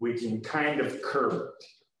know, we can kind of curb it.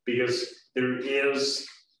 Because there is,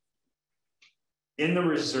 in the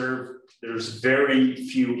reserve, there's very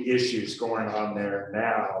few issues going on there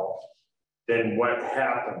now than what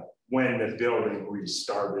happened when the building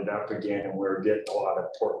restarted up again and we were getting a lot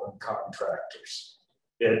of Portland contractors.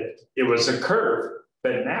 It was a curve,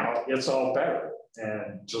 but now it's all better.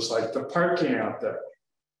 And just like the parking out there,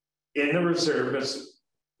 in the reserve, it's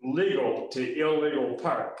legal to illegal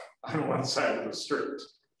park on one side of the street.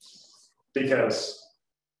 Because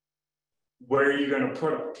where are you going to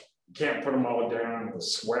put them? You can't put them all down in the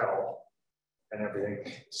swell and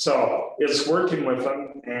everything. So it's working with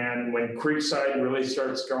them. And when Creekside really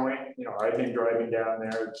starts going, you know, I've been driving down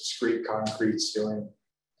there, Discrete Concrete's doing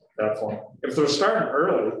that for them. If they're starting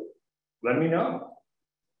early, let me know.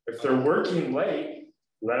 If they're working late,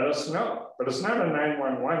 let us know. But it's not a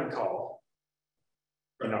 911 call.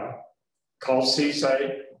 You know, call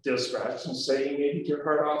Seaside Dispatch and say you need to get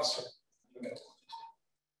hard officer.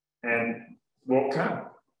 And we'll come.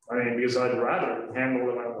 I mean, because I'd rather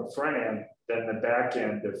handle it on the front end than the back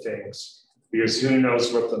end of things, because who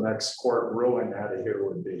knows what the next court ruling out of here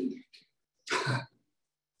would be.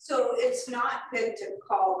 So it's not good to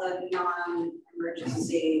call the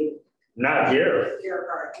non-emergency. Not here.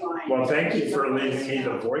 Line. Well, thank you for leaving me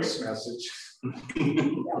the voice message.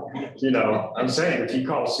 You know, I'm saying if you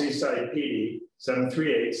call Seaside PD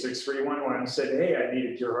 738-6311 and said, hey, I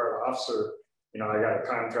need a Pure Heart officer. You know, I got a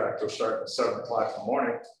contractor starting at 7 o'clock in the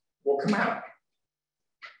morning. We'll come out.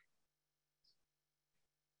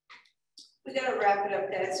 We got to wrap it up,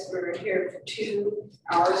 guys. We're here for 2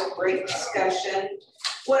 hours of great discussion.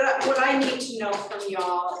 What I need to know from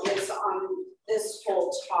y'all is on this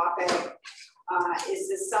whole topic. Is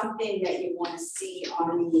this something that you want to see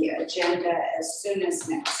on the agenda as soon as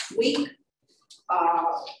next week?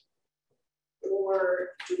 Or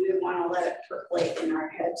do we want to let it percolate in our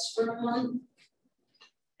heads for a month?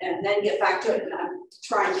 And then get back to it, and I'm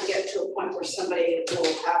trying to get to a point where somebody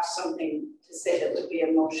will have something to say that would be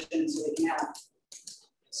a motion so we can have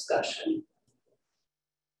discussion.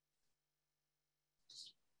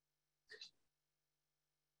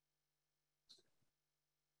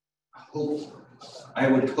 I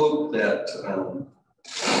would hope that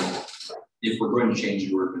if we're going to change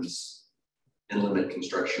the ordinance and limit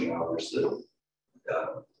construction hours, that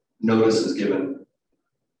notice is given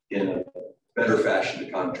in a better fashion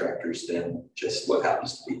to contractors than just what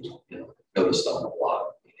happens to be, you know, noticed on the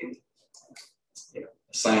block. Meaning, you know,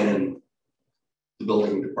 assign in the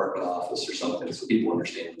building department office or something so people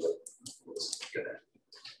understand what's going to happen.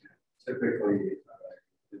 Typically,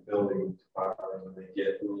 the building department, when they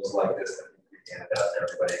get rules like this that we hand out to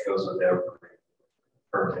everybody, it goes with every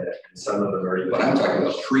permit, and some of them are even. But I'm talking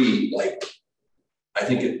about like, I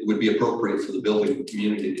think it would be appropriate for the building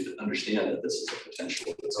community to understand that this is a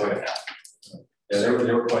potential that's going to happen. Yeah,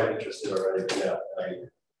 they were quite interested already. Yeah,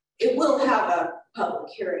 it will have a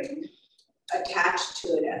public hearing attached to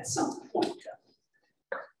it at some point.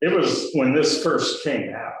 It was when this first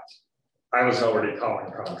came out, I was already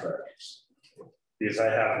calling contractors because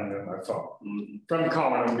I have them in my phone. From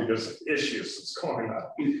calling them because of issues that's going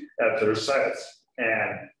on at their sites.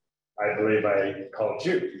 And I believe I called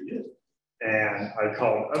you. And I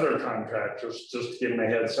called other contractors just to give them a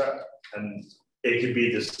heads up. And it could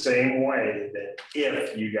be the same way that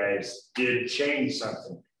if you guys did change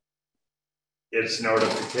something, it's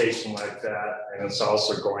notification like that. And it's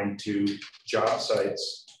also going to job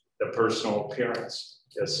sites, the personal appearance.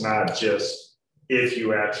 It's not just if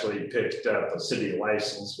you actually picked up a city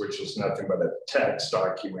license, which is nothing but a text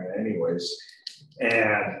document anyways.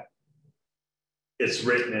 And it's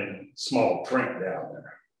written in small print down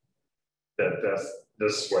there.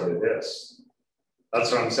 This is what it is.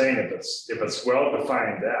 That's what I'm saying. If it's well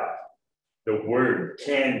defined out, the word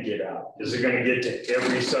can get out. Is it going to get to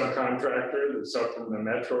every subcontractor that's up in the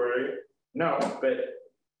metro area? No, but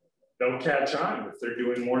they'll catch on if they're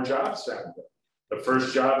doing more jobs down there. The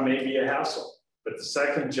first job may be a hassle, but the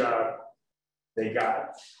second job, they got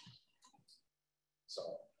it. So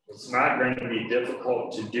it's not going to be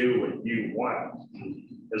difficult to do what you want,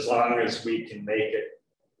 as long as we can make it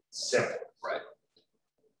simple. Right.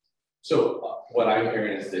 So what I'm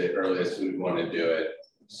hearing is the earliest we want to do it,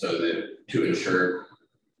 so that to ensure,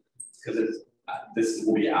 because it's this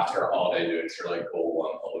will be after a holiday, to ensure like goal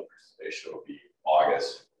 1 public participation will be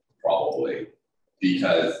August probably,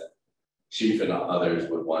 because Chief and others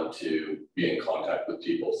would want to be in contact with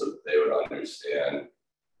people so that they would understand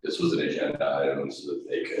this was an agenda item, so that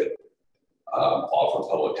they could offer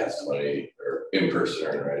public testimony or in person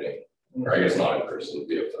or in writing, or I guess not in person,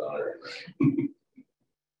 be a phone or in writing.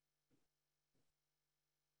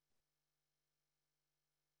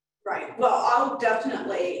 Right, well, I'll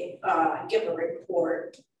definitely give a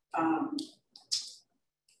report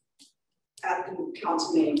at the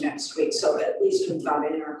council meeting next week, so at least we've got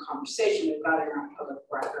it in our conversation, we've got it in our public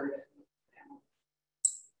record.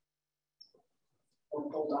 Or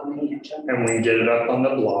hold on the agenda. And we can get it up on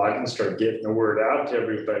the blog and start getting the word out to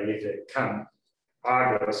everybody that come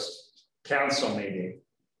August council meeting,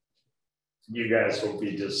 you guys will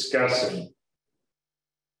be discussing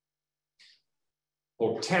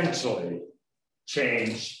potentially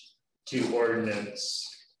change to ordinance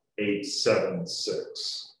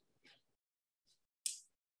 876.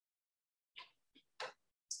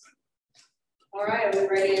 All right, are we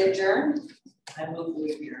ready to adjourn? I move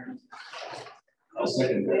we adjourn. I'll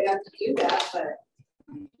second that. We have to do that, but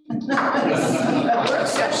work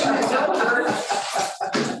session is over.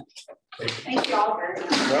 Thank you all very much.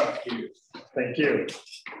 Well, thank you.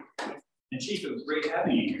 And Chief, it was great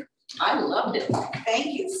having you here. I loved it.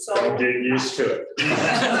 Thank you so I'll much. get used to it.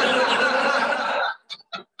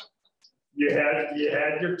 You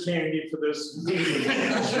had your candy for this meeting.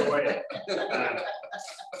 Enjoy it.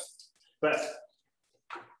 But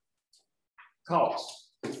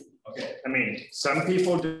calls. Okay. I mean, some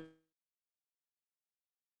people do